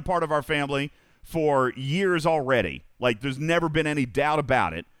 You've been a part of our family for years already. Like, there's never been any doubt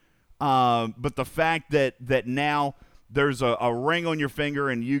about it. But the fact that now there's a ring on your finger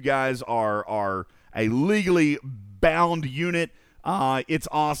and you guys are a legally bound unit, it's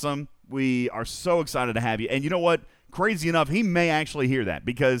awesome. We are so excited to have you. And you know what? Crazy enough, he may actually hear that,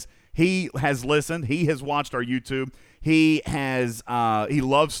 because he has listened. He has watched our YouTube. He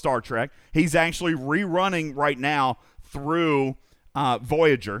loves Star Trek. He's actually rerunning right now through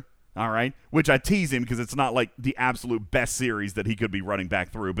Voyager, all right, which I tease him because it's not like the absolute best series that he could be running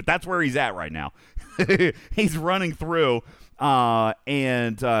back through, but that's where he's at right now. He's running through,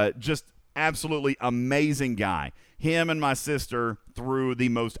 and just absolutely amazing guy. Him and my sister threw the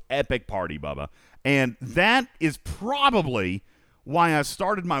most epic party, Bubba. And that is probably why I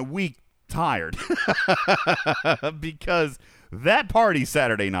started my week tired. Because that party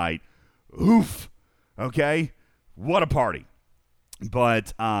Saturday night, oof, okay? What a party.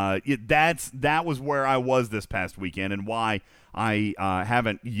 But that was where I was this past weekend, and why I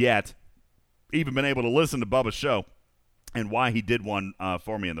haven't yet even been able to listen to Bubba's show, and why he did one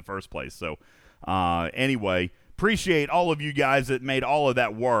for me in the first place. So anyway, appreciate all of you guys that made all of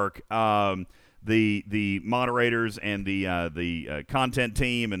that work. the moderators and the content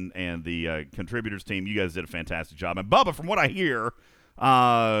team and the contributors team. You guys did a fantastic job. And Bubba, from what I hear,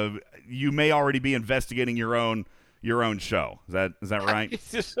 you may already be investigating your own show. Is that right?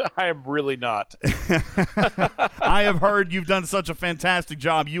 I am really not. I have heard you've done such a fantastic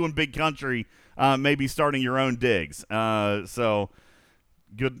job. You and Big Country may be starting your own digs. So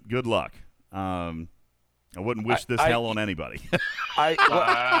good luck. I wouldn't wish this hell on anybody. I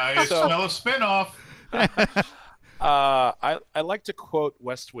smell a spinoff. I like to quote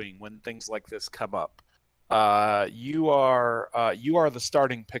West Wing when things like this come up. You are the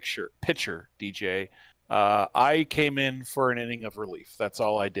starting pitcher, DJ. I came in for an inning of relief. That's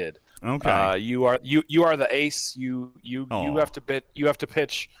all I did. Okay. You are the ace. You have to pitch.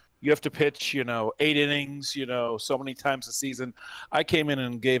 You have to pitch, 8 innings, so many times a season. I came in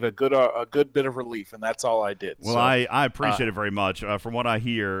and gave a good bit of relief, and that's all I did. Well, so, I appreciate it very much. From what I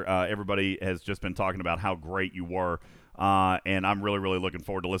hear, everybody has just been talking about how great you were, and I'm really, really looking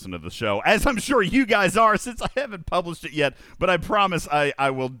forward to listening to the show, as I'm sure you guys are, since I haven't published it yet. But I promise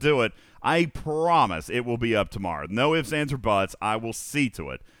I will do it. I promise it will be up tomorrow. No ifs, ands, or buts. I will see to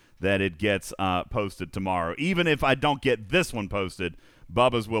it that it gets posted tomorrow. Even if I don't get this one posted,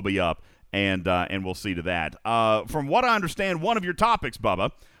 Bubba's will be up, and we'll see to that. From what I understand, one of your topics,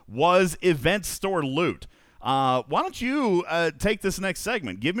 Bubba, was event store loot. Why don't you take this next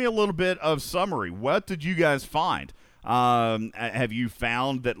segment? Give me a little bit of summary. What did you guys find? Have you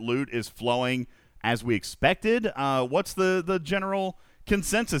found that loot is flowing as we expected? What's the general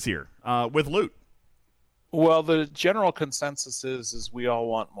consensus here with loot? Well, the general consensus is we all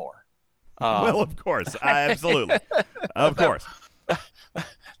want more. Well, of course. Absolutely. Of course.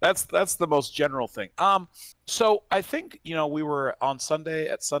 That's the most general thing. So I think, we were on Sunday.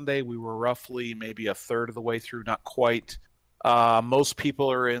 At Sunday, we were roughly maybe a third of the way through, not quite. Most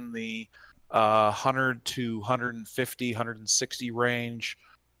people are in the 100 to 150, 160 range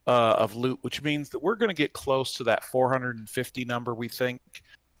of loot, which means that we're going to get close to that 450 number, we think,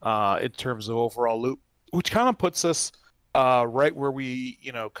 in terms of overall loot, which kind of puts us right where we,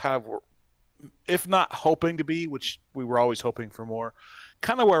 kind of were, if not hoping to be, which we were always hoping for more,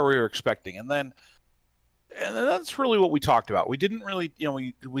 kind of where we were expecting. And that's really what we talked about. We didn't really,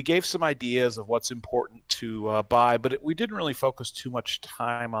 we gave some ideas of what's important to buy, but we didn't really focus too much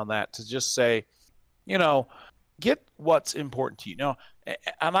time on that, to just say, get what's important to you.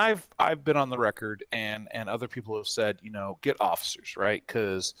 And I've been on the record, and other people have said, get officers, right?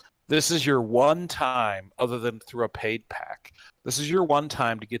 Because this is your one time, other than through a paid pack, this is your one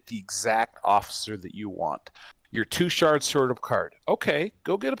time to get the exact officer that you want. Your 2 shards sort of card. Okay,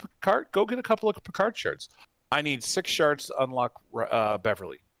 go get a card. Go get a couple of Picard shards. I need 6 shards to unlock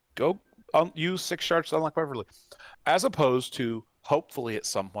Beverly. Go use 6 shards to unlock Beverly. As opposed to, hopefully at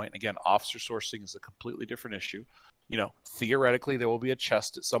some point, again, officer sourcing is a completely different issue. Theoretically, there will be a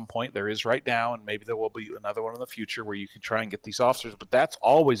chest at some point. There is right now, and maybe there will be another one in the future where you can try and get these officers, but that's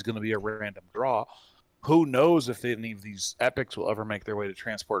always going to be a random draw. Who knows if any of these epics will ever make their way to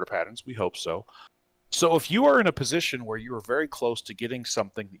transporter patterns? We hope so. So if you are in a position where you are very close to getting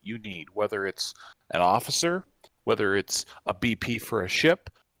something that you need, whether it's an officer, whether it's a BP for a ship,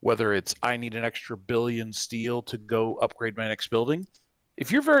 whether it's I need an extra billion steel to go upgrade my next building, if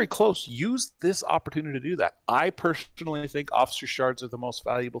you're very close, use this opportunity to do that. I personally think officer shards are the most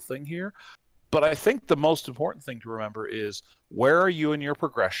valuable thing here, but I think the most important thing to remember is, where are you in your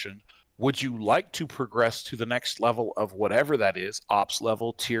progression? Would you like to progress to the next level of whatever that is, ops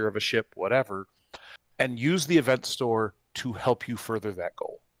level, tier of a ship, whatever, and use the event store to help you further that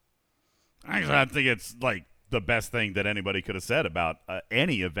goal? Actually, I think it's like the best thing that anybody could have said about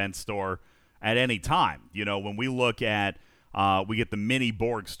any event store at any time. When we look at, we get the mini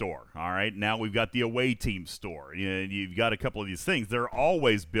Borg store, all right? Now we've got the away team store. You've got a couple of these things. They're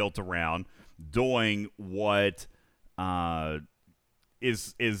always built around doing what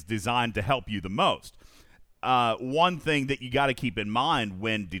is designed to help you the most. One thing that you got to keep in mind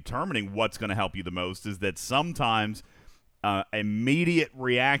when determining what's going to help you the most is that sometimes immediate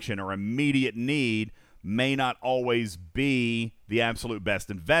reaction or immediate need may not always be the absolute best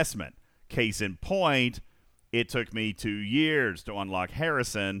investment. Case in point, it took me 2 years to unlock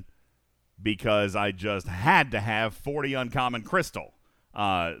Harrison because I just had to have 40 uncommon crystal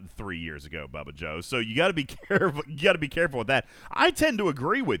 3 years ago, Bubba Joe. So you got to be careful. You got to be careful with that. I tend to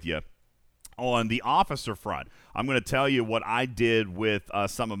agree with you on the officer front. I'm going to tell you what I did with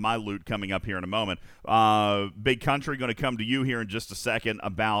some of my loot coming up here in a moment. Big Country, going to come to you here in just a second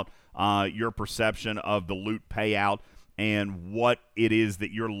about your perception of the loot payout and what it is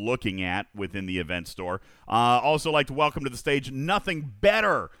that you're looking at within the event store. Also like to welcome to the stage Nothing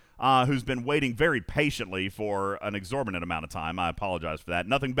Better. who's been waiting very patiently for an exorbitant amount of time. I apologize for that.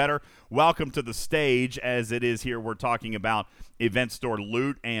 Nothing better. Welcome to the stage. As it is here, we're talking about event store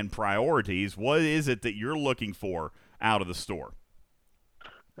loot and priorities. What is it that you're looking for out of the store?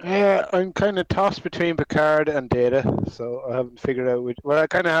 I'm kind of tossed between Picard and Data, so I haven't figured out which. Well, I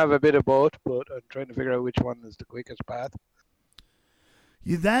kind of have a bit of both, but I'm trying to figure out which one is the quickest path.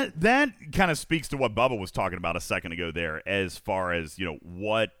 Yeah, that kind of speaks to what Bubba was talking about a second ago there, as far as, you know,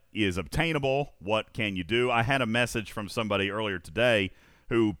 what is obtainable, what can you do. I had a message from somebody earlier today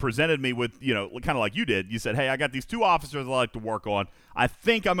who presented me with, you know, kind of like you did. You said, hey, I got these 2 officers I like to work on. I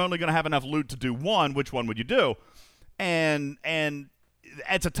think I'm only going to have enough loot to do one. Which one would you do? And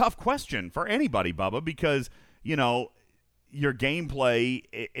it's a tough question for anybody, Bubba, because, you know, your gameplay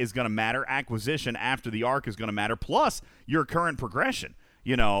is going to matter. Acquisition after the arc is going to matter. Plus your current progression.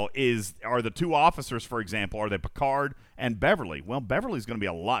 You know, are the 2 officers, for example, are they Picard and Beverly? Well, Beverly's going to be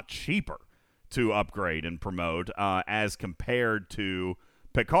a lot cheaper to upgrade and promote as compared to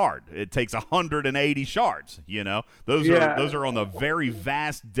Picard. It takes 180 shards. You know, those are on the very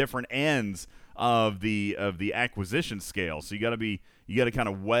vast different ends of the acquisition scale. So you got to kind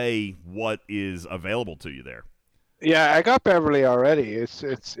of weigh what is available to you there. Yeah, I got Beverly already. It's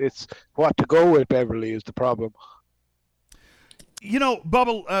what to go with Beverly is the problem. You know,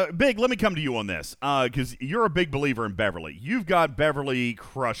 Bubba, Big, let me come to you on this, because you're a big believer in Beverly. You've got Beverly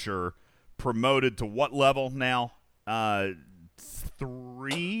Crusher promoted to what level now? 3?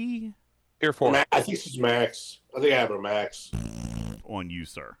 Tier 4. I think she's max. I think I have her max. On you,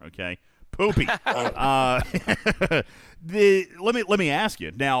 sir. Okay. Poopy. Let me ask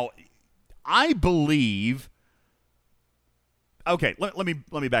you. Now, I believe... Okay, let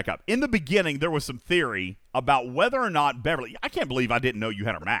me back up. In the beginning, there was some theory about whether or not Beverly. I can't believe I didn't know you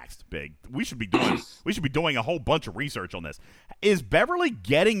had her maxed, Big. We should be doing a whole bunch of research on this. Is Beverly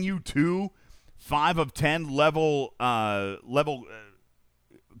getting you to 5 of 10 level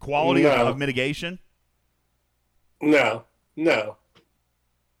quality of mitigation? No.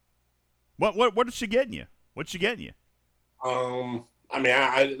 What is she getting you? What's she getting you? I mean,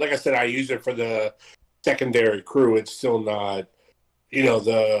 I like I said, I use it for the secondary crew. It's still not, you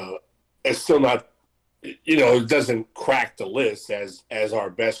know, it's still not, you know, it doesn't crack the list as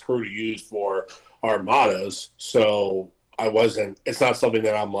our best crew to use for armadas. So it's not something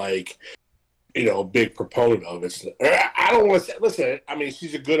that I'm like, you know, a big proponent of. I don't want to say, listen, I mean,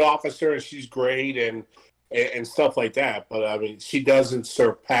 she's a good officer and she's great and stuff like that. But I mean, she doesn't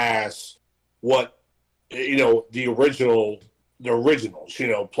surpass what, you know, the originals, you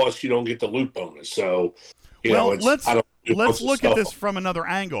know, plus you don't get the loot bonus. So, you know, let's look at this from another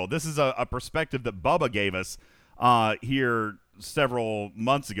angle. This is a perspective that Bubba gave us here several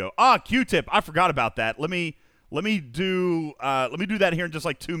months ago. Q-tip, I forgot about that. Let me do that here in just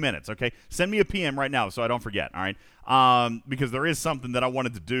like 2 minutes, okay? Send me a PM right now so I don't forget, all right? Because there is something that I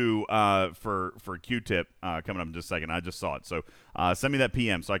wanted to do for Q-tip coming up in just a second. I just saw it. So send me that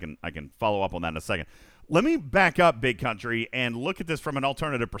PM so I can follow up on that in a second. Let me back up, Big Country, and look at this from an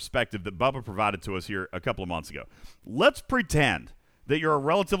alternative perspective that Bubba provided to us here a couple of months ago. Let's pretend that you're a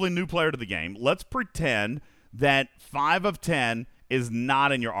relatively new player to the game. Let's pretend that 5 of 10 is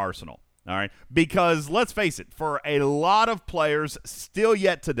not in your arsenal, all right? Because let's face it, for a lot of players still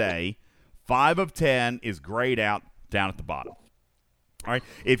yet today, 5 of 10 is grayed out down at the bottom. All right,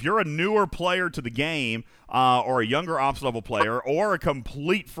 if you're a newer player to the game or a younger ops level player or a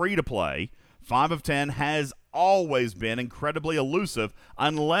complete free-to-play, 5 of 10 has always been incredibly elusive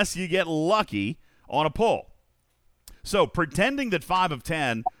unless you get lucky on a pull. So pretending that 5 of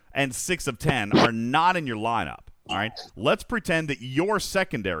 10 and 6 of 10 are not in your lineup, all right, let's pretend that your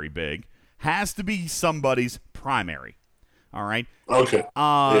secondary, Big, has to be somebody's primary, all right? Okay.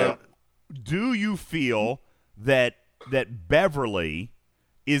 Yeah. Do you feel that Beverly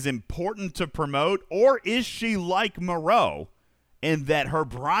is important to promote, or is she like Moreau in that her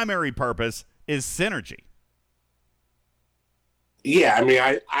primary purpose is synergy? Yeah, I mean,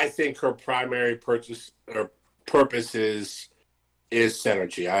 I think her primary purpose is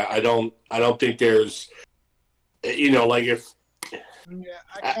synergy. I don't think there's, you know, like if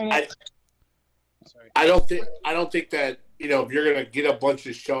I don't think that, you know, if you're gonna get a bunch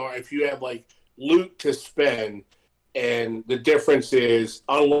of if you have like loot to spend, and the difference is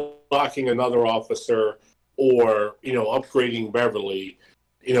unlocking another officer or, you know, upgrading Beverly,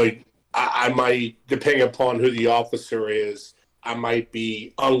 you know, I might, depending upon who the officer is, I might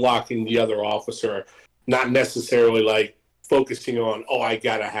be unlocking the other officer, not necessarily like focusing on, I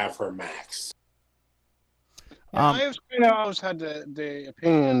gotta have her max. I've kind of always had the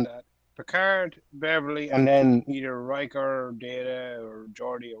opinion that Picard, Beverly, and then either Riker, or Data, or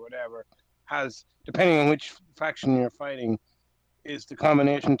Geordi, or whatever has, depending on which faction you're fighting, is the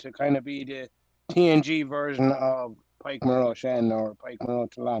combination to kind of be the TNG version of Pike Muro Shen or Pike Muro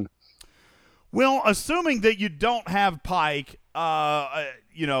Talon. Well, assuming that you don't have Pike,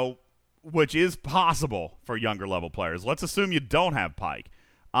 which is possible for younger level players. Let's assume you don't have Pike.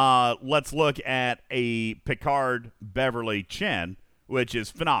 Let's look at a Picard Beverly Chen, which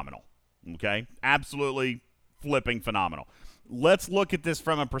is phenomenal. Okay? Absolutely flipping phenomenal. Let's look at this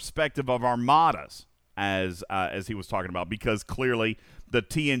from a perspective of armadas, as he was talking about, because clearly the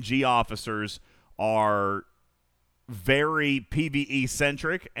TNG officers are very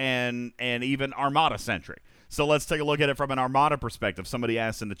PvE-centric and even Armada-centric. So let's take a look at it from an Armada perspective. Somebody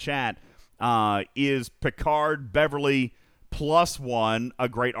asked in the chat, is Picard Beverly +1 a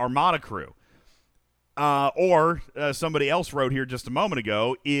great Armada crew? Or somebody else wrote here just a moment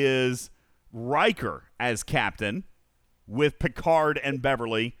ago, is Riker as captain with Picard and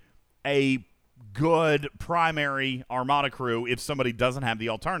Beverly a good primary Armada crew if somebody doesn't have the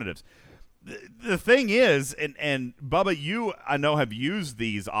alternatives? The thing is, and Bubba, you, I know, have used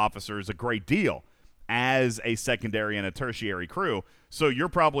these officers a great deal as a secondary and a tertiary crew, so you're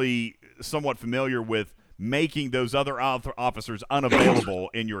probably somewhat familiar with making those other officers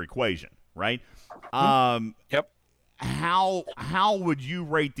unavailable in your equation, right? Yep. How would you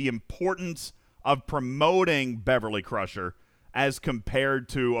rate the importance of promoting Beverly Crusher as compared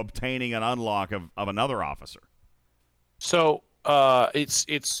to obtaining an unlock of another officer? So it's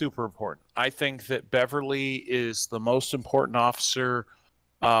super important. I think that Beverly is the most important officer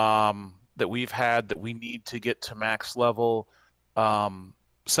that we've had that we need to get to max level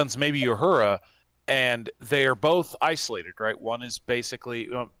since maybe Uhura, and they are both isolated, right? One is basically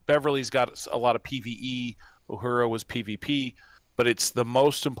Beverly's got a lot of PvE, Uhura was PvP, but it's the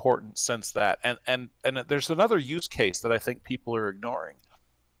most important since that. And there's another use case that I think people are ignoring.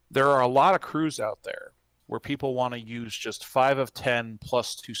 There are a lot of crews out there where people want to use just 5 of 10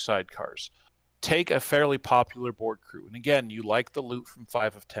 plus 2 sidecars. Take a fairly popular board crew. And again, you like the loot from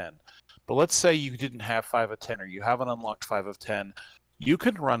 5 of 10. But let's say you didn't have 5 of 10 or you haven't unlocked 5 of 10. You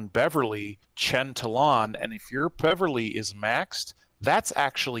can run Beverly, Chen Talon, and if your Beverly is maxed, that's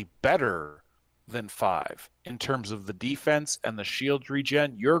actually better than 5 in terms of the defense and the shield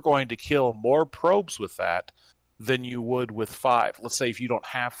regen. You're going to kill more probes with that than you would with 5. Let's say if you don't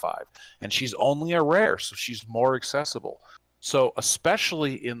have 5, and she's only a rare, so she's more accessible. So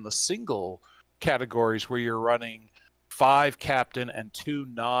especially in the single categories where you're running 5 captain and 2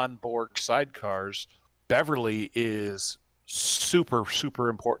 non-Borg sidecars, Beverly is super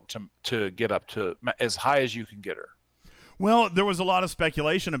important to get up to as high as you can get her. Well, there was a lot of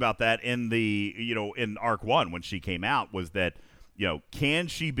speculation about that in in Arc 1 when she came out, was that, can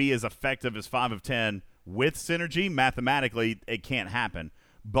she be as effective as 5 of 10 with synergy? Mathematically, it can't happen.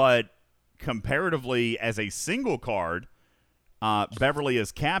 But comparatively, as a single card, Beverly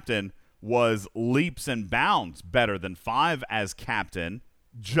as captain was leaps and bounds better than 5 as captain,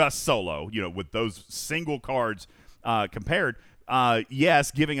 just solo, with those single cards compared.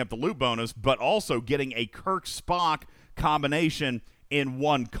 Yes, giving up the loot bonus, but also getting a Kirk Spock combination in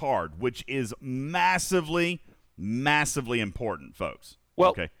one card, which is massively important, folks.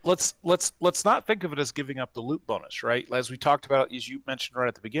 Well, okay. let's not think of it as giving up the loot bonus, right? As we talked about, as you mentioned right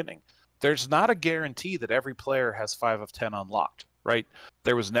at the beginning, there's not a guarantee that every player has 5 of 10 unlocked, right?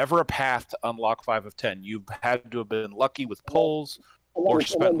 There was never a path to unlock 5 of 10. You had to have been lucky with pulls or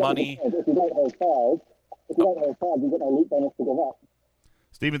spent money. If you don't have 5, you get no loot bonus to go up.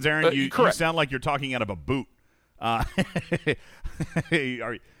 Steven Zarin, you sound like you're talking out of a boot. Are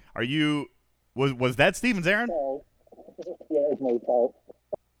you? Was that Steven Zarin? Yeah, it's my fault.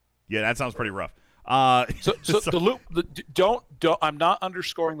 Yeah, that sounds pretty rough. So the loot. Don't. I'm not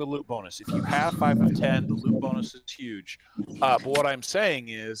underscoring the loot bonus. If you have 5 of 10, the loot bonus is huge. But what I'm saying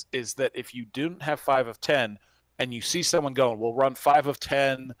is that if you didn't have 5 of 10, and you see someone going, we'll run 5 of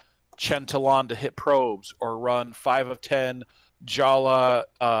 10 Chen Talon to hit probes, or run 5 of 10 Jala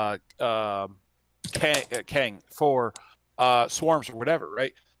Kang for swarms or whatever,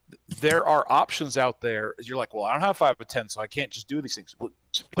 right? There are options out there. You're like, well, I don't have 5 of 10, so I can't just do these things. Well,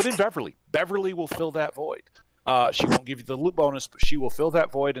 put in Beverly. Beverly will fill that void. She won't give you the loot bonus, but she will fill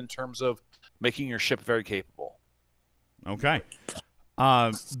that void in terms of making your ship very capable. Okay.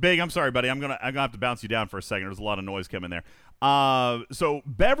 Big, I'm sorry, buddy. I'm gonna have to bounce you down for a second. There's a lot of noise coming there. So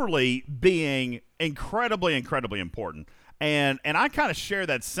Beverly being incredibly important, and I kind of share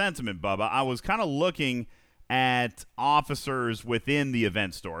that sentiment, Bubba. I was kind of looking at officers within the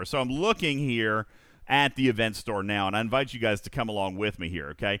event store. So I'm looking here at the event store now, and I invite you guys to come along with me here,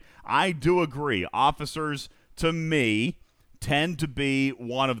 okay? I do agree. Officers, to me, tend to be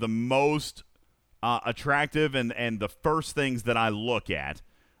one of the most attractive and the first things that I look at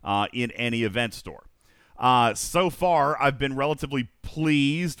in any event store. So far, I've been relatively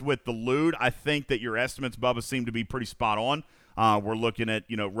pleased with the loot. I think that your estimates, Bubba, seem to be pretty spot on. We're looking at,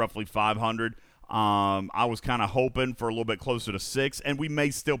 roughly 500. I was kind of hoping for a little bit closer to 6, and we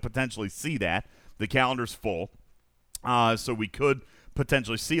may still potentially see that. The calendar's full, so we could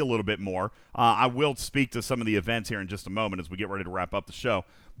potentially see a little bit more. I will speak to some of the events here in just a moment as we get ready to wrap up the show.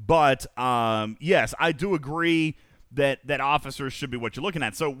 But, yes, I do agree that officers should be what you're looking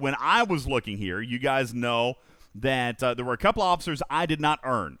at. So when I was looking here, you guys know that there were a couple of officers I did not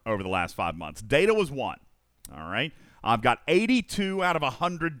earn over the last 5 months. Data was one, all right? I've got 82 out of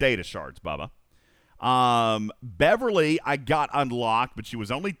 100 data shards, Bubba. Beverly, I got unlocked, but she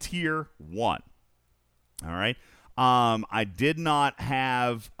was only tier 1. All right. I did not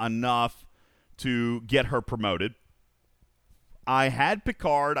have enough to get her promoted. I had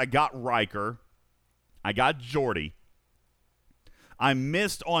Picard. I got Riker. I got Geordi. I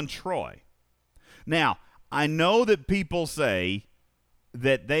missed on Troy. Now, I know that people say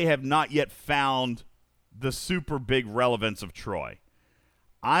that they have not yet found the super big relevance of Troy.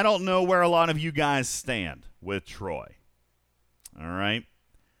 I don't know where a lot of you guys stand with Troy. All right.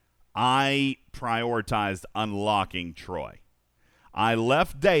 I prioritized unlocking Troy. I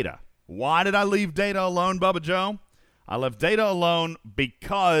left Data. Why did I leave Data alone, Bubba Joe? I left Data alone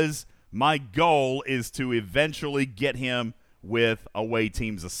because my goal is to eventually get him with away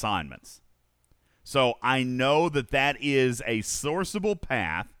teams assignments. So I know that is a sourceable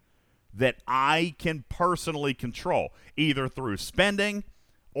path that I can personally control, either through spending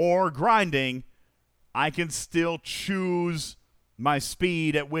or grinding. I can still choose my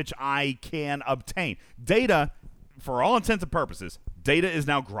speed at which I can obtain. Data, for all intents and purposes, Data is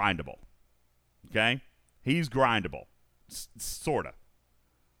now grindable. Okay? He's grindable. Sort of.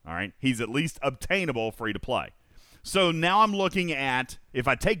 All right? He's at least obtainable free to play. So now I'm looking at, if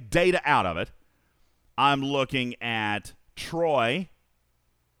I take Data out of it, I'm looking at Troy,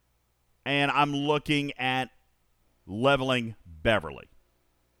 and I'm looking at leveling Beverly.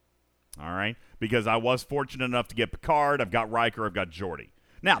 All right? Because I was fortunate enough to get Picard. I've got Riker. I've got Geordi.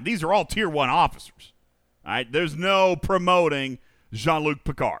 Now, these are all Tier 1 officers. All right? There's no promoting Jean-Luc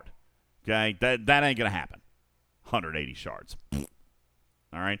Picard. Okay? That ain't going to happen. 180 shards. All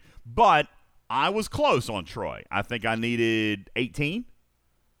right? But I was close on Troy. I think I needed 18,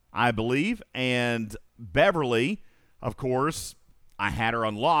 I believe. And Beverly, of course, I had her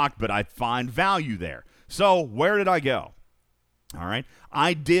unlocked, but I find value there. So where did I go? All right.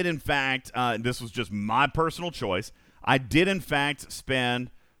 I did, in fact, this was just my personal choice. I did, in fact, spend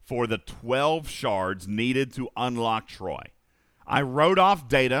for the 12 shards needed to unlock Troy. I wrote off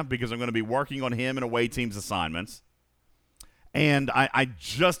Data because I'm going to be working on him in away teams assignments. And I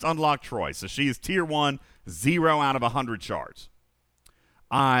just unlocked Troy. So she is tier 1, 0 out of 100 shards.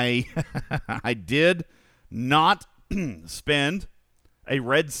 I did not spend a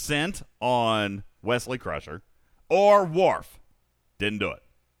red cent on Wesley Crusher or Worf. Didn't do it.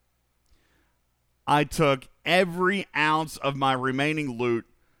 I took every ounce of my remaining loot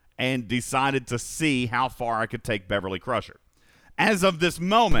and decided to see how far I could take Beverly Crusher. As of this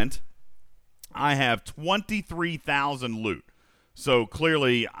moment, I have 23,000 loot. So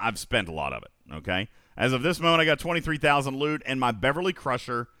clearly, I've spent a lot of it, okay? As of this moment, I got 23,000 loot, and my Beverly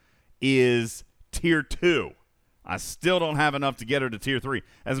Crusher is tier 2. I still don't have enough to get her to tier 3.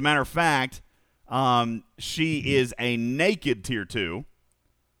 As a matter of fact, she is a naked tier 2.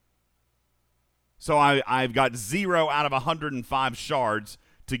 So I've got 0 out of 105 shards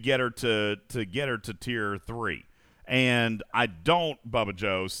to get her to tier 3. And I don't, Bubba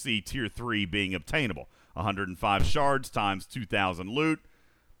Joe, see tier 3 being obtainable. 105 shards times 2,000 loot.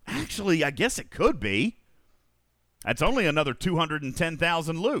 Actually, I guess it could be. That's only another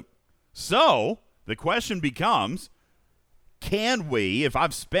 210,000 loot. So the question becomes, can we, if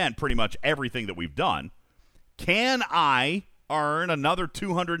I've spent pretty much everything that we've done, can I earn another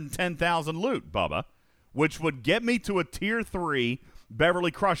 210,000 loot, Bubba, which would get me to a tier 3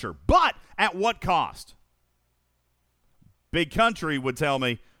 Beverly Crusher? But at what cost? Big Country would tell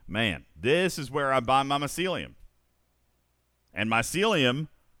me, man, this is where I buy my mycelium. And mycelium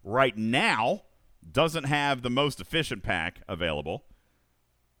right now doesn't have the most efficient pack available.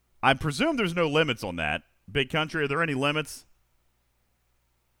 I presume there's no limits on that. Big Country, are there any limits?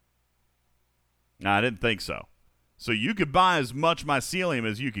 No, I didn't think so. So you could buy as much mycelium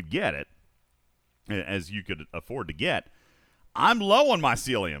as you could get it, as you could afford to get. I'm low on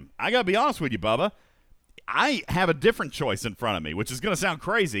mycelium. I got to be honest with you, Bubba. I have a different choice in front of me, which is going to sound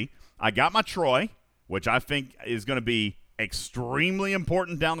crazy. I got my Troy, which I think is going to be extremely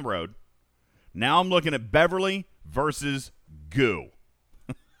important down the road. Now I'm looking at Beverly versus Goo.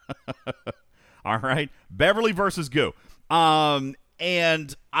 All right, Beverly versus Goo.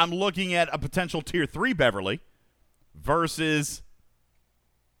 And I'm looking at a potential Tier 3 Beverly versus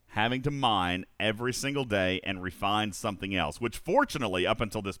having to mine every single day and refine something else, which fortunately, up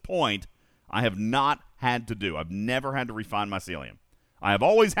until this point, I have not had to do. I've never had to refine mycelium. I have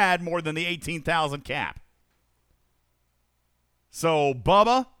always had more than the 18,000 cap. So,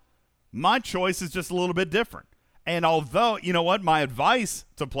 Bubba, my choice is just a little bit different. And although, you know what, my advice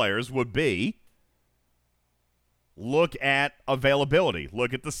to players would be look at availability.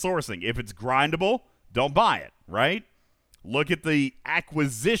 Look at the sourcing. If it's grindable, don't buy it, right? Look at the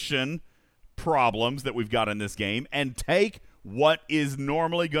acquisition problems that we've got in this game and take what is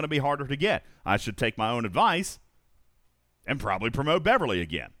normally going to be harder to get. I should take my own advice and probably promote Beverly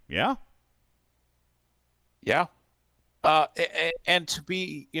again. Yeah? Yeah. And to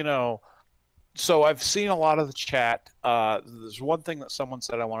be, so I've seen a lot of the chat. There's one thing that someone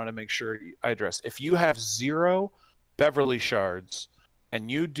said I wanted to make sure I address. If you have 0 Beverly shards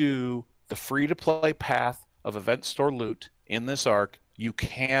and you do the free-to-play path of event store loot in this arc, you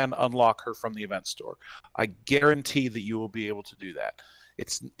can unlock her from the event store. I guarantee that you will be able to do that.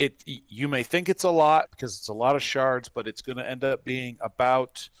 You may think it's a lot because it's a lot of shards, but it's going to end up being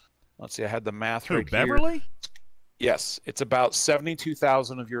about, let's see, I had the math right here. Beverly? Yes, it's about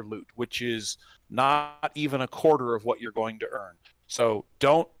 72,000 of your loot, which is not even a quarter of what you're going to earn. So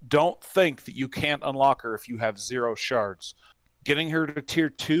don't think that you can't unlock her if you have 0 shards. Getting her to tier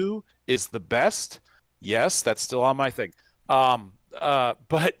 2 is the best. Yes, that's still on my thing.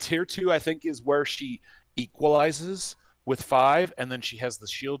 But tier 2, I think, is where she equalizes with 5, and then she has the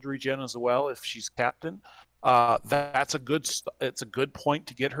shield regen as well if she's captain. It's a good point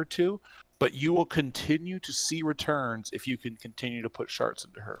to get her to, but you will continue to see returns if you can continue to put shards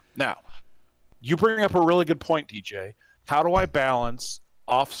into her. Now, you bring up a really good point, DJ. How do I balance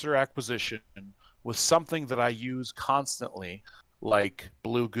officer acquisition with something that I use constantly, like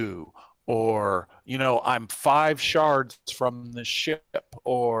blue goo, or I'm 5 shards from this ship,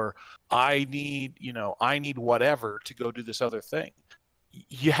 or I need whatever to go do this other thing.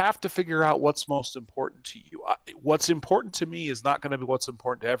 You have to figure out what's most important to you. What's important to me is not going to be what's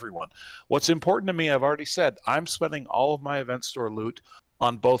important to everyone. What's important to me, I've already said, I'm spending all of my event store loot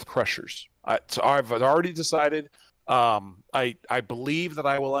on both crushers. I've already decided. I believe that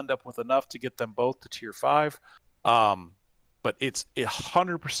I will end up with enough to get them both to tier 5. But it's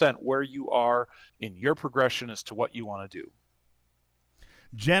 100% where you are in your progression as to what you want to do.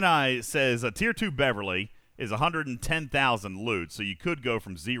 Jedi says a tier 2 Beverly is 110,000 loot, so you could go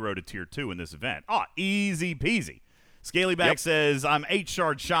from 0 to tier 2 in this event. Easy peasy. Scalyback says I'm 8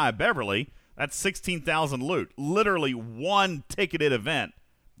 shards shy of Beverly. That's 16,000 loot. Literally one ticketed event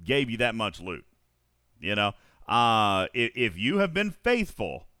gave you that much loot. If you have been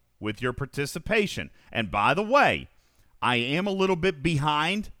faithful with your participation, and by the way, I am a little bit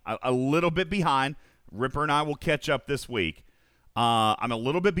behind. Ripper and I will catch up this week. I'm a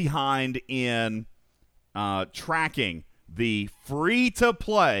little bit behind in tracking the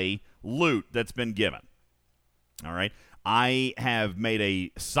free-to-play loot that's been given. All right? I have made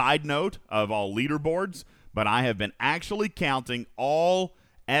a side note of all leaderboards, but I have been actually counting all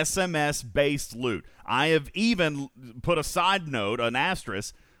SMS-based loot. I have even put a side note, an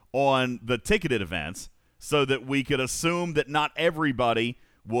asterisk, on the ticketed events so that we could assume that not everybody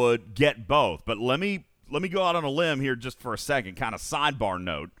would get both. But let me go out on a limb here just for a second, kind of sidebar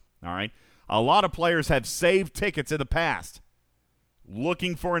note, all right? A lot of players have saved tickets in the past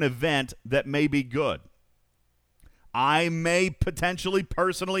looking for an event that may be good. I may potentially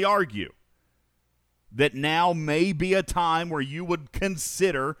personally argue that now may be a time where you would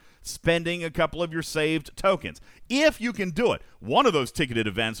consider spending a couple of your saved tokens. If you can do it. One of those ticketed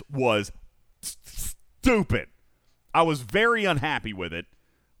events was stupid. I was very unhappy with it,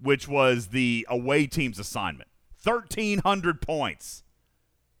 which was the away team's assignment. 1,300 points.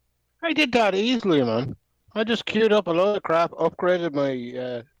 I did that easily, man. I just queued up a lot of crap, upgraded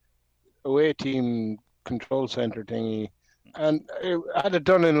my away team control center thingy, and I had it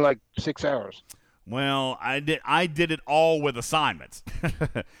done in like 6 hours. Well, I did it all with assignments,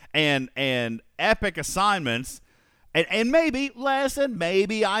 and epic assignments, and maybe listen,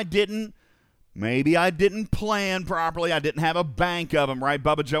 maybe I didn't plan properly. I didn't have a bank of them, right,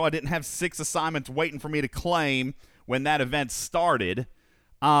 Bubba Joe? I didn't have 6 assignments waiting for me to claim when that event started.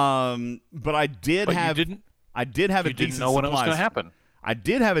 But I did have a decent supply. You didn't know when it was going to happen. I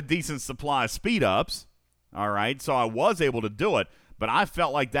did have a decent supply of speed ups, All right, so I was able to do it, but I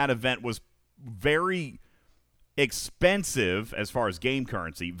felt like that event was very expensive as far as game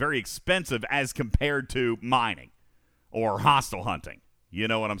currency, very expensive as compared to mining or hostile hunting. You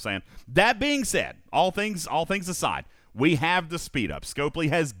know what I'm saying? That being said, all things aside, we have the speed ups. Scopely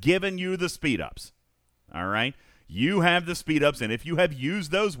has given you the speed ups. All right? You have the speed ups, and if you have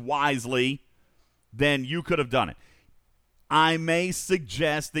used those wisely, then you could have done it. I may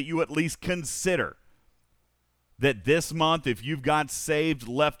suggest that you at least consider that this month, if you've got saved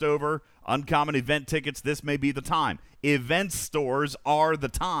leftover uncommon event tickets, this may be the time. Event stores are the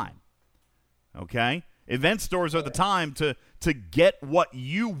time. Okay? Event stores are the time to get what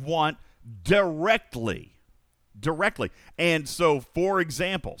you want directly. And so, for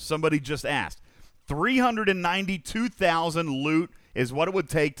example, somebody just asked, 392,000 loot is what it would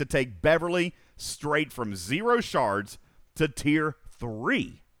take to take Beverly straight from 0 shards to tier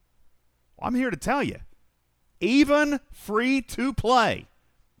 3. Well, I'm here to tell you, even free to play,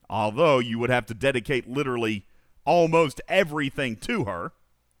 although you would have to dedicate literally almost everything to her,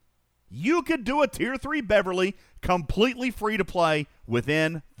 you could do a tier 3 Beverly completely free to play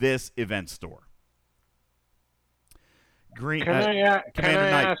within this event store. Can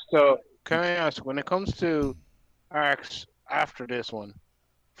I ask, when it comes to arcs after this one,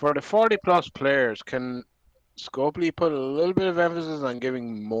 for the 40-plus players, can Scopely put a little bit of emphasis on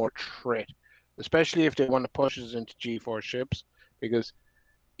giving more trait, especially if they want to push us into G4 ships? Because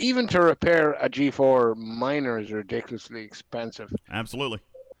even to repair a G4 miner is ridiculously expensive. Absolutely.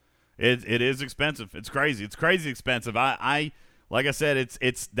 It is expensive. It's crazy. It's crazy expensive. I like I said,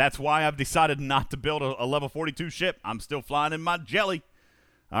 it's that's why I've decided not to build a level 42 ship. I'm still flying in my Jelly.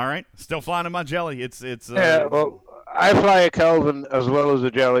 All right, still flying in my Jelly. It's yeah. Well, I fly a Kelvin as well as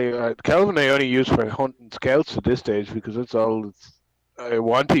a Jelly. Kelvin I only use for hunting scouts at this stage because that's all I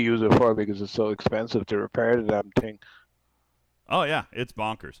want to use it for, because it's so expensive to repair the damn thing. Oh yeah, it's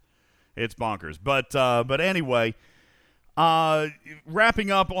bonkers. It's bonkers. But anyway,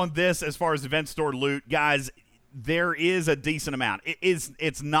 wrapping up on this as far as event store loot, guys, there is a decent amount.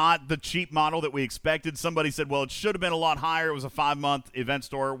 It's not the cheap model that we expected. Somebody said, well, it should have been a lot higher. It was a 5-month event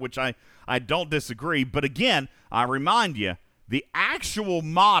store, which I don't disagree. But again, I remind you, the actual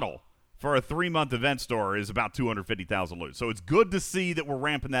model for a 3-month event store is about 250,000 loot. So it's good to see that we're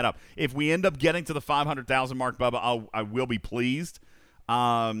ramping that up. If we end up getting to the 500,000 mark, Bubba, I will be pleased.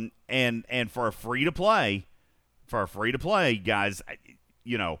 And for a free to play, guys,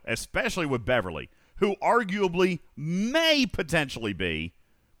 you know, especially with Beverly, who arguably may potentially be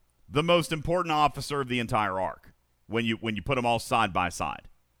the most important officer of the entire arc when you put them all side by side,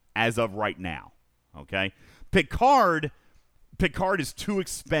 as of right now. Okay, Picard is too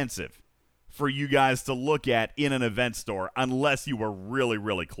expensive for you guys to look at in an event store unless you were really,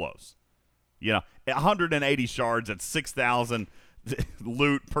 really close. You know, 180 shards at 6,000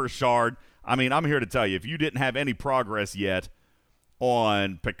 loot per shard. I mean, I'm here to tell you, if you didn't have any progress yet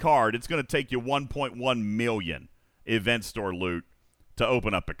on Picard, it's going to take you 1.1 million event store loot to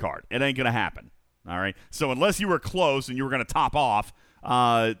open up Picard. It ain't going to happen. All right. So unless you were close and you were going to top off,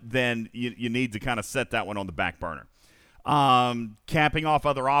 then you need to kind of set that one on the back burner. Capping off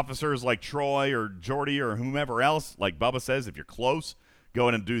other officers like Troy or Geordi or whomever else, like Bubba says, if you're close, go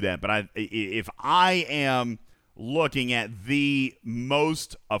in and do that. But if I am looking at the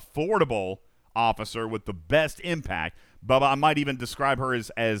most affordable officer with the best impact, Bubba, I might even describe her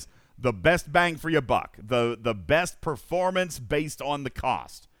as the best bang for your buck, the best performance based on the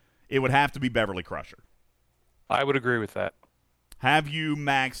cost. It would have to be Beverly Crusher. I would agree with that. Have you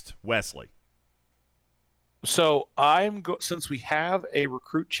maxed Wesley? So since we have a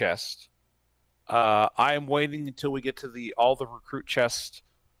recruit chest, I am waiting until we get to all the recruit chests,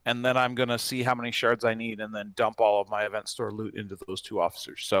 and then I'm going to see how many shards I need and then dump all of my event store loot into those 2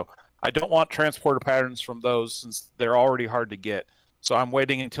 officers. So I don't want transporter patterns from those since they're already hard to get. So I'm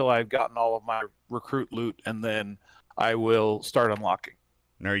waiting until I've gotten all of my recruit loot, and then I will start unlocking.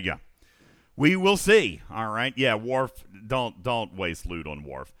 There you go. We will see. All right. Yeah, Worf, don't waste loot on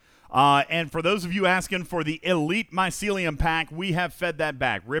Worf. And for those of you asking for the Elite Mycelium pack, we have fed that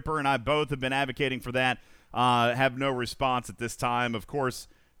back. Ripper and I both have been advocating for that. Have no response at this time. Of course,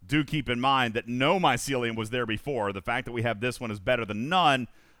 do keep in mind that no Mycelium was there before. The fact that we have this one is better than none.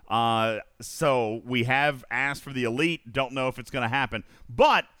 So we have asked for the Elite. Don't know if it's going to happen.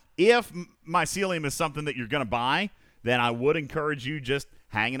 But if Mycelium is something that you're going to buy, then I would encourage you just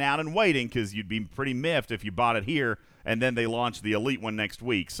hanging out and waiting, because you'd be pretty miffed if you bought it here and then they launch the Elite one next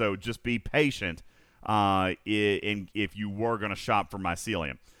week. So just be patient if you were going to shop for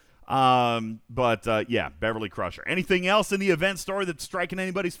Mycelium. Yeah, Beverly Crusher. Anything else in the event store that's striking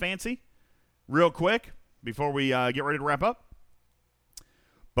anybody's fancy? Real quick? before we get ready to wrap up?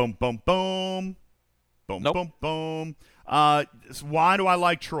 Boom, boom, boom. Boom, boom, boom. So why do I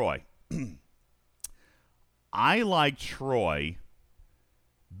like Troy? I like Troy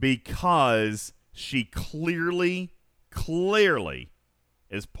because she clearly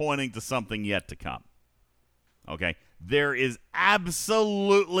is pointing to something yet to come. Okay? There is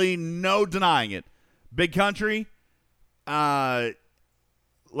absolutely no denying it. Big Country, let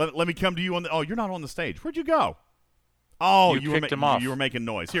me come to you on the... Oh, you're not on the stage. Where'd you go? Oh, you kicked him off. You were making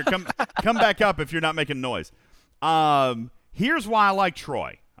noise. Here, come back up if you're not making noise. Here's why I like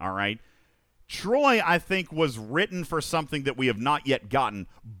Troy, all right? Troy, I think, was written for something that we have not yet gotten,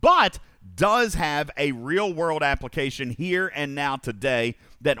 but does have a real-world application here and now today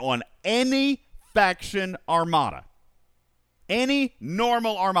that on any faction armada, any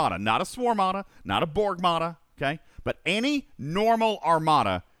normal armada, not a Swarmada, not a Borgmada, okay, but any normal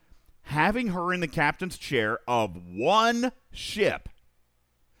armada, having her in the captain's chair of one ship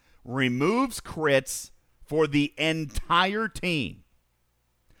removes crits for the entire team.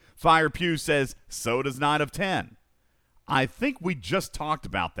 Fire Pew says, so does 9 of 10. I think we just talked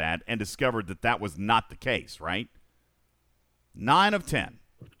about that and discovered that that was not the case, right? 9 of 10.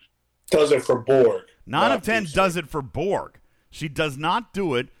 Does it for Borg. 9 of 10 does it for Borg. She does not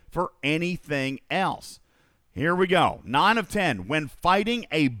do it for anything else. Here we go. 9 of 10. When fighting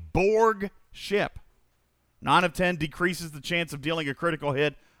a Borg ship, 9 of 10 decreases the chance of dealing a critical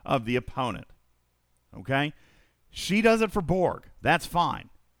hit of the opponent. Okay? She does it for Borg. That's fine.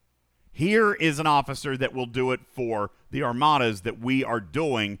 Here is an officer that will do it for the armadas that we are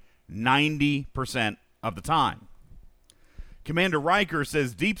doing 90% of the time. Commander Riker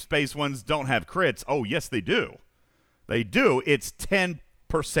says Deep Space ones don't have crits. Oh, yes, they do. They do. It's 10%.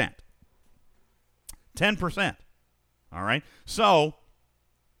 10%. All right? So,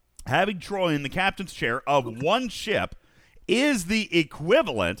 having Troy in the captain's chair of one ship is the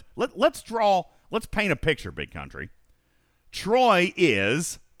equivalent. Let's paint a picture, Big Country. Troy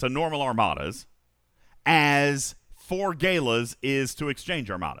is to normal armadas as 4 Galas is to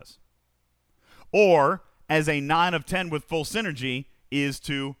exchange armadas. Or as a 9 of 10 with full synergy is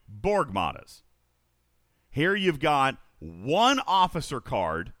to Borgmadas. Here you've got one officer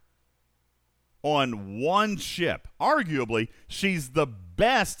card on one ship. Arguably, she's the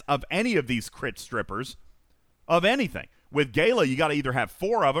best of any of these crit strippers of anything. With Gala, you got to either have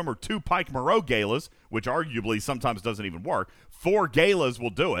 4 of them or 2 Pike Moreau Galas, which arguably sometimes doesn't even work. 4 Galas will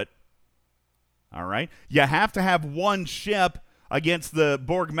do it. All right? You have to have one ship against the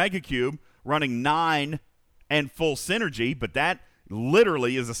Borg Megacube running 9 and full synergy, but that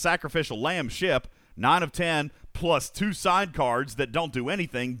literally is a sacrificial lamb ship. 9 of 10 plus 2 side cards that don't do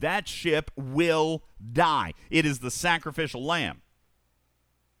anything. That ship will die. It is the sacrificial lamb.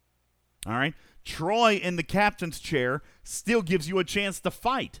 All right? Troy in the captain's chair still gives you a chance to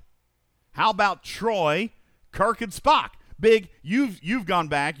fight. How about Troy, Kirk, and Spock? Big, you've gone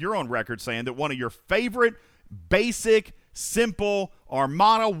back, you're on record saying that one of your favorite basic, simple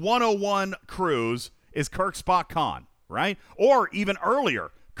Armada 101 crews is Kirk, Spock, Khan, right? Or even earlier,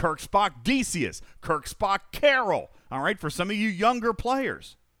 Kirk, Spock, Decius, Kirk, Spock, Carol, all right, for some of you younger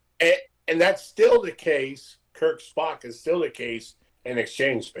players. And that's still the case. Kirk, Spock is still the case in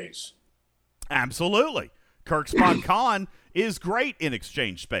exchange space. Absolutely. Kirk, Spock, Khan is great in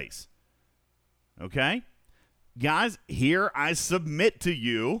exchange space. Okay? Guys, here I submit to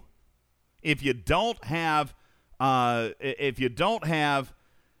you, if you don't have, sorry,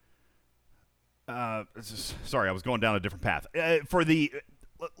 I was going down a different path. You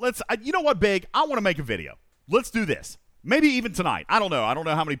know what, Big? I want to make a video. Let's do this. Maybe even tonight. I don't know. I don't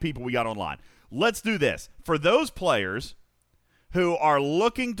know how many people we got online. Let's do this. For those players who are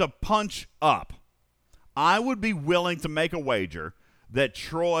looking to punch up, I would be willing to make a wager that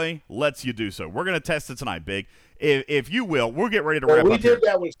Troy lets you do so. We're going to test it tonight, Big. If you will, we'll get ready to wrap up. We did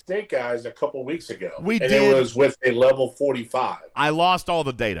that with Snake Eyes a couple weeks ago. It was with a level 45. I lost all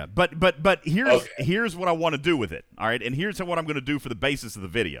the data, but here's what I want to do with it. All right, and here's what I'm going to do for the basis of the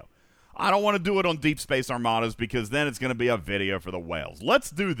video. I don't want to do it on Deep Space Armadas because then it's going to be a video for the whales. Let's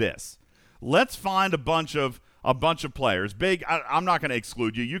do this. Let's find a bunch of players. Big, I'm not going to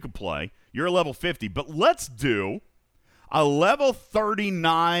exclude you. You can play. You're a level 50, but let's do a level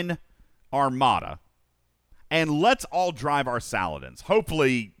 39 Armada. And let's all drive our Saladins.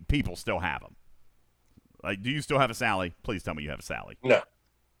 Hopefully, people still have them. Like, do you still have a Sally? Please tell me you have a Sally. No,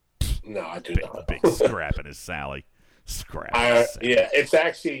 I do not. Big scrapping his Sally. Scrap. Yeah, it's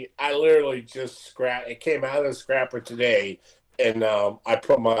actually, I literally just scrapped. It came out of the scrapper today, and I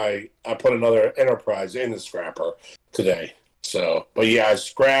put another Enterprise in the scrapper today. So, but yeah, I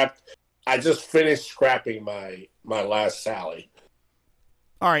scrapped I just finished scrapping my last Sally.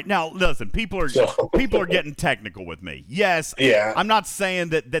 All right, now listen. People are getting technical with me. Yes, Yeah. I'm not saying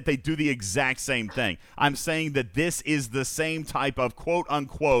that they do the exact same thing. I'm saying that this is the same type of quote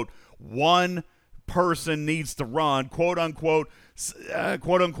unquote one person needs to run quote unquote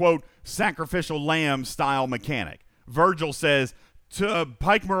sacrificial lamb style mechanic. Virgil says to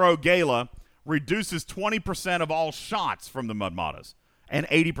Pike Moreau Gala reduces 20% of all shots from the Mudmatas and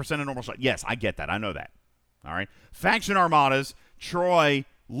 80% of normal shots. Yes, I get that. I know that. All right. Faction Armadas, Troy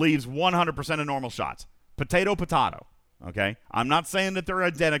leaves 100% of normal shots. Potato. Okay. I'm not saying that they're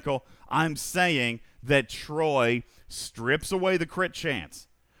identical. I'm saying that Troy strips away the crit chance,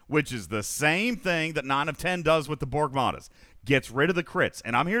 which is the same thing that 9 of 10 does with the Borgmatas. Gets rid of the crits.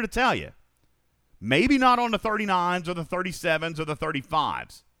 And I'm here to tell you, maybe not on the 39s or the 37s or the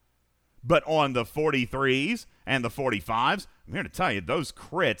 35s, but on the 43s and the 45s, I'm here to tell you, those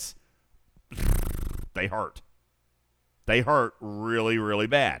crits, they hurt. They hurt really, really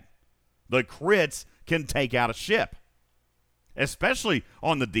bad. The crits can take out a ship, especially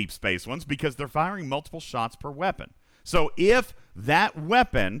on the deep space ones, because they're firing multiple shots per weapon. So if that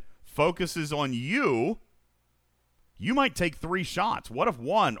weapon focuses on you, you might take 3 shots. What if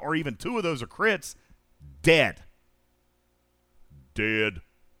 1 or even 2 of those are crits? Dead.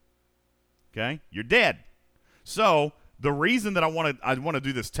 Okay? You're dead. So the reason that I want to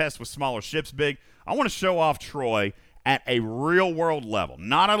do this test with smaller ships, Big, I want to show off Troy at a real world level,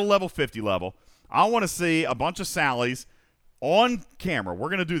 not at a level 50 level. I want to see a bunch of Sallys on camera. We're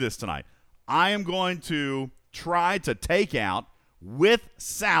going to do this tonight. I am going to try to take out with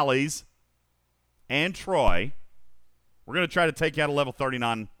Sallys and Troy. We're going to try to take out a level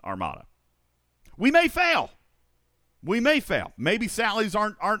 39 Armada. We may fail. Maybe Sallys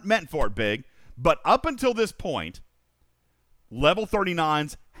aren't meant for it, Big. But up until this point, level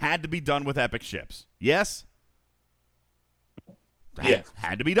 39s had to be done with epic ships. Yes?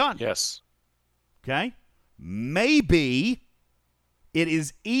 Had to be done. Yes. Okay? Maybe it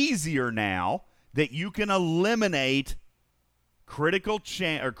is easier now that you can eliminate critical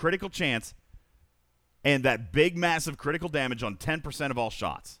chance and that big, massive critical damage on 10% of all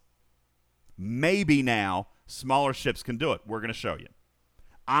shots. Maybe now smaller ships can do it. We're going to show you.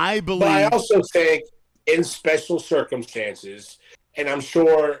 But I also think in special circumstances, and I'm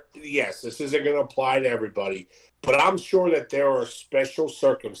sure, yes, this isn't going to apply to everybody, but I'm sure that there are special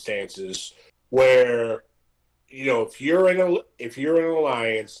circumstances where, if you're in an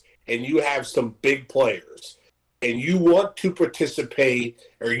alliance and you have some big players and you want to participate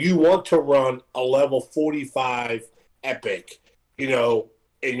or you want to run a level 45 epic, and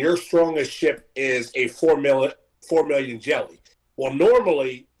your strongest ship is a 4 million jelly. Well,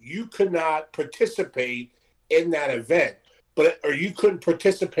 normally you could not participate in that event, or you couldn't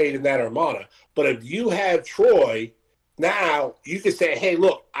participate in that Armada. But if you have Troy, now you can say, hey,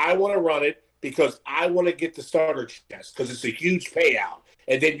 look, I want to run it because I want to get the starter chest because it's a huge payout.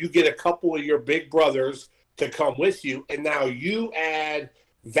 And then you get a couple of your big brothers to come with you, and now you add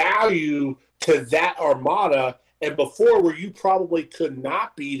value to that Armada. And before, where you probably could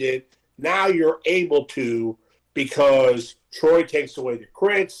not beat it, now you're able to, because Troy takes away the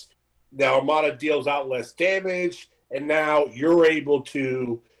crits, the Armada deals out less damage, and now you're able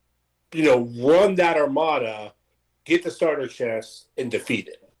to, run that Armada, get the starter chest, and defeat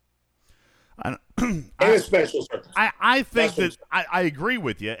it. In a special circumstance. I think that I agree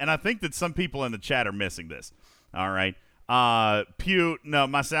with you, and I think that some people in the chat are missing this. All right. Pew, no,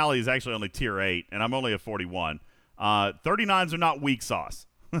 my Sally is actually only tier 8, and I'm only a 41. 39s are not weak sauce.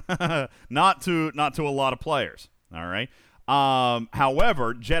 not to a lot of players. All right.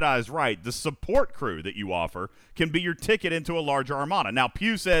 However, Jedi is right. The support crew that you offer can be your ticket into a larger Armada. Now,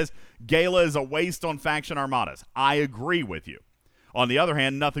 Pew says Gala is a waste on faction Armadas. I agree with you. On the other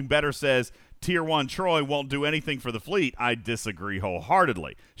hand, Nothing Better says Tier 1 Troy won't do anything for the fleet. I disagree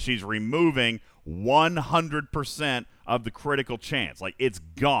wholeheartedly. She's removing 100% of the critical chance. Like, it's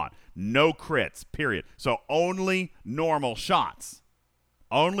gone. No crits, period. So only normal shots.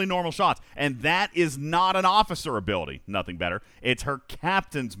 Only normal shots. And that is not an officer ability, Nothing Better. It's her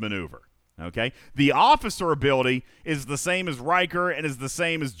captain's maneuver. Okay? The officer ability is the same as Riker and is the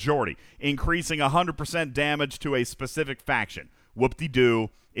same as Geordi, increasing 100% damage to a specific faction. Whoop-de-doo.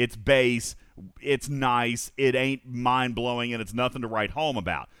 It's base. It's nice. It ain't mind-blowing, and it's nothing to write home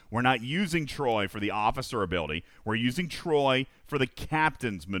about. We're not using Troy for the officer ability. We're using Troy for the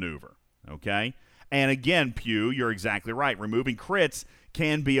captain's maneuver. Okay? And again, Pew, you're exactly right. Removing crits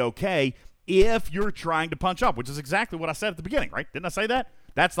can be okay if you're trying to punch up, which is exactly what I said at the beginning, right? Didn't I say that?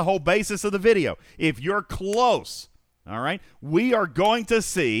 That's the whole basis of the video. If you're close All right? We are going to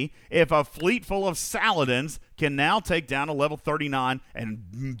see if a fleet full of Saladins can now take down a level 39,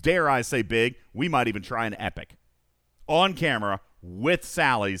 and dare I say big, we might even try an epic on camera with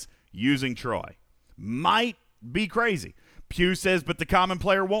Sally's using Troy. Might be crazy. Pew says, but the common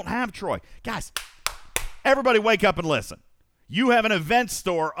player won't have Troy. Guys, everybody wake up and listen. You have an event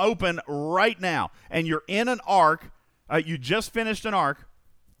store open right now, and you're in an arc. You just finished an arc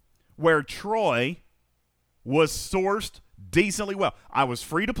where Troy was sourced decently well. I was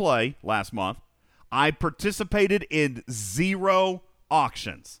free to play last month. I participated in 0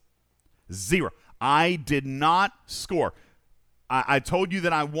 auctions. 0. I did not score. I told you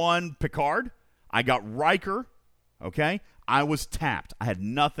that I won Picard. I got Riker. Okay? I was tapped. I had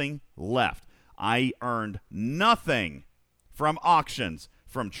nothing left. I earned nothing from auctions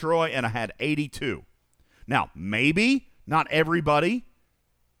from Troy, and I had 82. Now, maybe not everybody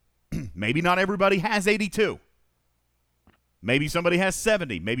has 82. Maybe somebody has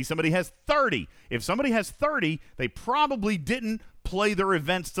 70. Maybe somebody has 30. If somebody has 30, they probably didn't play their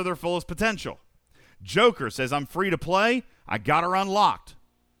events to their fullest potential. Joker says, I'm free to play. I got her unlocked.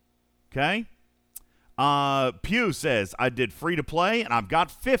 Okay? Pew says, I did free to play, and I've got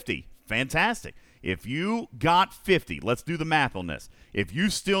 50. Fantastic. If you got 50, let's do the math on this. If you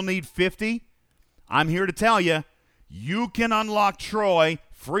still need 50, I'm here to tell you, you can unlock Troy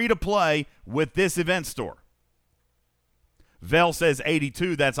free to play with this event store. Vel says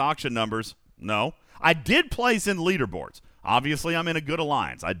 82, that's auction numbers. No. I did place in leaderboards. Obviously, I'm in a good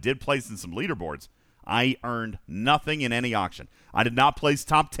alliance. I did place in some leaderboards. I earned nothing in any auction. I did not place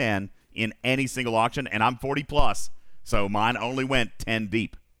top 10 in any single auction, and I'm 40 plus, so mine only went 10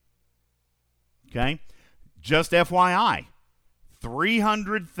 deep. Okay? Just FYI,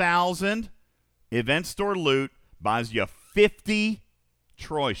 300,000 event store loot buys you 50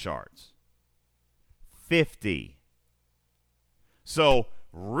 Troy shards. 50. So,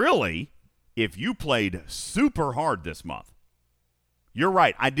 really, if you played super hard this month, you're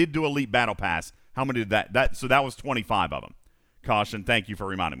right, I did do Elite Battle Pass. How many did that? So that was 25 of them. Caution, thank you for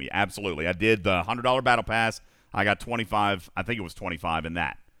reminding me. Absolutely. I did the $100 Battle Pass. I got 25. I think it was 25 in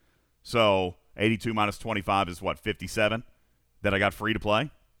that. So 82 minus 25 is what, 57 that I got free to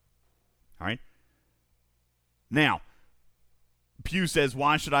play? All right. Now, Pew says,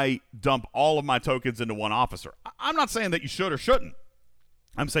 why should I dump all of my tokens into one officer? I'm not saying that you should or shouldn't.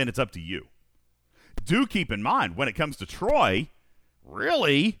 I'm saying it's up to you. Do keep in mind, when it comes to Troy,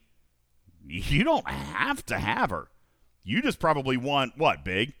 really, you don't have to have her. You just probably want, what,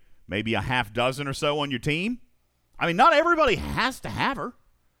 Big? Maybe a half dozen or so on your team? I mean, not everybody has to have her.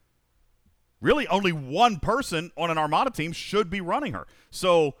 Really, only one person on an Armada team should be running her.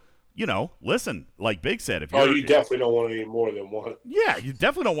 So, you know, listen, like Big said, if you definitely don't want any more than one. Yeah, you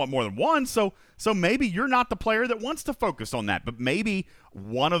definitely don't want more than one. So maybe you're not the player that wants to focus on that, but maybe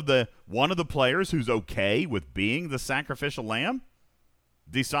one of the players who's okay with being the sacrificial lamb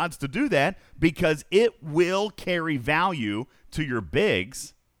decides to do that because it will carry value to your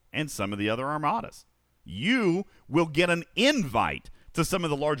bigs and some of the other armadas. You will get an invite to some of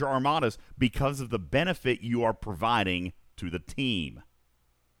the larger armadas because of the benefit you are providing to the team.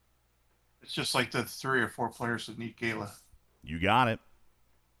 It's just like the 3 or 4 players that need Gala. You got it.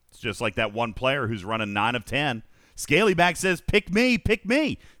 It's just like that one player who's running 9 of 10. Scalyback says, pick me, pick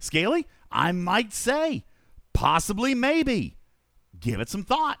me. Scaly, I might say, possibly, maybe. Give it some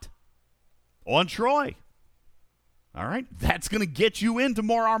thought. On Troy. All right? That's going to get you into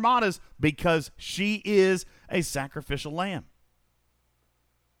more armadas because she is a sacrificial lamb.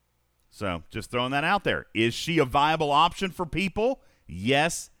 So, just throwing that out there. Is she a viable option for people?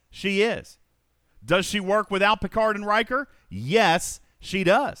 Yes, she is. Does she work without Picard and Riker? Yes, she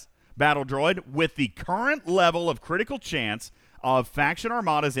does. Battle Droid, with the current level of critical chance of faction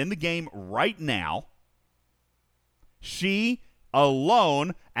armadas in the game right now, she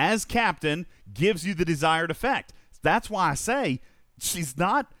alone, as captain, gives you the desired effect. That's why I say she's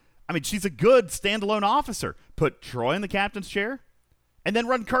not, she's a good standalone officer. Put Troy in the captain's chair, and then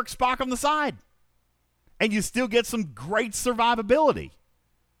run Kirk Spock on the side. And you still get some great survivability.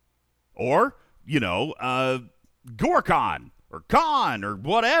 Or, Gorkon or Khan or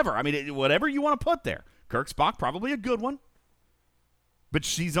whatever. Whatever you want to put there. Kirk Spock, probably a good one. But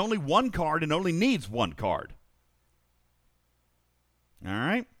she's only one card and only needs one card. All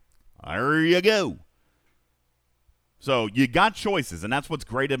right. There you go. So you got choices, and that's what's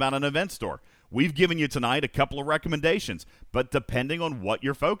great about an event store. We've given you tonight a couple of recommendations, but depending on what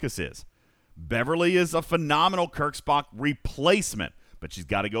your focus is. Beverly is a phenomenal Kirk Spock replacement, but she's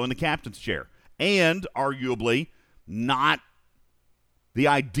got to go in the captain's chair. And arguably not the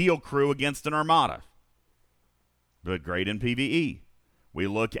ideal crew against an armada. but great in PvE. We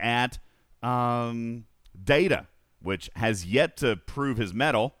look at Data, which has yet to prove his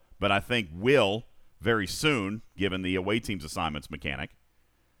mettle, but I think will very soon, given the away team's assignments mechanic.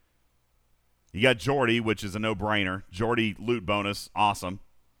 You got Jordy, which is a no-brainer. Jordy loot bonus, awesome.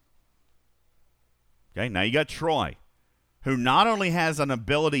 Okay, now you got Troy, who not only has an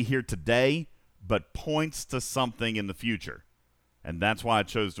ability here today, but points to something in the future. And that's why I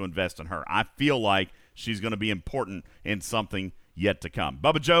chose to invest in her. I feel like she's going to be important in something yet to come.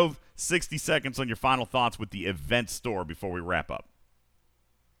 Bubba Jove, 60 seconds on your final thoughts with the event store before we wrap up.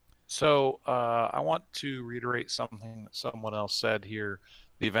 So I want to reiterate something that someone else said here.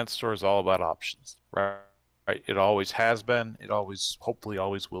 The event store is all about options, right? It always has been. It always, hopefully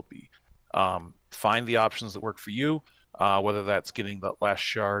always will be. Find the options that work for you, whether that's getting the last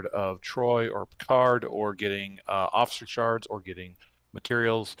shard of Troy or Picard, or getting officer shards, or getting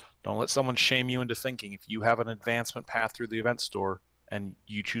materials. Don't let someone shame you into thinking if you have an advancement path through the event store and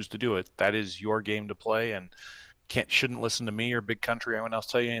you choose to do it, that is your game to play, and shouldn't listen to me or Big Country or anyone else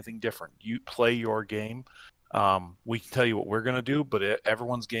tell you anything different. You play your game. We can tell you what we're going to do, but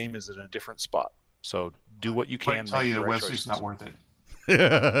everyone's game is in a different spot. So do what you can. I can tell you that Wesley's not worth it.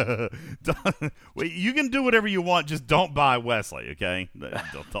 Well, you can do whatever you want, just don't buy Wesley, okay?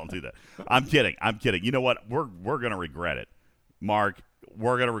 Don't do that. I'm kidding. You know what? We're going to regret it. Mark,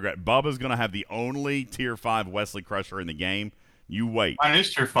 we're going to regret it. Bubba's going to have the only Tier 5 Wesley Crusher in the game. You wait. Mine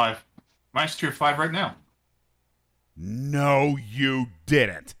is Tier 5. Mine's Tier 5 right now. No, you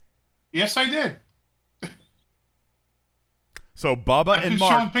didn't. Yes, I did. So Bubba I've and been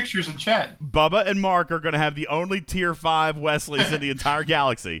Mark, showing pictures in chat. Bubba and Mark are going to have the only Tier 5 Wesleys in the entire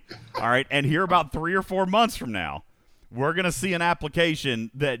galaxy. All right, and here about 3 or 4 months from now, we're going to see an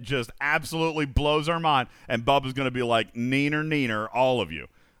application that just absolutely blows our mind, and Bubba's going to be like, neener, neener, all of you.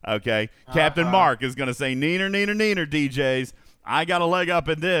 Okay? Captain Mark is going to say, neener, neener, neener, DJs. I got a leg up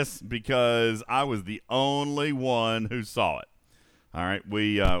in this because I was the only one who saw it. All right,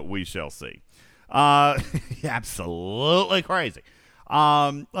 we shall see. Absolutely crazy.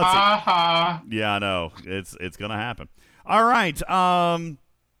 Let's see. Yeah, I know. It's going to happen. All right.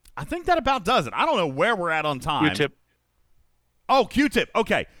 I think that about does it. I don't know where we're at on time. Q-tip. Oh, Q-tip.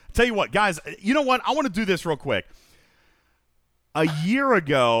 Okay. Tell you what, guys, you know what? I want to do this real quick. A year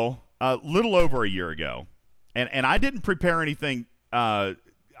ago, a little over a year ago, and I didn't prepare anything like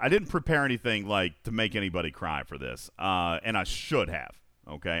to make anybody cry for this. And I should have.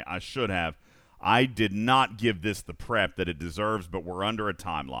 Okay? I should have. I did not give this the prep that it deserves, but we're under a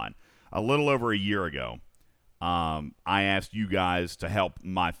timeline. A little over a year ago, I asked you guys to help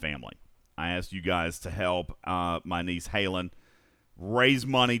my family. I asked you guys to help my niece Halen raise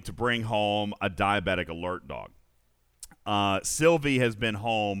money to bring home a diabetic alert dog. Sylvie has been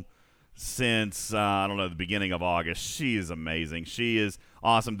home since, the beginning of August. She is amazing. She is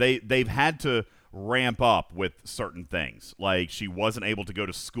awesome. They've had to ramp up with certain things. Like, she wasn't able to go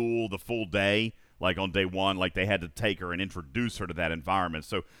to school the full day, like on day one. Like, they had to take her and introduce her to that environment.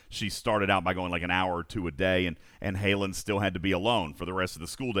 So she started out by going like an hour or two a day, and Halen still had to be alone for the rest of the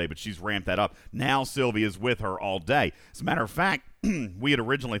school day, but she's ramped that up. Now Sylvie is with her all day. As a matter of fact, we had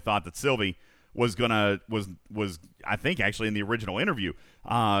originally thought that Sylvie was I think actually in the original interview,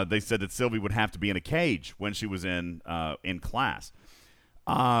 they said that Sylvie would have to be in a cage when she was in class.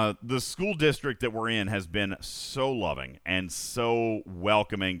 The school district that we're in has been so loving and so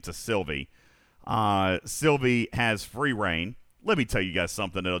welcoming to Sylvie. Sylvie has free reign. Let me tell you guys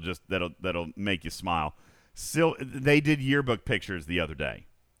something that'll make you smile. They did yearbook pictures the other day.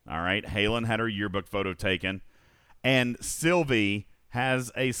 All right, Halen had her yearbook photo taken, and Sylvie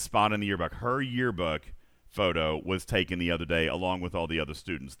has a spot in the yearbook. Her yearbook photo was taken the other day along with all the other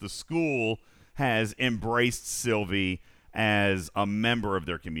students. The school has embraced Sylvie as a member of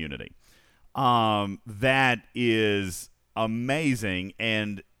their community. That is amazing,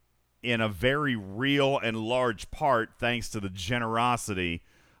 and in a very real and large part thanks to the generosity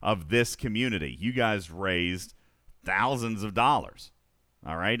of this community. You guys raised thousands of dollars.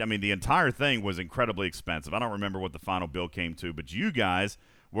 All right? I mean, the entire thing was incredibly expensive. I don't remember what the final bill came to, but you guys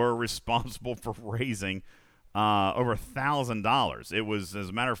were responsible for raising over $1,000. It was, as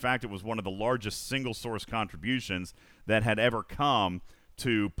a matter of fact, it was one of the largest single-source contributions that had ever come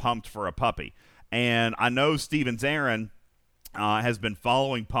to Pumped for a Puppy. And I know Stevens Aaron has been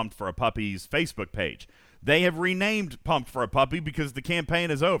following Pumped for a Puppy's Facebook page. They have renamed Pumped for a Puppy because the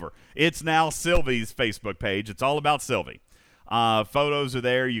campaign is over. It's now Sylvie's Facebook page. It's all about Sylvie. Photos are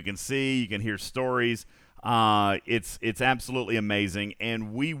there. You can see. You can hear stories. It's absolutely amazing.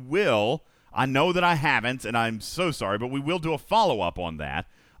 And we will, I know that I haven't, and I'm so sorry, but we will do a follow-up on that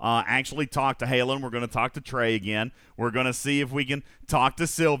actually talk to Halen. We're going to talk to Trey again. We're going to see if we can talk to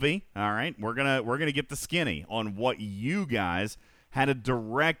Sylvie. All right, we're gonna get the skinny on what you guys had a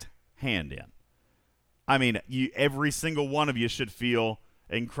direct hand in. I mean, every single one of you should feel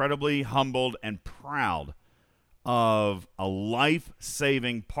incredibly humbled and proud of a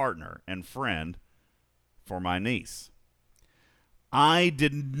life-saving partner and friend for my niece. I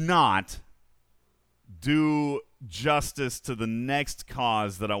did not do justice to the next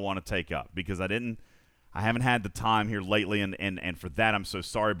cause that I want to take up because I haven't had the time here lately, and for that I'm so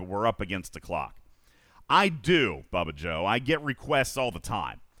sorry, but we're up against the clock. I do, Bubba Joe. I get requests all the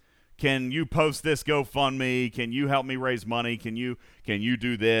time. Can you post this GoFundMe? Can you help me raise money? Can you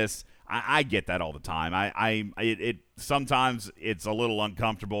do this? I get that all the time. It sometimes it's a little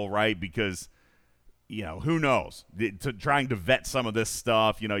uncomfortable, right? Because, who knows? Trying to vet some of this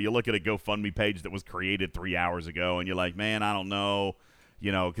stuff, you look at a GoFundMe page that was created 3 hours ago, and you're like, man, I don't know,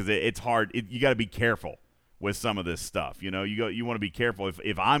 because it's hard. You got to be careful with some of this stuff. You want to be careful.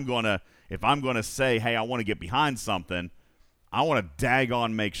 If I'm gonna say, hey, I want to get behind something, I want to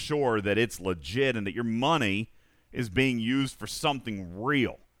daggone make sure that it's legit and that your money is being used for something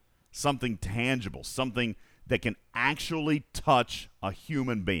real, something tangible, something that can actually touch a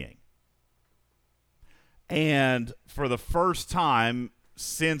human being. And for the first time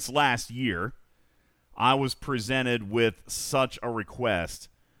since last year, I was presented with such a request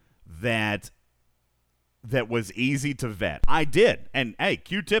that was easy to vet. I did. And, hey,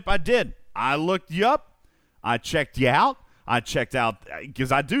 Q-Tip, I did. I looked you up. I checked you out. I checked out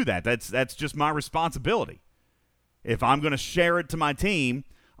because I do that. That's just my responsibility. If I'm going to share it to my team,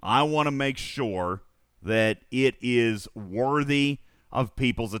 I want to make sure that it is worthy of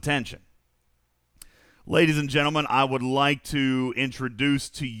people's attention. Ladies and gentlemen, I would like to introduce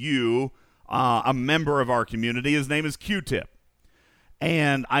to you a member of our community. His name is Q-Tip.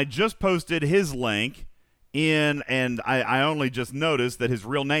 And I just posted his link in, and I only just noticed that his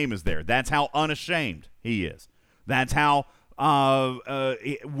real name is there. That's how unashamed he is. That's how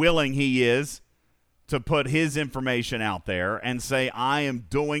willing he is to put his information out there and say, I am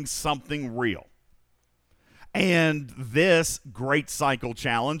doing something real. And this Great Cycle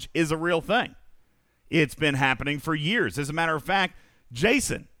Challenge is a real thing. It's been happening for years. As a matter of fact,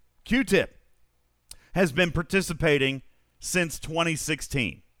 Jason, Q-Tip, has been participating since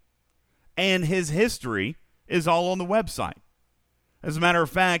 2016. And his history is all on the website. As a matter of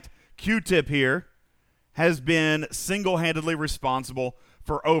fact, Q-Tip here has been single-handedly responsible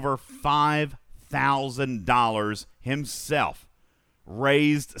for over $5,000 himself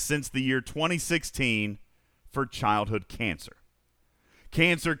raised since the year 2016 for childhood cancer.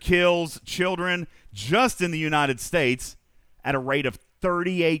 Cancer kills children just in the United States at a rate of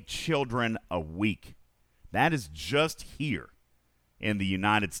 38 children a week. That is just here in the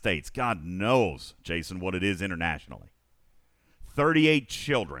United States. God knows, Jason, what it is internationally. 38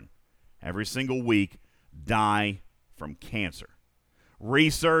 children every single week die from cancer.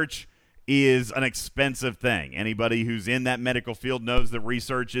 Research is an expensive thing. Anybody who's in that medical field knows that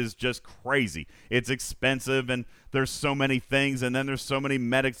research is just crazy. It's expensive, and there's so many things, and then there's so many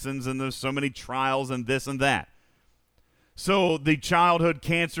medicines, and there's so many trials, and this and that. So the Childhood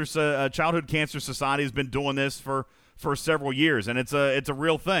Cancer Society has been doing this for several years, and it's a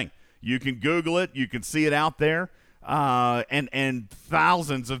real thing. You can Google it, you can see it out there, and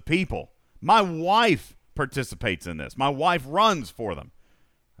thousands of people. My wife participates in this. My wife runs for them.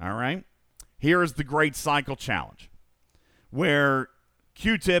 All right? Here is the Great Cycle Challenge, where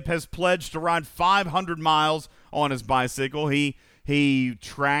Q-Tip has pledged to ride 500 miles on his bicycle. He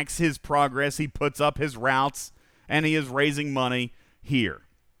tracks his progress. He puts up his routes, and he is raising money here.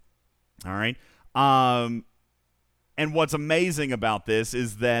 All right? And what's amazing about this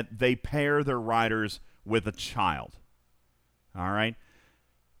is that they pair their riders with a child. All right?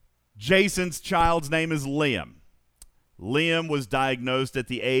 Jason's child's name is Liam. Liam was diagnosed at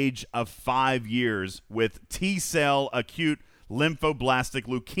the age of 5 years with T-cell acute lymphoblastic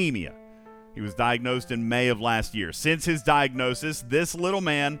leukemia. He was diagnosed in May of last year. Since his diagnosis, this little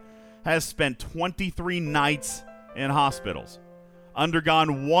man has spent 23 nights in hospitals,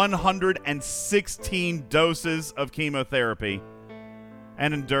 undergone 116 doses of chemotherapy,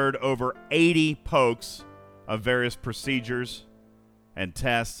 and endured over 80 pokes of various procedures and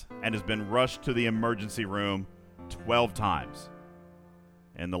tests, and has been rushed to the emergency room 12 times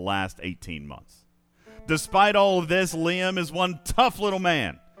in the last 18 months. Despite all of this, Liam is one tough little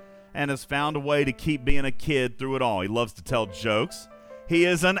man and has found a way to keep being a kid through it all. He loves to tell jokes. He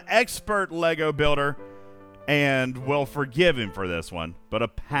is an expert Lego builder, and we'll forgive him for this one, but a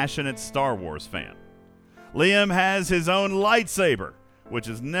passionate Star Wars fan. Liam has his own lightsaber, which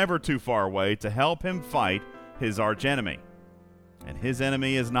is never too far away, to help him fight his archenemy. And his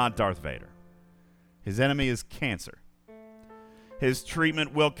enemy is not Darth Vader. His enemy is cancer. His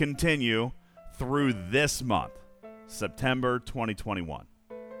treatment will continue through this month, September 2021.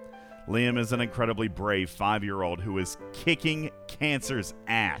 Liam is an incredibly brave 5-year-old who is kicking cancer's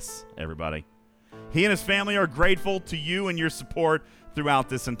ass, everybody. He and his family are grateful to you and your support throughout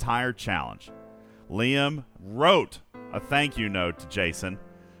this entire challenge. Liam wrote a thank you note to Jason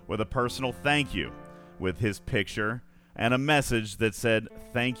with a personal thank you with his picture and a message that said,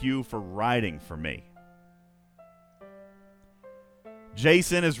 "Thank you for riding for me."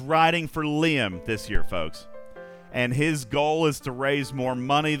 Jason is riding for Liam this year, folks. And his goal is to raise more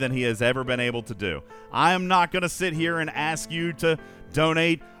money than he has ever been able to do. I am not going to sit here and ask you to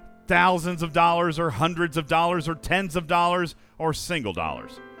donate thousands of dollars or hundreds of dollars or tens of dollars or single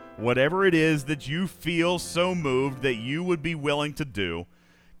dollars. Whatever it is that you feel so moved that you would be willing to do,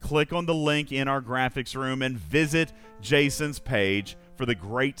 click on the link in our graphics room and visit Jason's page for the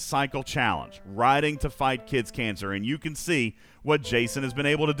Great Cycle Challenge, Riding to Fight Kids Cancer, and you can see what Jason has been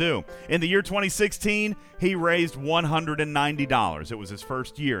able to do. In the year 2016, he raised $190. It was his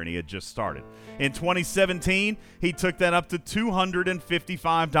first year, and he had just started. In 2017, he took that up to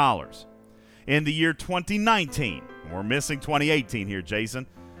 $255. In the year 2019, we're missing 2018 here, Jason,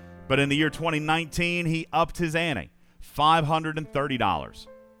 but in the year 2019, he upped his ante, $530.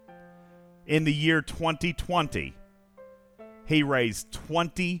 In the year 2020, he raised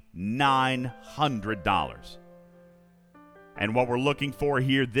 $2,900. And what we're looking for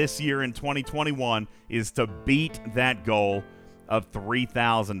here this year in 2021 is to beat that goal of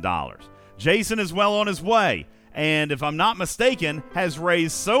 $3,000. Jason is well on his way, and if I'm not mistaken, has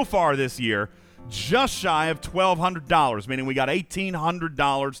raised so far this year just shy of $1,200, meaning we got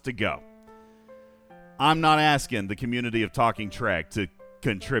 $1,800 to go. I'm not asking the community of Talking Trek to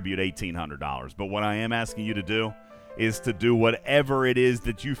contribute $1,800, but what I am asking you to do is to do whatever it is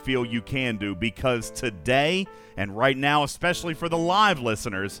that you feel you can do, because today and right now, especially for the live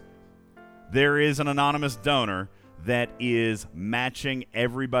listeners, there is an anonymous donor that is matching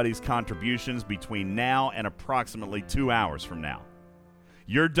everybody's contributions between now and approximately 2 hours from now.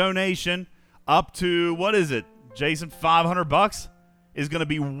 Your donation up to, what is it, Jason, $500 is going to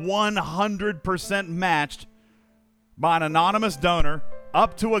be 100% matched by an anonymous donor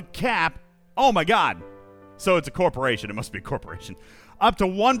up to a cap. Oh my God. So it's a corporation. It must be a corporation. Up to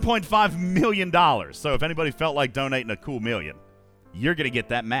 $1.5 million. So if anybody felt like donating a cool million, you're going to get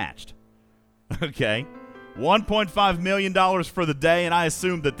that matched. Okay? $1.5 million for the day, and I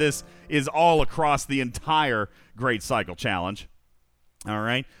assume that this is all across the entire Great Cycle Challenge. All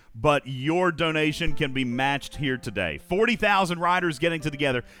right? But your donation can be matched here today. 40,000 riders getting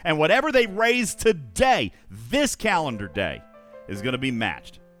together, and whatever they raise today, this calendar day, is going to be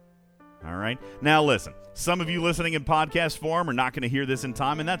matched. All right? Now listen, some of you listening in podcast form are not going to hear this in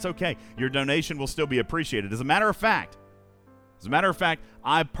time, and that's okay. Your donation will still be appreciated. As a matter of fact,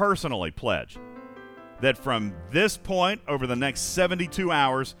 I personally pledge that from this point over the next 72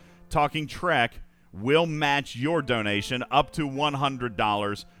 hours, Talking Trek will match your donation up to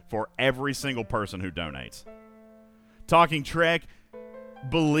 $100 for every single person who donates. Talking Trek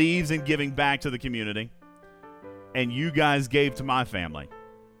believes in giving back to the community, and you guys gave to my family.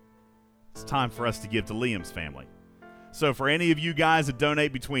 It's time for us to give to Liam's family. So for any of you guys that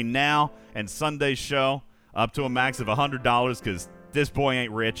donate between now and Sunday's show, up to a max of $100, because this boy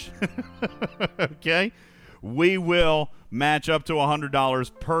ain't rich, okay? We will match up to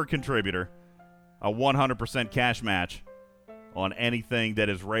 $100 per contributor, a 100% cash match on anything that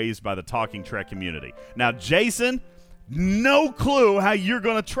is raised by the Talking Trek community. Now, Jason, no clue how you're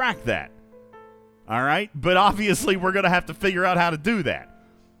going to track that, all right? But obviously, we're going to have to figure out how to do that.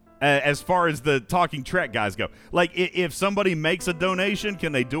 As far as the Talking Trek guys go. Like, if somebody makes a donation,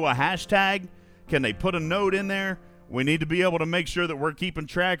 can they do a hashtag? Can they put a note in there? We need to be able to make sure that we're keeping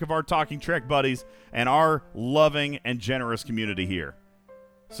track of our Talking Trek buddies and our loving and generous community here,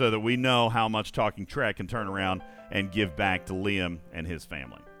 so that we know how much Talking Trek can turn around and give back to Liam and his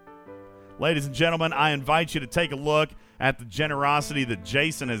family. Ladies and gentlemen, I invite you to take a look at the generosity that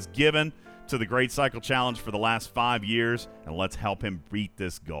Jason has given to the Great Cycle Challenge for the last 5 years, and let's help him beat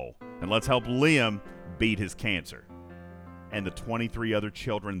this goal. And let's help Liam beat his cancer. And the 23 other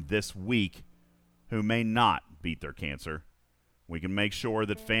children this week who may not beat their cancer. We can make sure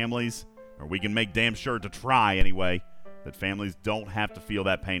that families, or we can make damn sure to try anyway, that families don't have to feel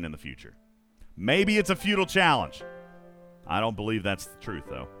that pain in the future. Maybe it's a futile challenge. I don't believe that's the truth,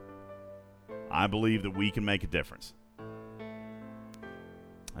 though. I believe that we can make a difference.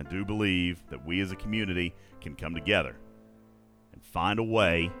 I do believe that we as a community can come together and find a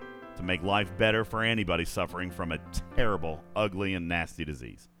way to make life better for anybody suffering from a terrible, ugly, and nasty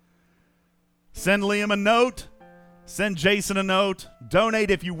disease. Send Liam a note. Send Jason a note.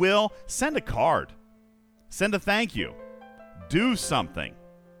 Donate if you will. Send a card. Send a thank you. Do something.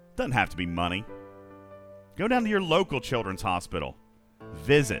 Doesn't have to be money. Go down to your local children's hospital.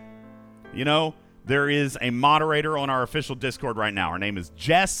 Visit. You know, there is a moderator on our official Discord right now. Her name is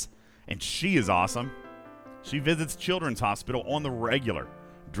Jess, and she is awesome. She visits children's hospital on the regular,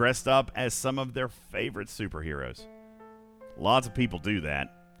 dressed up as some of their favorite superheroes. Lots of people do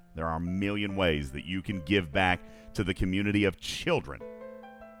that. There are a million ways that you can give back to the community of children.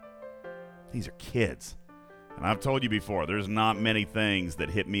 These are kids. And I've told you before, there's not many things that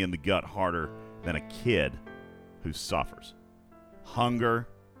hit me in the gut harder than a kid who suffers. Hunger,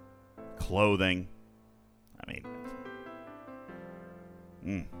 clothing. I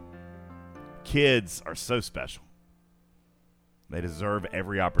mean, kids are so special. They deserve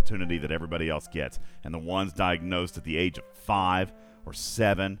every opportunity that everybody else gets. And the ones diagnosed at the age of 5 or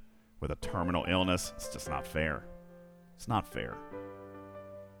 7 with a terminal illness, it's just not fair. It's not fair.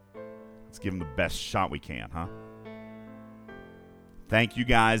 Let's give them the best shot we can, huh? Thank you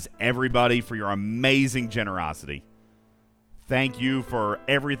guys, everybody, for your amazing generosity. Thank you for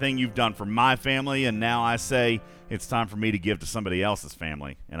everything you've done for my family, and now I say it's time for me to give to somebody else's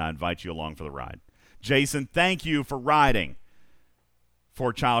family, and I invite you along for the ride. Jason, thank you for riding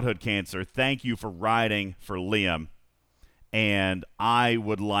for childhood cancer. Thank you for riding for Liam. And I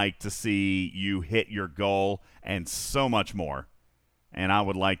would like to see you hit your goal and so much more. And I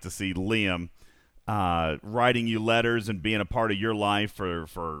would like to see Liam writing you letters and being a part of your life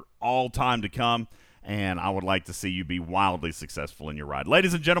for all time to come. And I would like to see you be wildly successful in your ride.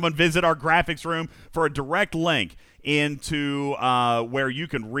 Ladies and gentlemen, visit our graphics room for a direct link into where you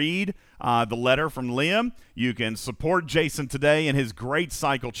can read the letter from Liam. You can support Jason today in his great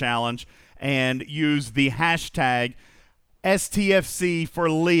cycle challenge and use the hashtag STFC for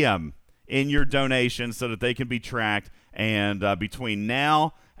Liam in your donation so that they can be tracked. And between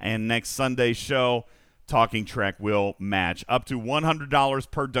now and next Sunday's show, Talking Trek will match up to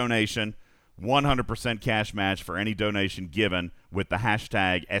 $100 per donation, 100% cash match for any donation given with the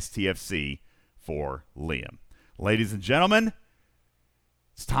hashtag STFC for Liam. Ladies and gentlemen,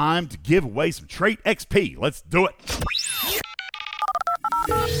 it's time to give away some Trait XP. Let's do it.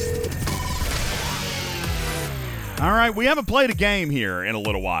 All right, we haven't played a game here in a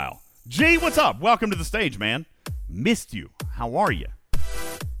little while. G, what's up? Welcome to the stage, man. Missed you. How are you?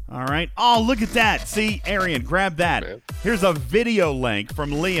 All right. Oh, look at that. See, Arian, grab that. Here's a video link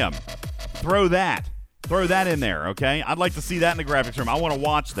from Liam. Throw that in there, okay? I'd like to see that in the graphics room. I want to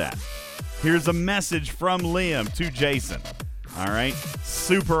watch that. Here's a message from Liam to Jason. All right?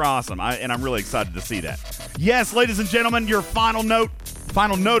 Super awesome. And I'm really excited to see that. Yes, ladies and gentlemen, your final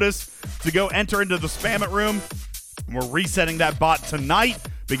notice to go enter into the Spam It room. We're resetting that bot tonight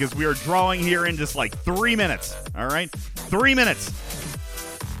because we are drawing here in just like 3 minutes. All right? 3 minutes.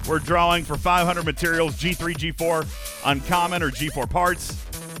 We're drawing for 500 materials, G3, G4, uncommon or G4 parts.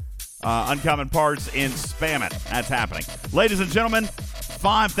 Uncommon parts in Spam It. That's happening. Ladies and gentlemen,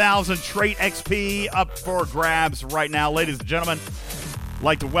 5,000 Trait XP up for grabs right now. Ladies and gentlemen, I'd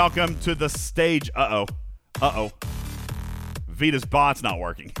like to welcome to the stage. Uh-oh. Vita's bot's not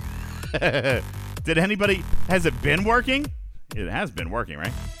working. Has it been working? It has been working,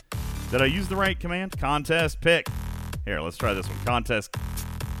 right? Did I use the right command? Contest pick. Here, let's try this one. Contest.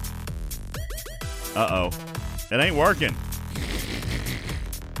 Uh-oh. It ain't working.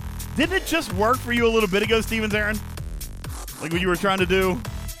 Didn't it just work for you a little bit ago, Stevens Aaron? Like what you were trying to do?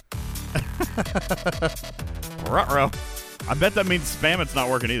 Ruh-roh. I bet that means Spam It's not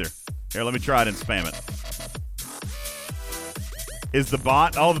working either. Here, let me try it in Spam It. Is the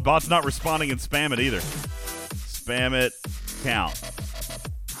bot? Oh, the bot's not responding in Spam It either. Spam It count.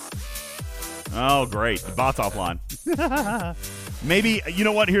 Oh, great. The bot's offline. Maybe, you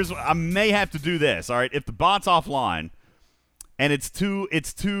know what? I may have to do this, all right? If the bot's offline and it's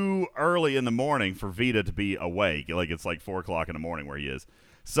too early in the morning for Vita to be awake, like it's like 4 o'clock in the morning where he is.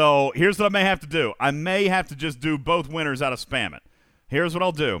 So here's what I may have to do. I may have to just do both winners out of Spam It. Here's what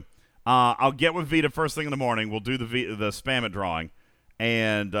I'll do. I'll get with Vita first thing in the morning. We'll do the Spam It drawing.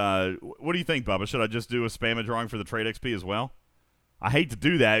 And what do you think, Bubba? Should I just do a Spam It drawing for the Trait XP as well? I hate to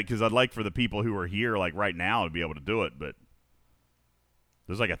do that because I'd like for the people who are here like right now to be able to do it, but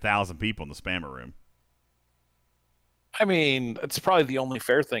there's like 1,000 people in the Spam It room. I mean, it's probably the only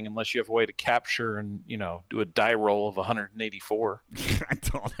fair thing unless you have a way to capture and, do a die roll of 184. I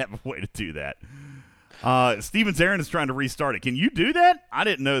don't have a way to do that. Stevens Aaron is trying to restart it. Can you do that? I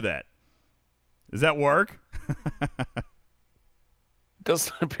didn't know that. Does that work?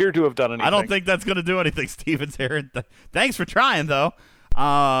 Doesn't appear to have done anything. I don't think that's going to do anything, Stevens here. Thanks for trying, though.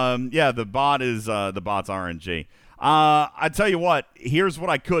 Yeah, the bot's RNG. I tell you what, here's what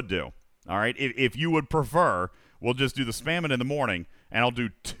I could do. All right, if you would prefer, we'll just do the spam it in the morning, and I'll do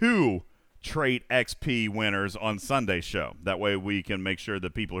 2 Trait XP winners on Sunday's show. That way we can make sure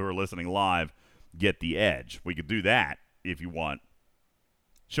that people who are listening live get the edge. We could do that if you want.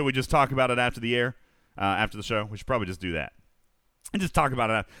 Should we just talk about it after the air, after the show? We should probably just do that. And just talk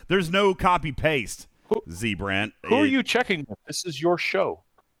about it. There's no copy-paste, Z-Brent. Who are you checking with? This is your show.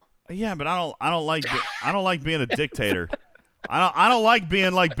 Yeah, but I don't like being a dictator. I don't like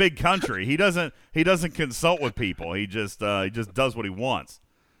being like Big Country. He doesn't consult with people. He just does what he wants.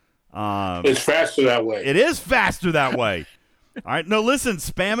 It's faster that way. It is faster that way. All right. No, listen,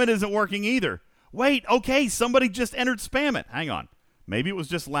 spam it isn't working either. Wait, okay, somebody just entered spam it. Hang on. Maybe it was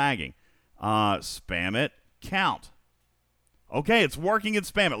just lagging. Spam it, count. Okay, it's working in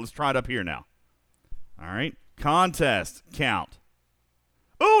spam it. Let's try it up here now. All right. Contest, count.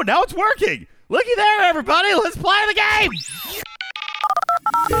 Ooh, now it's working. Looky there, everybody. Let's play the game.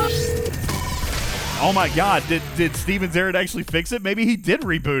 Oh, my God. Did Steven Zared actually fix it? Maybe he did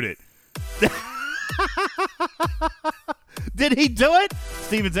reboot it. Did he do it?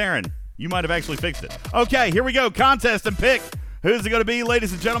 Steven Zared, you might have actually fixed it. Okay, here we go. Contest and pick. Who's it going to be?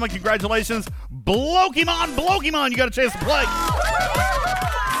 Ladies and gentlemen, congratulations. Blokimon. You got a chance to play.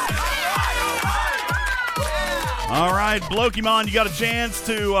 All right, Blokimon, you got a chance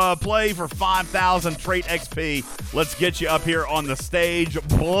to play for 5,000 Trait XP. Let's get you up here on the stage.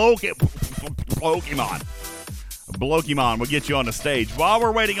 Blokimon will get you on the stage. While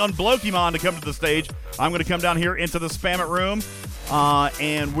we're waiting on Blokimon to come to the stage, I'm going to come down here into the Spam It room,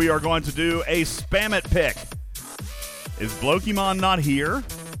 and we are going to do a Spam It pick. Is Blokimon not here?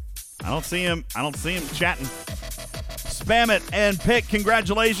 I don't see him chatting. Spam It and pick.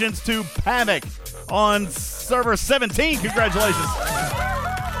 Congratulations to Pavik on server 17. Congratulations.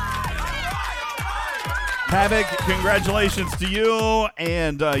 Pavik, congratulations to you,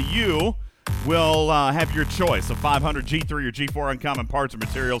 and you will have your choice of 500 G3 or G4 uncommon parts or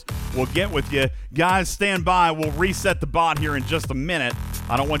materials. We'll get with you. Guys, stand by. We'll reset the bot here in just a minute.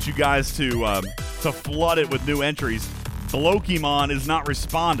 I don't want you guys to flood it with new entries. Blokimon is not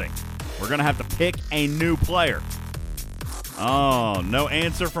responding. We're going to have to pick a new player. Oh, no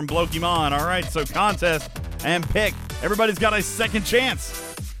answer from Blokimon. All right, so contest and pick. Everybody's got a second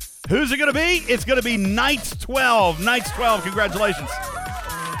chance. Who's it going to be? It's going to be Knights 12. Knights 12, congratulations.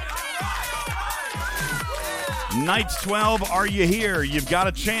 Knights 12, are you here? You've got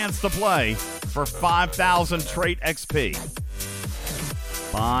a chance to play for 5,000 Trait XP.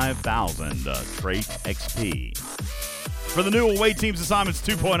 5,000 Trait XP. For the new Away Teams Assignments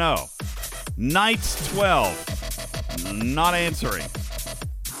 2.0. Knights 12. Not answering.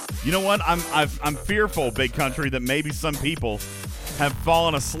 You know what? I'm fearful, Big Country, that maybe some people have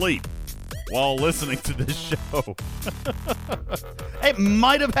fallen asleep while listening to this show. It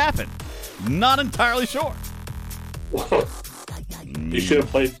might have happened. Not entirely sure. You should have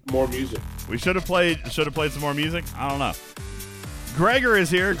played more music. We should have played some more music. I don't know. Gregor is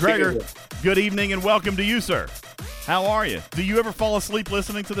here. Gregor, good evening and welcome to you, sir. How are you? Do you ever fall asleep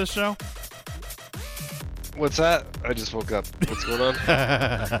listening to this show? What's that? I just woke up. What's going on?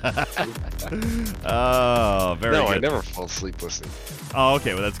 Oh, very good. No, I never fall asleep listening. Oh,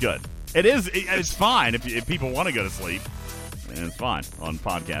 okay. Well, that's good. It's fine if people want to go to sleep. And it's fine on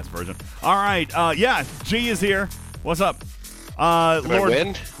podcast version. All right. Yeah, G is here. What's up?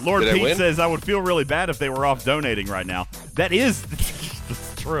 Lord Pete says, I would feel really bad if they were off donating right now. That's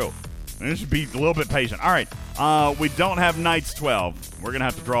true. You should be a little bit patient. All right. We don't have Knights 12. We're going to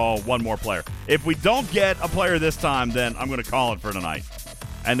have to draw one more player. If we don't get a player this time, then I'm going to call it for tonight.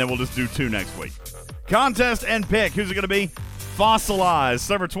 And then we'll just do 2 next week. Contest and pick. Who's it going to be? Fossilized.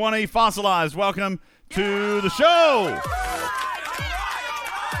 Server 20. Fossilized. Welcome to the show.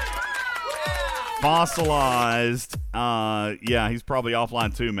 Fossilized. Yeah, he's probably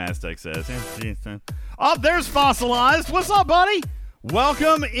offline too, Maztec says. Oh, there's Fossilized. What's up, buddy?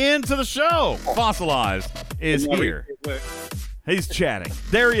 Welcome into the show. Fossilized is here. He's chatting.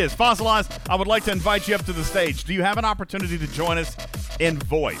 There he is. Fossilized, I would like to invite you up to the stage. Do you have an opportunity to join us in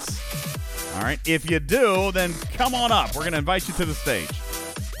voice? All right. If you do, then come on up. We're going to invite you to the stage.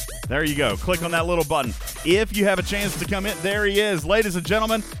 There you go. Click on that little button. If you have a chance to come in, there he is. Ladies and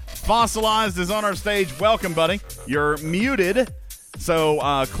gentlemen, Fossilized is on our stage. Welcome, buddy. You're muted.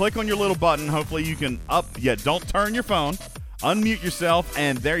 So click on your little button. Hopefully you can don't turn your phone. unmute yourself,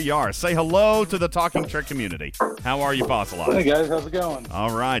 and there you are. Say hello to the Talking Trick community. How are you, Fossilized? Hey, guys. How's it going?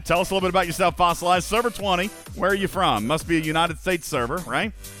 All right. Tell us a little bit about yourself, Fossilized. Server 20, where are you from? Must be a United States server,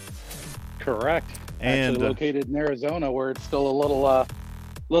 right? Correct. And Actually located in Arizona, where it's still a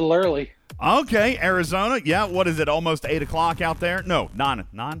little early. Okay, Arizona. Yeah, what is it, almost 8 o'clock out there? No, 9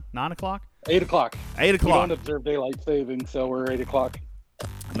 o'clock? 8 o'clock. 8 o'clock. We don't observe daylight saving, so we're 8 o'clock.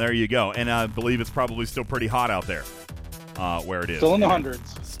 There you go. And I believe it's probably still pretty hot out there where it is. Still in the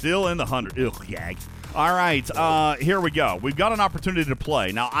hundreds. Still in the hundreds. Ugh, yag. All right, here we go. We've got an opportunity to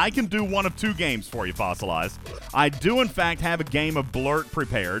play. Now, I can do one of two games for you, Fossilized. I do, in fact, have a game of Blurt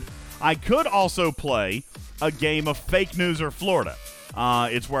prepared. I could also play a game of Fake News or Florida.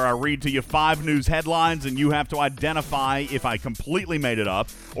 It's where I read to you 5 news headlines, and you have to identify if I completely made it up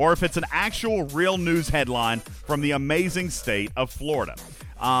or if it's an actual real news headline from the amazing state of Florida.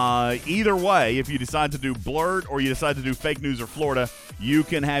 Either way, if you decide to do Blurt or you decide to do Fake News or Florida, you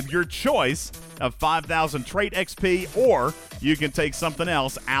can have your choice of 5,000 trait XP, or you can take something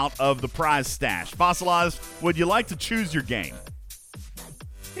else out of the prize stash. Fossilized, would you like to choose your game?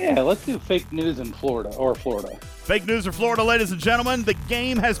 Yeah, let's do Fake News in Florida or Florida. Fake News or Florida, ladies and gentlemen. The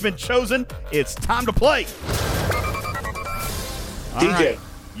game has been chosen. It's time to play. All DJ, right.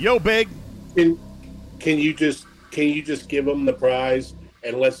 Yo, Big. Can you just give them the prize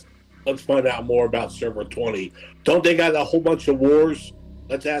and let's find out more about Server 20? Don't they got a whole bunch of wars?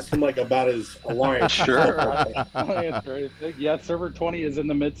 Let's ask him about his alliance. Sure. Yeah, Server 20 is in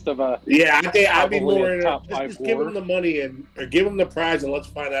the midst of a. Yeah, I think I'd be more in top just give him the money or give him the prize and let's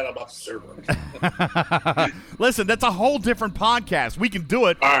find out about the server. Listen, that's a whole different podcast. We can do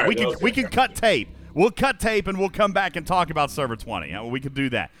it. All right, we can cut tape. We'll cut tape and we'll come back and talk about Server 20. We could do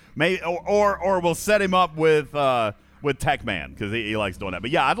that. Maybe or we'll set him up with Tech Man because he likes doing that.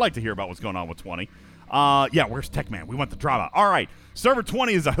 But yeah, I'd like to hear about what's going on with 20. Yeah, where's Tech Man? We want the drama. All right. Server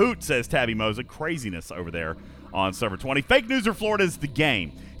 20 is a hoot, says Tabby Mosa. Craziness over there on Server 20. Fake News or Florida is the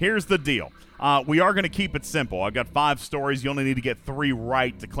game. Here's the deal. We are going to keep it simple. I've got 5 stories. You only need to get 3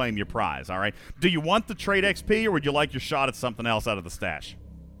 right to claim your prize, all right? Do you want the trade XP, or would you like your shot at something else out of the stash?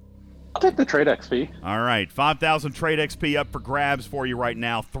 I'll take the trade XP. All right. 5,000 trade XP up for grabs for you right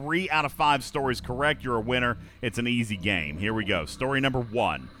now. 3 out of 5 stories correct. You're a winner. It's an easy game. Here we go. Story number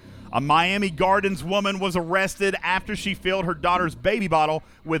 1. A Miami Gardens woman was arrested after she filled her daughter's baby bottle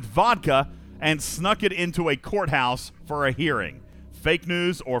with vodka and snuck it into a courthouse for a hearing. Fake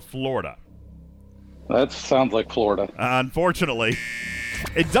News or Florida? That sounds like Florida. Unfortunately,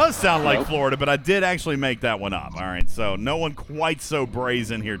 it does sound like Florida, but I did actually make that one up. All right, so no one quite so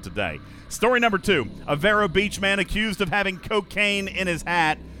brazen here today. Story number 2. A Vero Beach man accused of having cocaine in his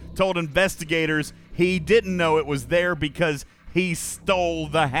hat told investigators he didn't know it was there because he stole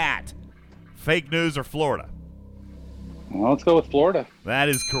the hat. Fake News or Florida? Well, let's go with Florida. That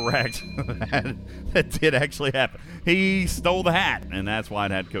is correct. that did actually happen. He stole the hat, and that's why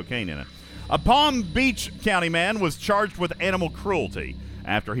it had cocaine in it. A Palm Beach County man was charged with animal cruelty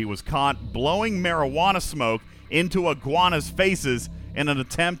after he was caught blowing marijuana smoke into iguanas' faces in an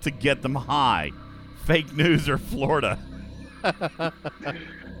attempt to get them high. Fake News or Florida?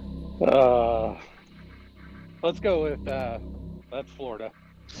 Let's go with that's Florida.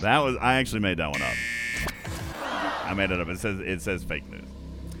 I actually made that one up. I made it up. It says Fake News.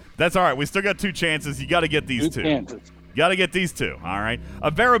 That's all right. We still got 2 chances. You got to get these 2. Got to get these 2. All right.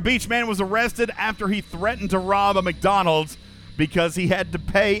 A Vero Beach man was arrested after he threatened to rob a McDonald's because he had to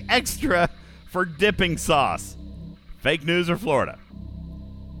pay extra for dipping sauce. Fake News or Florida?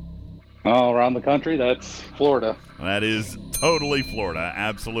 All around the country, that's Florida. That is totally Florida.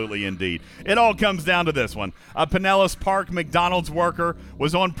 Absolutely indeed. It all comes down to this one. A Pinellas Park McDonald's worker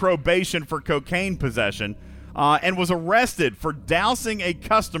was on probation for cocaine possession and was arrested for dousing a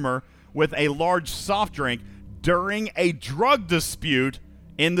customer with a large soft drink during a drug dispute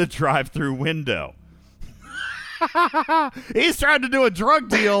in the drive-thru window. He's trying to do a drug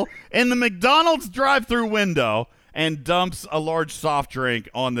deal in the McDonald's drive-thru window and dumps a large soft drink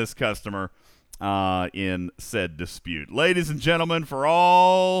on this customer in said dispute. Ladies and gentlemen, for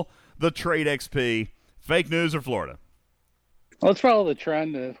all the trade XP, Fake News or Florida? Let's follow the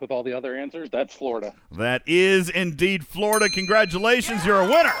trend with all the other answers. That's Florida. That is indeed Florida. Congratulations, you're a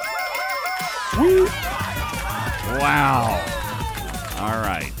winner. Woo. Wow. All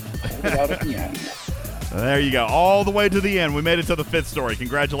right. There you go. All the way to the end. We made it to the 5th story.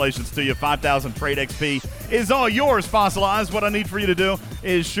 Congratulations to you. 5,000 trade XP is all yours, Fossilized. What I need for you to do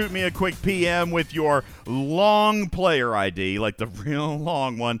is shoot me a quick PM with your long player ID, like the real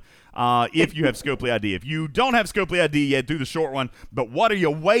long one, if you have Scopely ID. If you don't have Scopely ID yet, do the short one. But what are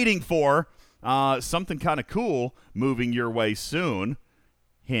you waiting for? something kind of cool moving your way soon.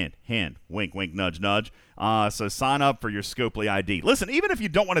 Hint, hint, wink, wink, nudge, nudge. So sign up for your Scopely ID. Listen, even if you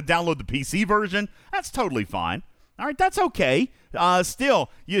don't want to download the PC version, that's totally fine. All right, that's okay. Still,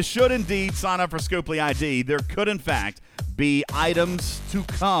 you should indeed sign up for Scopely ID. There could, in fact, be items to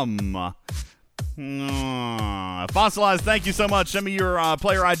come. Fossilized, thank you so much. Send me your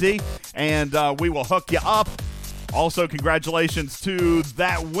player ID, and we will hook you up. Also, congratulations to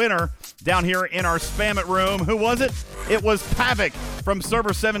that winner down here in our Spam It room. Who was it? It was Pavik from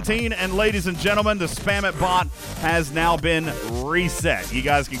Server 17. And ladies and gentlemen, the Spam It bot has now been reset. You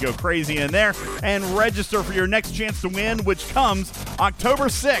guys can go crazy in there and register for your next chance to win, which comes October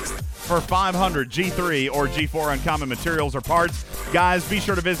 6th for 500 G3 or G4 uncommon materials or parts. Guys, be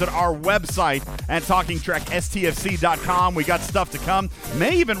sure to visit our website at TalkingTrekSTFC.com. We got stuff to come.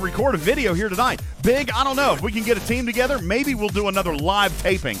 May even record a video here tonight. Big, I don't know. If we can get a team together, maybe we'll do another live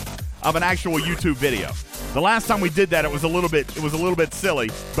taping of an actual YouTube video. The last time we did that, it was a little bit silly,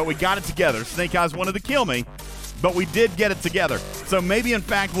 but we got it together. Snake Eyes wanted to kill me, but we did get it together. So maybe, in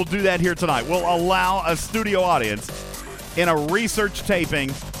fact, we'll do that here tonight. We'll allow a studio audience in a research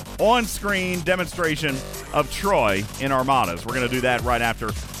taping on-screen demonstration of Troy in Armadas. We're going to do that right after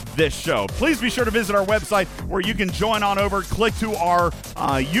this show. Please be sure to visit our website where you can join on over, click to our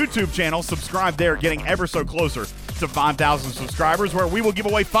YouTube channel, subscribe there, getting ever so closer to 5,000 subscribers, where we will give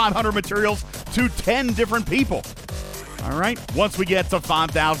away 500 materials to 10 different people. All right, once we get to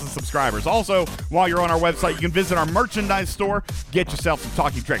 5,000 subscribers. Also, while you're on our website, you can visit our merchandise store, get yourself some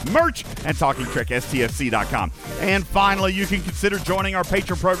Talking Trek merch at TalkingTrekSTFC.com. And finally, you can consider joining our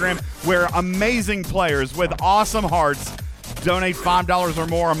Patreon program, where amazing players with awesome hearts donate $5 or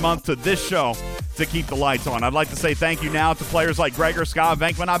more a month to this show to keep the lights on. I'd like to say thank you now to players like Gregor, Scott,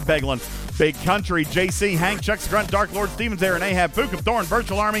 Venkman, Beglin, Big Country, JC, Hank, Chuck Grunt, Dark Lord, Stevens, Aaron, Ahab, Fook of Thorn,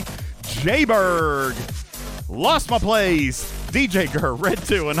 Virtual Army, J-Berg, Lost My Place, DJ Gurr, Red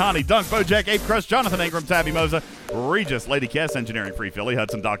 2, and Honey, Dunk, Bojack, Ape Crush, Jonathan Ingram, Tabby Moza, Regis, Lady Kess, Engineering Free Philly,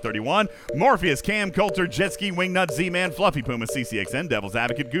 Hudson Doc 31, Morpheus, Cam, Coulter, Jetski, Wingnut, Z-Man, Fluffy Puma, CCXN, Devil's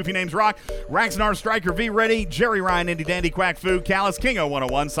Advocate, Goofy Names Rock, Raxnar, Striker, V Ready, Jerry Ryan, Indy Dandy, Quack Fu, Callus, Kingo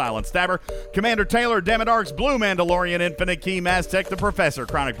 101, Silent Stabber, Commander Taylor, Demedarks, Blue Mandalorian, Infinite Key, Maztec, The Professor,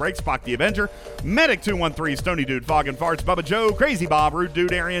 Chronic Break, Spock the Avenger, Medic 213, Stony Dude, Fog and Farts, Bubba Joe, Crazy Bob, Rude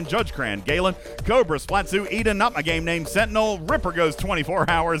Dude, Arian, Judge Cran, Galen, Cobra, Splatsu, Eden, Not My Game Name, Sentinel, Ripper Goes 24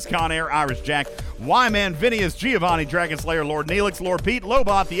 Hours, Con Air, Irish Jack, Y-Man, Phineas, Giovanni, Dragon Slayer, Lord Neelix, Lord Pete,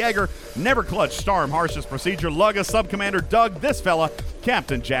 Lobot, The Egger, Never Clutch, Storm, Harshest Procedure, Lugga, Subcommander Doug, This Fella,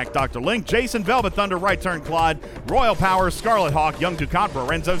 Captain Jack, Dr. Link, Jason, Velvet Thunder, Right Turn Clyde, Royal Power, Scarlet Hawk, Young Ducat,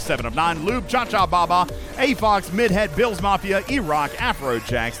 Lorenzo, 7 of 9, Lube, Cha-Cha Baba, A-Fox, Midhead, Bills Mafia, E-Rock, Afro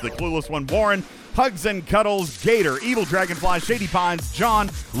Jacks, The Clueless One, Warren, Hugs and Cuddles, Gator, Evil Dragonfly, Shady Pines, John,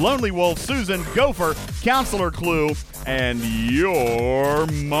 Lonely Wolf, Susan, Gopher, Counselor Clue, and your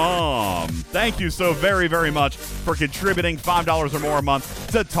mom. Thank you so very, very much for contributing $5 or more a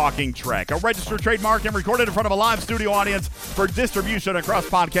month to Talking Trek, a registered trademark and recorded in front of a live studio audience for distribution across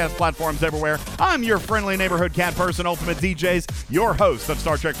podcast platforms everywhere. I'm your friendly neighborhood cat person, Ultimate DJs, your host of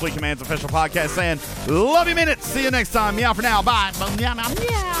Star Trek Fleet Command's official podcast, saying, love you minutes. See you next time. Meow for now. Bye. Meow, meow,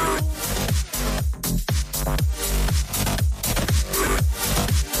 meow.